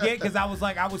right out the gate because I was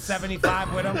like I was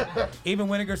 75 with him. Even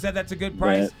Winiger said that's a good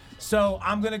price. Right. So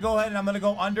I'm gonna go ahead and I'm gonna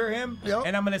go under him, Yep.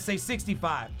 and I'm gonna say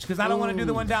 65 because I don't want to do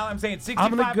the $1. I'm saying 65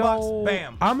 I'm gonna go. bucks.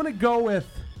 Bam. I'm gonna go with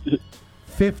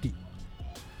 50.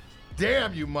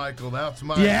 Damn you, Michael. That's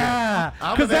my Yeah,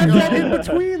 I'm because gonna that's that go- in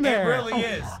between It there. really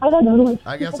is.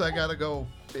 I guess I got to go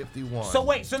 51. So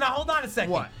wait. So now hold on a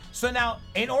second. What? So now,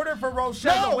 in order for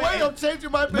Rochelle No, to win, wait, I'm changing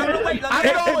my bid. No, wait, let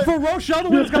me- And for Rochelle to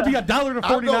win, it's gonna be $1 to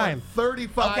I'm going 49.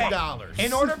 $35.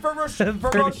 in order for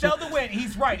Rochelle to win,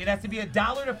 he's right. It has to be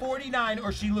 $1 to 49,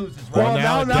 or she loses. Right? Well,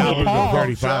 now $1 Paul. to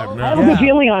 35 I now. have a good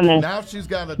feeling on this. Now she's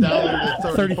got $1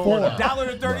 to 34. now. $1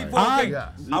 to 34. All right. Okay.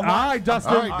 Yeah. All right,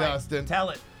 Dustin. All right, Dustin. Tell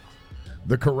it.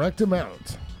 The correct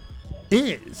amount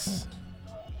is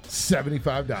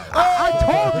 $75. I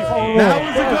told you. That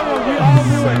was a good one. We all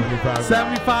knew it. $75.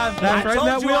 75. That's I right in told that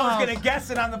you I was wheelhouse. gonna guess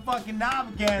it on the fucking knob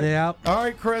again. Yeah. All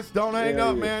right, Chris, don't hang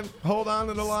up, man. Hold on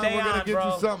to the line. Stay We're going on, to get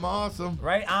bro. you something awesome.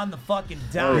 Right on the fucking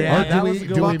dot. Yeah, Or that do was we, a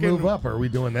good do we fucking- move up? Are we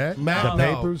doing that? Matt, the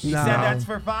no. papers? He No. said that's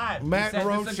for 5. Matt He said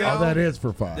and this is a Rochelle. Oh, good- that is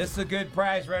for 5. This is a good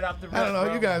prize right off the rip. I don't know.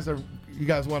 bro. You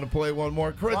guys want to play one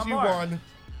more? Chris, One you more. won.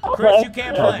 Chris, you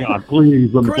can't play.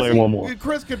 Please let Chris,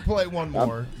 Chris can play one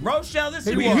more. Rochelle, this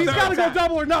is He your won. He's third got to go time.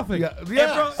 double or nothing. Yeah. Hey,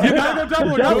 yeah. bro, You got to go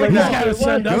double or nothing. He's now. got to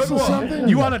send us Good one. something.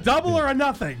 You want a double or a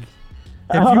nothing?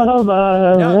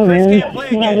 No, Chris man. can't play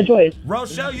You don't have a again. choice.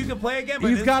 Rochelle, you can play again, but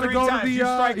He's this gotta three go to times. the, You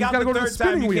strike he's out gotta the go to the third time,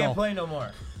 spinning you wheel. can't play no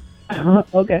more.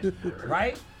 Okay.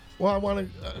 Right? Well,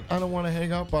 I don't want to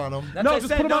hang up on him. That's No, what I just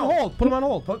said, put him on no. hold. Put him on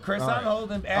hold. Put Chris All on right.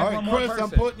 hold and add All one right, more Chris, person. I'm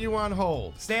putting you on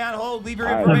hold. Stay on hold. Leave your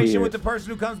All right, information I'll be with the here. person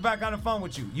who comes back on the phone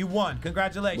with you. You won.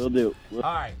 Congratulations. Will do. All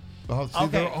right. Oh, see, Okay.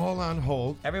 they're all on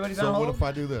hold. Everybody's so on hold? what if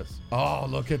I do this? Oh,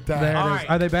 look at that. There All it is. right.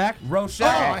 Are they back? Rochelle.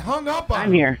 Oh, I hung up on I'm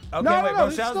him. here. Okay, No, wait, no,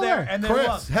 he's Rochelle's still there. there. And then who Chris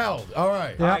else? held. All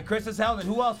right. All right, Chris is held. And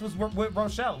who else was with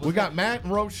Rochelle? We got Matt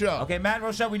and Rochelle. Okay, Matt and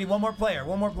Rochelle, we need one more player.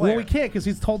 One more player. Well, we can't because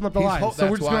he's holding up the He's line. hold- So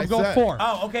we're that's just going to why I go said. 4.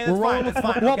 Oh, okay, that's We're fine. rolling That's with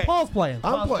fine. Well, Okay. Paul's playing.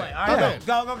 I'm Paul's playing. All right, Okay.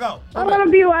 go. I want to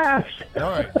be last. All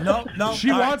right. No. She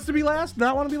all right. wants to be last?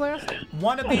 Not want to be last?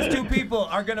 One of these two people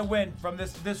are going to win from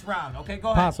this round. Okay, go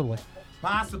ahead. Possibly.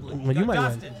 Possibly. You might win.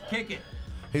 Dustin, kick it.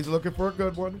 He's looking for a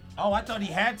good one. Oh, I thought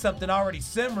he had something already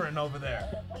simmering over there.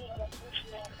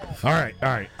 All right.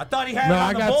 I thought he had No, it on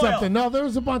I the got boil. something. No, there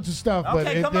was a bunch of stuff, but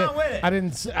Okay, come on with it. I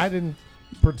didn't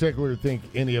particularly think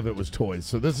any of it was toys.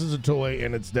 So this is a toy,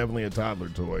 and it's definitely a toddler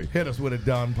toy. Hit us with a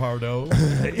Don Pardo.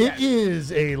 It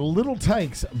is a Little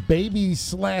Tykes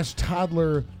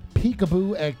baby/toddler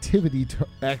peekaboo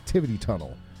activity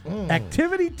tunnel.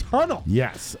 Activity tunnel.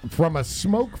 Yes, from a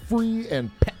smoke-free and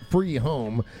pet-free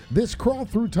home, this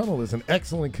crawl-through tunnel is in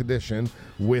excellent condition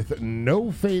with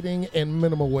no fading and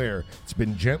minimal wear. It's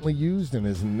been gently used and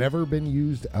has never been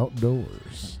used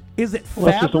outdoors. Is it Well,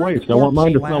 that's just a fabric waste. I or want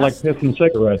mine to smell like plastic? piss and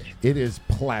cigarettes. It is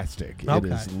plastic. Okay.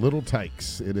 It is Little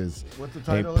Tykes. It is What's the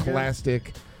title a again?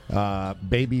 plastic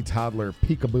baby toddler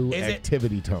peekaboo Is it-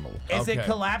 activity tunnel. Is it Okay.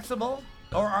 collapsible,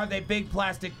 or are they big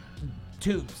plastic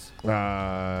tubes? It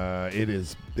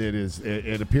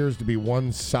appears to be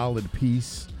one solid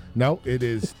piece. No, it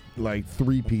is like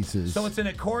 3 pieces. So it's an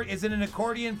Is it an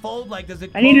accordion fold? Like, does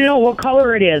it? I need to know what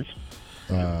color it is.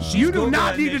 She's You do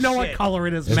not Googling need to this know what shit. color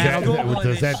it is, Is Matt. that- Googling does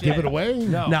this that give shit. it away?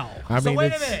 No. I So mean,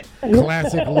 wait a it's minute.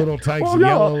 classic Little Tykes Well,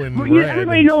 yellow no. and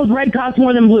Everybody red. knows red costs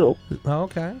more than blue.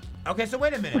 Okay. Okay, so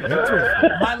wait a minute.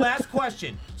 My last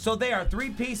question. So they are 3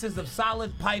 pieces of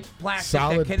solid pipe plastic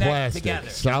Solid that connect plastic, together.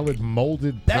 solid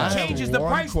molded That plastic. changes the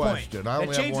one price question. point. I That only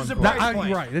have changes one the question. price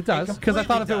point. Right, it does. Because I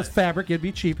thought if it was completely fabric, it'd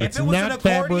be cheaper. If it was not an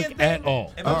accordion fabric thing, at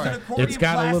all. If it was All an right. accordion It's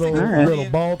got a plastic little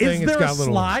accordion- ball thing. Is there It's got a a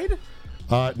little slide?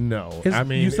 No. Is- I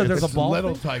mean, you said there's it's a ball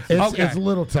Little thing? Tykes. It's, Okay. it's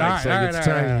Little Tykes. All right, like all it's right,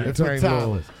 tiny. all right. It's It's tiny for little.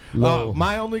 towels. low.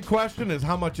 My only question is,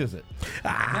 how much is it?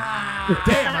 Ah.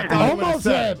 Damn, I thought I would've Almost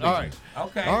said. had me. All right.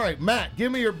 Okay. All right, Matt,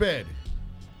 give me your bid.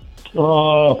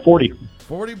 40.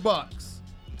 $40.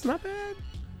 It's not bad.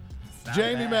 Not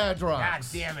Jamie bad. Madrox. God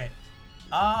damn it.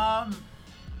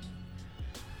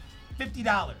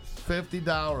 $50.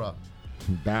 $50.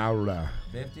 Dowra.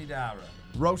 $50.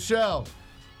 Rochelle,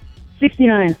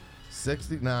 69.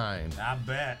 69. I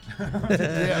bet.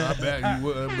 Yeah, I bet you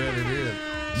would. I bet it is.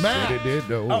 Said Matt, it did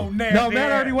though. Oh, nasty. No,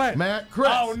 Matt already went. Matt, Chris.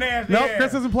 Oh, nasty. No,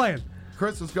 Chris isn't playing.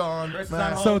 Chris is gone. Chris is Matt.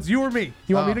 on hold. So it's you or me.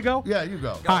 You want me to go? Yeah, you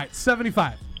go. All right,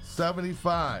 75.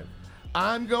 75.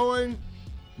 I'm going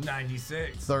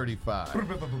 96. 35.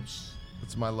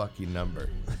 It's my lucky number.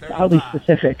 Oddly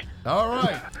specific. All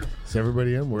right. Is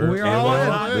everybody in? We're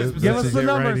all in. This Give us is the it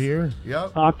right numbers. here.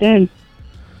 Yep. Locked in.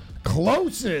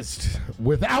 Closest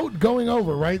without going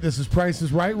over, right? This is Price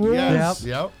is Right rule. Yes.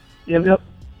 Yep. Yep.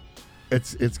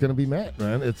 It's gonna be Matt,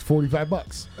 man. It's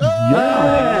 $45.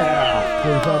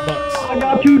 Yeah. $45. I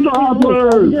got 2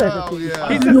 toddlers. Hell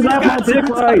yeah. You got my dick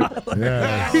right.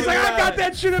 Yeah. He's like, I got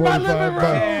that shit in my 45 living room.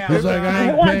 bucks. He's like, I I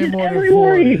ain't watch paying it more every than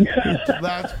 40. morning.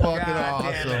 That's fucking God damn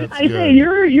awesome. it. I say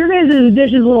your guys'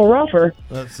 dish is a little rougher.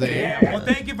 Let's see. Well,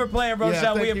 thank you for playing,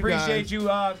 Rochelle. thank we you, appreciate guys. you.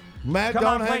 Matt, Come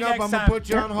don't on, hang play up. next I'm going time. to put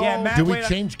you on hold. Yeah, Matt, Do we wait a-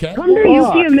 change cat? Come to UP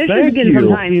of thank Michigan you.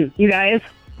 sometime, you guys.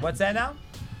 What's that now?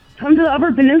 Come to the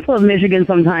Upper Peninsula of Michigan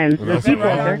sometime. That's that a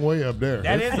right? long way up there.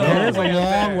 That is a That long is a way up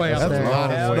long there. way up That's there. a lot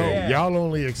Hell of snow. yeah. Y'all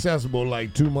only accessible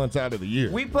like 2 months out of the year.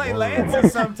 We play Lansing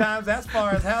sometimes. That's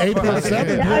far as hell. April from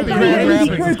 7th. Yeah, I Grand thought you were Rapids in is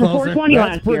Detroit for closer. 420 That's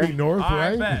last pretty year. north, All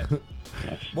right, right? bet.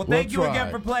 Well, thank you try.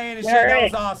 again for playing and shit. All That right.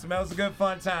 was awesome. That was a good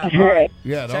fun time. All right.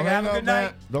 Yeah, Check don't it, have hang a up, good night.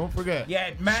 Matt. Don't forget. Yeah,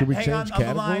 Matt, Should we hang change on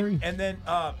the line, category? and then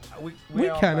We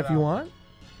all can cut if you out. want.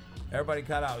 Everybody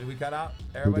cut out. We cut out.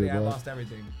 Everybody, did I that? lost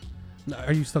everything. No,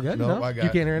 are you still good? Nope, No, I got you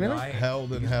can't hear it. anything. No, I ain't.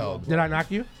 Held and held. Did I knock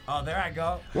you? Oh, there I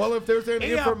go. Well, if there's any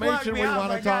He unplugged information me. we I was want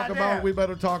to like, talk goddamn. about, we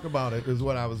better talk about it, is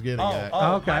what I was getting at.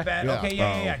 Oh, Okay. my bad. Yeah. Okay,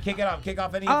 yeah. Kick it off. Kick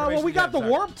off any Well, information. we got you the got, sir.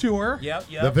 Warp Tour. Yep.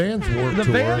 The Vans Warped The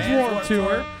Tour. Vans Vans Warp Warped Tour.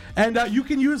 Tour. And you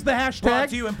can use the Brought hashtag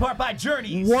to you in part by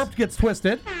Journeys. Warped Gets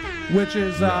Twisted, which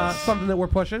is something that we're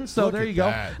pushing. So Look there at you go.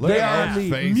 that. Look They at are on those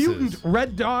the faces. Mutant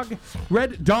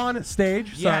Red Dawn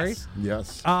stage. Sorry. Yes.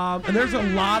 Yes. And there's a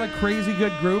lot of crazy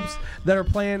good groups that are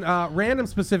playing random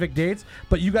specific dates,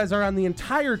 but you guys are on the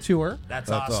entire tour. That's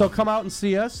That's awesome. So come out and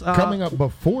see us. Coming up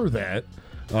before that,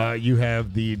 you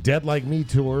have the Dead Like Me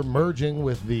tour merging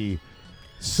with the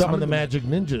Some of the Magic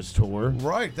Ninjas tour.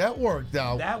 Right, that worked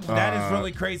out. That is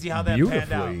really crazy how that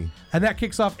panned out. Beautifully. And that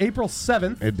kicks off April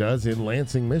 7th. It does in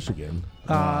Lansing, Michigan.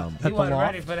 at He the wasn't loft.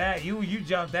 ready for that. You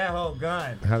jumped that whole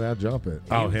gun. How'd I jump it?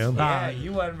 Oh, him? Yeah,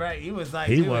 you wasn't ready. He was like,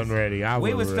 He we wasn't ready. I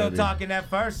we was were still ready. talking that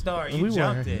first story. You We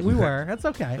jumped were. it. We were. That's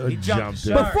okay. He jumped Jumped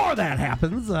the it. shark. Before that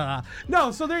happens,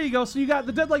 no. So there you go. So you got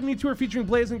the Dead Like Me tour featuring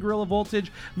Blazing Gorilla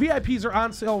Voltage. VIPs are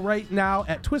on sale right now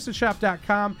at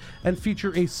twistedshop.com and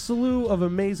feature a slew of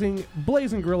amazing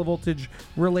Blazing Gorilla Voltage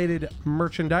related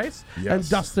merchandise. Yes. And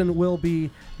Dustin will be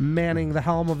manning the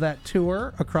helm of that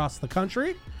tour across the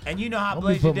country. And you know how I'll be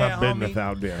Blaze Your putting Dad my business homie.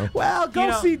 out there. Well, go You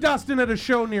know- see Dustin at a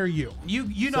show near you.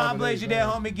 You know how 7, Blaze Your 8, Dad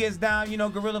 9. homie gets down. You know,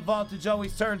 Gorilla Voltage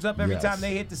always turns up every Yes. time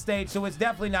they hit the stage. So it's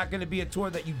definitely not going to be a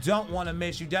tour that you don't want to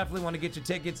miss. You definitely want to get your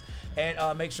tickets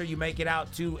and make sure you make it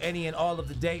out to any and all of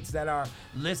the dates that are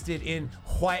listed in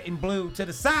white and blue to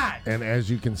the side. And as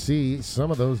you can see,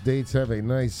 some of those dates have a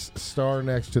nice star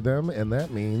next to them, and that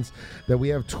means that we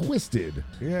have Twisted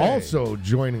Yay. also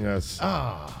joining us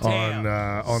Damn.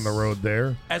 on the road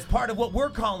there. As part of what we're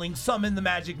calling Summon the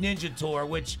Magic Ninja Tour,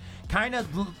 which kind of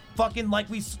fucking like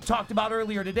we talked about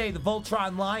earlier today, the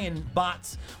Voltron Lion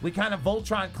bots, we kind of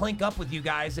Voltron clink up with you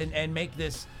guys and make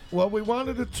this Well, we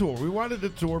wanted a tour. We wanted a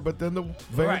tour, but then the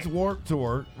Vans Right. Warp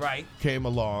Tour right. came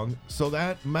along, so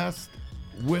that messed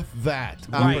with that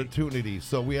Right. opportunity.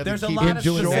 So we had There's to a keep lot it of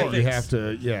Doing that, short. you specifics. have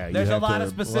to, yeah. you There's a have lot to, of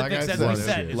specifics, I as we said,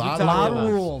 said. As we lot talked of about.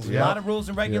 rules. A lot of rules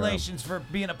and regulations for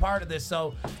being a part of this.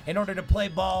 So in order to play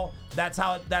ball, that's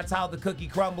how the cookie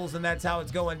crumbles, and that's how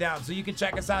it's going down. So you can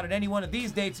check us out at any one of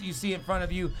these dates that you see in front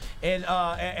of you in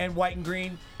and white and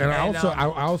green. And I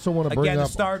also want to bring again, up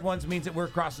the starred ones means that we're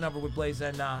crossing over with Blaze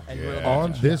and Gorilla on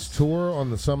Voltage. this tour, on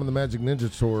the Summon the Magic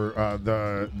Ninja tour,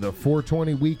 the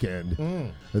 420 weekend,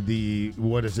 the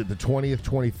 20th,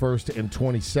 21st, and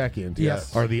 22nd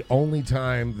Yes. are the only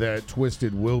time that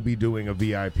Twisted will be doing a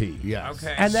VIP. Yes.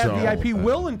 Okay. And that So, VIP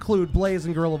will include Blaze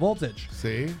and Gorilla Voltage.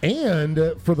 See? And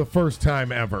for the first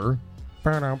time ever,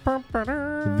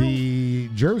 the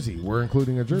jersey. We're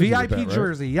including a jersey. VIP with that, right?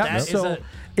 jersey. Yep. That is So a if-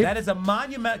 that is a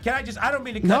monument. Can I just? I don't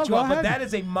mean to No, cut you go off, but ahead. that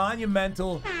is a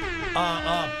monumental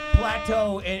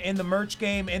plateau in the merch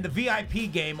game, in the VIP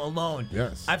game alone.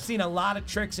 Yes. I've seen a lot of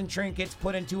tricks and trinkets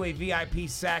put into a VIP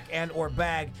sack and or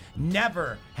bag.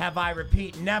 Never have I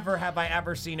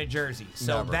ever seen a jersey.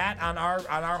 So Never. that on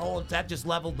our whole, that just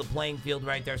leveled the playing field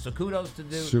right there. So kudos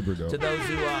to Super dope. to those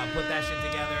who put that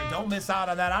shit together. Don't miss out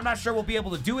on that. I'm not sure we'll be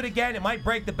able to do it again. It might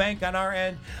break the bank on our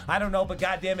end. I don't know, but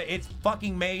goddamn it, it's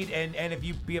fucking made, and if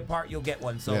you be a part, you'll get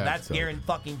one. So Yeah, that's it's dope.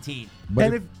 guaranteed. But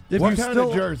and if What you kind still,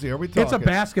 of jersey are we talking? it's a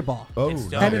basketball. Oh, It's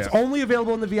dope. And yeah. it's only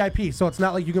available in the VIP, so it's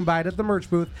not like you can buy it at the merch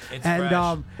booth. It's and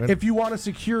fresh. if you want to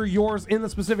secure yours in the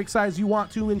specific size you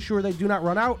want to ensure they do not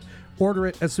run out, order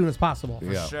it as soon as possible.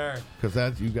 Yeah. Sure. Because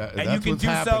that's you got. And That's you can what's do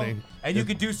happening. so, and you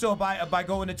can do so by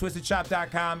going to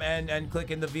twistedshop.com and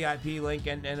clicking the VIP link,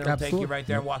 and it'll take you Absolutely. right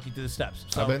there and walk you through the steps.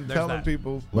 So I've been there's telling that.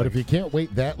 people. But if you can't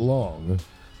wait that long,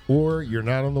 or you're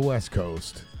not on the West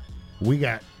Coast, we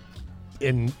got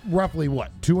in roughly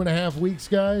 2.5 weeks,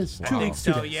 guys? I think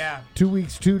so. Yeah. 2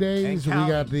 weeks, 2 days. We And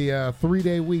got the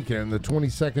 3-day weekend, the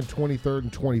 22nd, 23rd,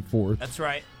 and 24th. That's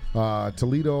right.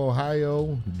 Toledo,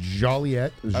 Ohio,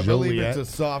 Joliet, I believe it's a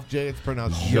soft J. It's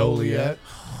pronounced Joliet.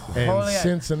 and Joliet.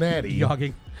 Cincinnati.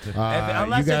 Jogging. You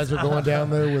Unless guys it's- are going down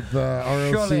there with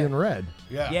ROC Joliet. and Red.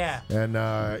 Yeah. And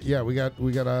we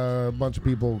got a bunch of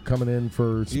people coming in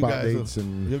for You spot guys, dates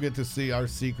and you'll get to see our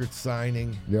secret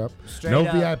signing. yep. Straight No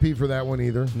up. VIP for that one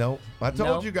either. Nope. I told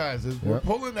Nope. you guys, we're Yep.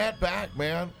 pulling that back,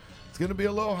 man. It's gonna be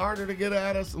a little harder to get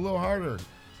at us, a little harder.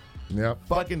 Yep.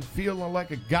 Fucking feeling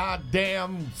like a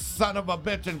goddamn son of a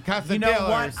bitch in Casa You know or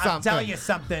what? something. I'll tell you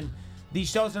something. These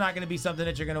shows are not going to be something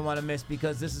that you're going to want to miss,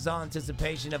 because this is all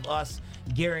anticipation of us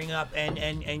gearing up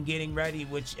and getting ready,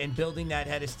 and building that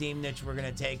head of steam that we're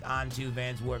going to take onto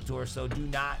Vans Warped Tour. So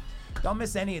don't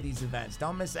miss any of these events.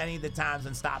 Don't miss any of the times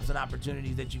and stops and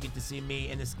opportunities that you get to see me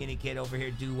and the Skinny Kid over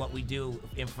here do what we do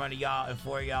in front of y'all and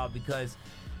for y'all, because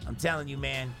I'm telling you,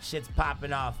 man, shit's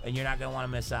popping off, and you're not going to want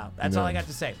to miss out. That's all I got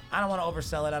to say. I don't want to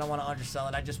oversell it. I don't want to undersell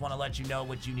it. I just want to let you know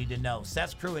what you need to know.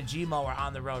 Seth's crew and Gmo are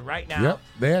on the road right now. Yep.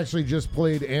 They actually just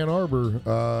played Ann Arbor.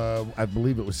 I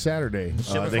believe it was Saturday.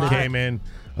 Shit was They live. came in,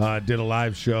 did a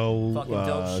live show, Fucking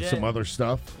dope shit. some other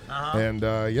stuff, Uh-huh.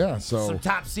 and so Some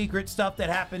top secret stuff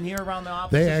that happened here around the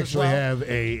office. they actually have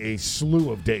a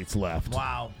slew of dates left.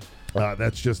 Wow.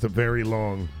 That's just a very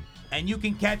long. And you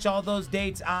can catch all those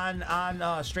dates on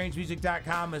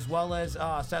strangemusic.com, as well as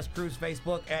Seth's Crew's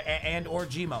Facebook and or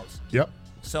Gmo's. Yep.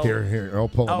 So Here, I'll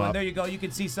pull them and up. there you go. You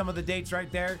can see some of the dates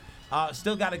right there.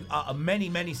 Still got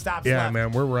many stops Yeah, left.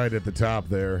 man, we're right at the top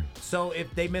there. So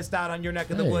if they missed out on your neck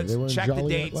of the Hey, woods, they were in check the Joliet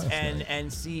dates last night.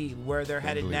 and see where they're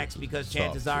headed next, because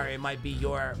chances are it might be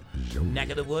your neck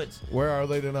of the woods. Where are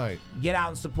they tonight? Get out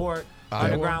and support Iowa?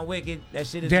 Underground Wicked. That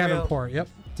shit is Davenport. real. Yep.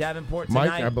 Davenport tonight.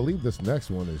 Mike, I believe this next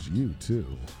one is you, too.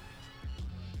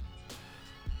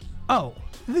 Oh,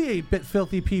 the 8-Bit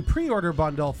Filthy P pre-order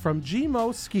bundle from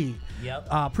Gmo Ski.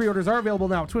 Yep. Pre-orders are available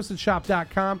now at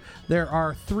twistedshop.com. There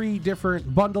are 3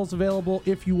 different bundles available.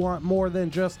 If you want more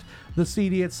than just the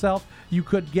CD itself, you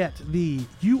could get the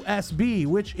USB,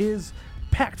 which is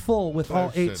packed full with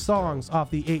all 8 songs off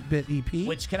the 8-Bit EP.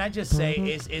 Which, can I just say,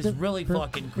 is really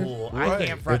fucking cool. I Right.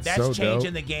 can't front. It's That's so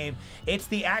changing dope. the game. It's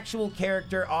the actual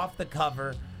character off the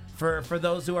cover. For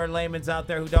those who are layman's out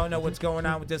there who don't know what's going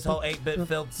on with this whole 8-bit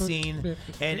filth scene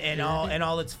and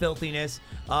all its filthiness,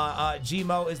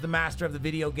 Gmo is the master of the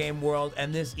video game world,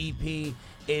 and this EP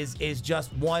is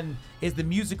the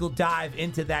musical dive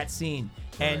into that scene.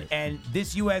 And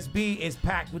this USB is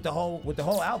packed with the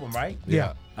whole album, right?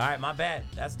 Yeah. All right, my bad.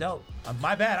 That's dope.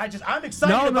 My bad. I'm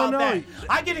excited No, about no. that.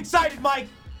 I get excited, Mike.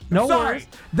 No Sorry. worries.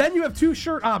 Then you have 2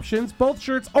 shirt options. Both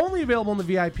shirts only available in the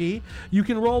VIP. You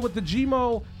can roll with the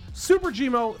Gmo Super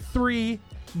Gmo 3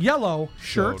 yellow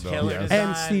shirt So dope. Killer and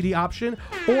design. CD option,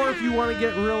 or if you want to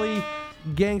get really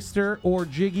gangster or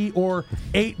jiggy or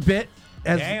 8-bit,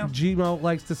 as Damn. Gmo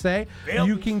likes to say, Filthy.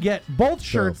 you can get both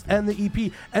shirts and the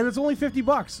EP, and it's only $50.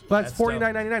 That's That's dope.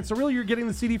 $49.99. So really, you're getting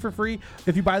the CD for free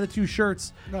if you buy the 2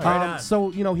 shirts. Right on. So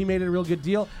he made it a real good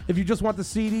deal. If you just want the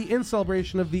CD in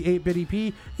celebration of the 8-bit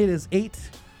EP, it is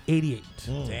 $8.88.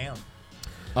 Damn.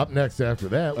 Up next after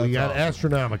that, we got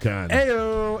Astronomicon.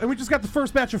 Ayo, and we just got the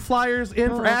first batch of flyers in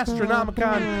for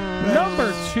Astronomicon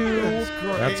number 2.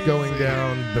 That's going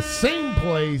down the same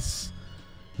place,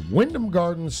 Wyndham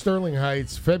Gardens, Sterling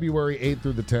Heights, February 8th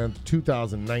through the 10th,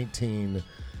 2019.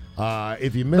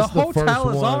 If you The missed the, first hotel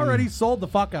is one, already sold the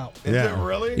fuck out. Is it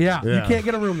really? Yeah, Yeah. you can't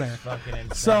get a room there. Fucking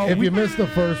insane. So If you missed the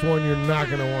first one, you're not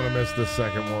going to want to miss the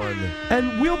second one.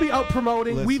 and we'll be out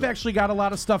promoting. Listen. We've actually got a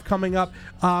lot of stuff coming up.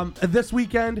 This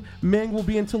weekend, Ming will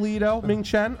be in Toledo. Ming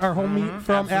Chen, our homie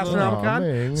from absolutely. Aw, Astronomicon.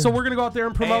 Ming. So we're gonna go out there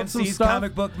and promote some AMC's stuff.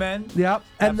 Comic Book Men. Yep.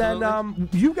 And Absolutely. then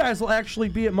you guys will actually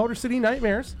be at Motor City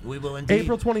Nightmares, We will indeed.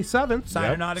 April 27th.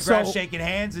 Signing Yep. autographs, So- shaking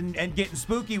hands, and getting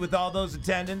spooky with all those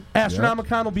attending.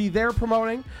 Astronomicon will be there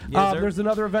promoting. Yes, sir. There's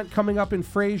another event coming up in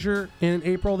Fraser in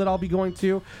April that I'll be going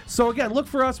to. So again, look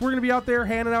for us. We're going to be out there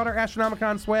handing out our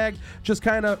Astronomicon swag, just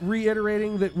kind of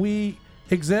reiterating that we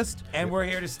exist. And we're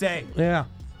here to stay. Yeah.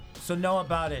 So know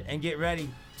about it and get ready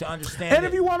to understand And it.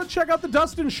 if you want to check out the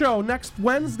Dustin Show next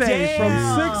Wednesday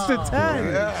Damn. from 6 to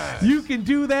 10, you can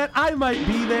do that. I might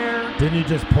be there. Didn't you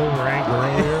just pull rank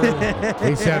earlier?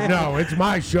 He said, no, it's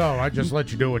my show. I just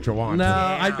let you do what you want. No,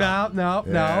 Damn. no.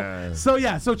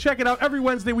 Yeah. So check it out. Every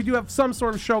Wednesday we do have some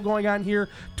sort of show going on here.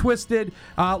 Twisted.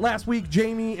 Last week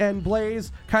Jamie and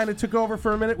Blaze kind of took over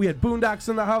for a minute. We had Boondocks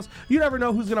in the house. You never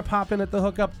know who's going to pop in at the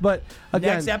hookup, but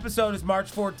again, Next episode is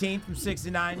March 14th from 6 to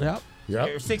 9. Yep. Yep.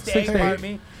 Or 6 to 6 8, to pardon 8.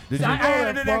 me. Did you I know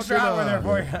added that an extra fucking, hour there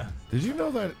for you. Did you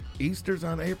know that Easter's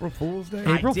on April Fool's Day?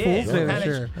 April I did. Fool's Day What this kinda-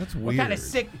 year. That's What kind of weird.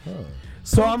 sick?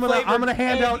 So I'm flavored gonna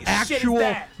hand out egg shit is actual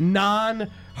that?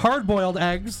 non-hard-boiled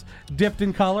eggs dipped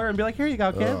in color and be like, here you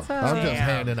go, kids. I'm just Damn.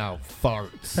 handing out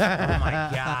farts. Oh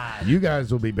my God. You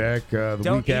guys will be back the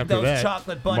Don't week eat after those that,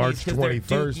 chocolate bunnies March 'cause they're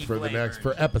 21st dookie for the next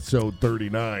flavored. for episode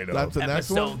 39. Of That's the next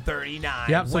one. Episode 39.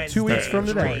 Yep, so 2 weeks from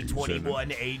today.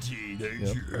 21-18.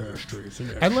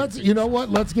 And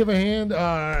let's give a hand.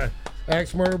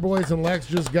 Axe Murder Boys and Lex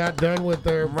just got done with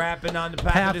their Rapping on the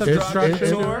Path Path of of Destruction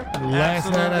Destruction tour. last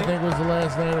night. I Absolutely. think was the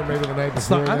last night, or maybe the night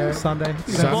before I think that. it's Sunday.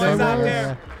 The Sunday boys out was?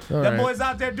 there. All The right. boys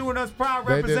out there doing us proud,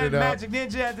 They did representing it up. Magic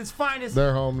Ninja at its finest.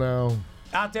 They're home now.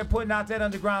 Out there putting out that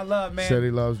underground love, man. Said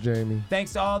he loves Jamie.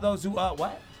 Thanks to all those who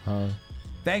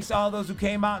Thanks to all those who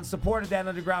came out and supported that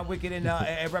Underground Wicked and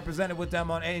represented with them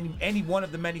on any one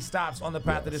of the many stops on the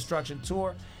Path of Destruction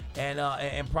tour.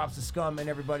 And props to Scum and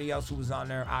everybody else who was out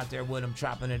there with them,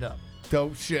 chopping it up.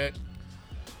 Dope shit.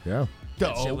 Yeah.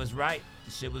 That shit Dope. was right.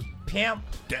 Shit was pimp.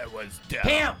 That was dope.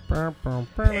 Pimp.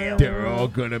 Pimp. They're all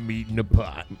gonna meet in the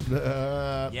pot.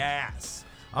 Yes.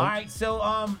 All right, so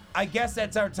I guess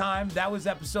that's our time. That was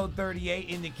episode 38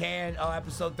 in the can.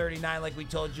 Episode 39, like we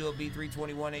told you, will be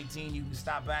 3/21/18. You can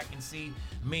stop back and see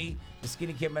me, the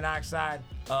Skinny Kid Monoxide,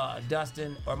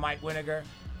 Dustin, or Mike Winiger.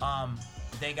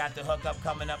 They got the hookup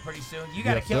coming up pretty soon. You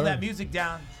got to Yes, kill sir. that music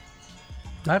down.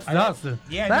 That's Dustin.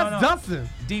 Yeah, that's no. Dustin.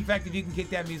 Defect, if you can kick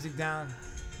that music down.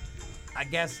 I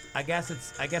guess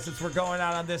it's we're going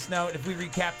out on this note. If we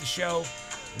recap the show,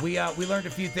 We learned a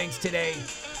few things today.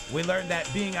 We learned that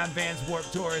being on Vans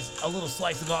Warped Tour is a little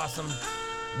slice of awesome.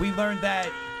 We learned that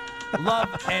love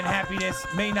and happiness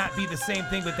may not be the same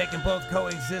thing, but they can both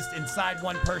coexist inside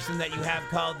one person that you have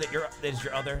called that is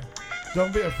your other.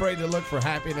 Don't be afraid to look for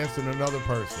happiness in another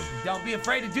person. Don't be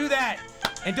afraid to do that.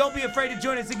 And don't be afraid to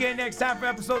join us again next time for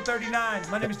episode 39.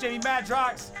 My name is Jamie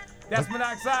Madrox. That's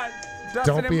Monoxide. Dustin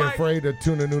Don't and be Mike. afraid of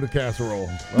tuna noodle casserole.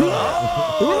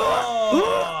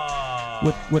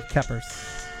 With Keppers.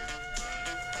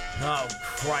 Oh,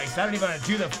 Christ. I don't even want to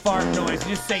do the fart noise.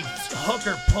 Just say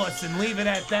hooker puss and leave it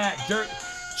at that. Dirt,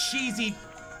 cheesy,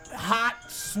 hot,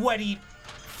 sweaty,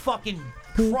 fucking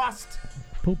crust,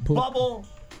 Poop, poop. bubble.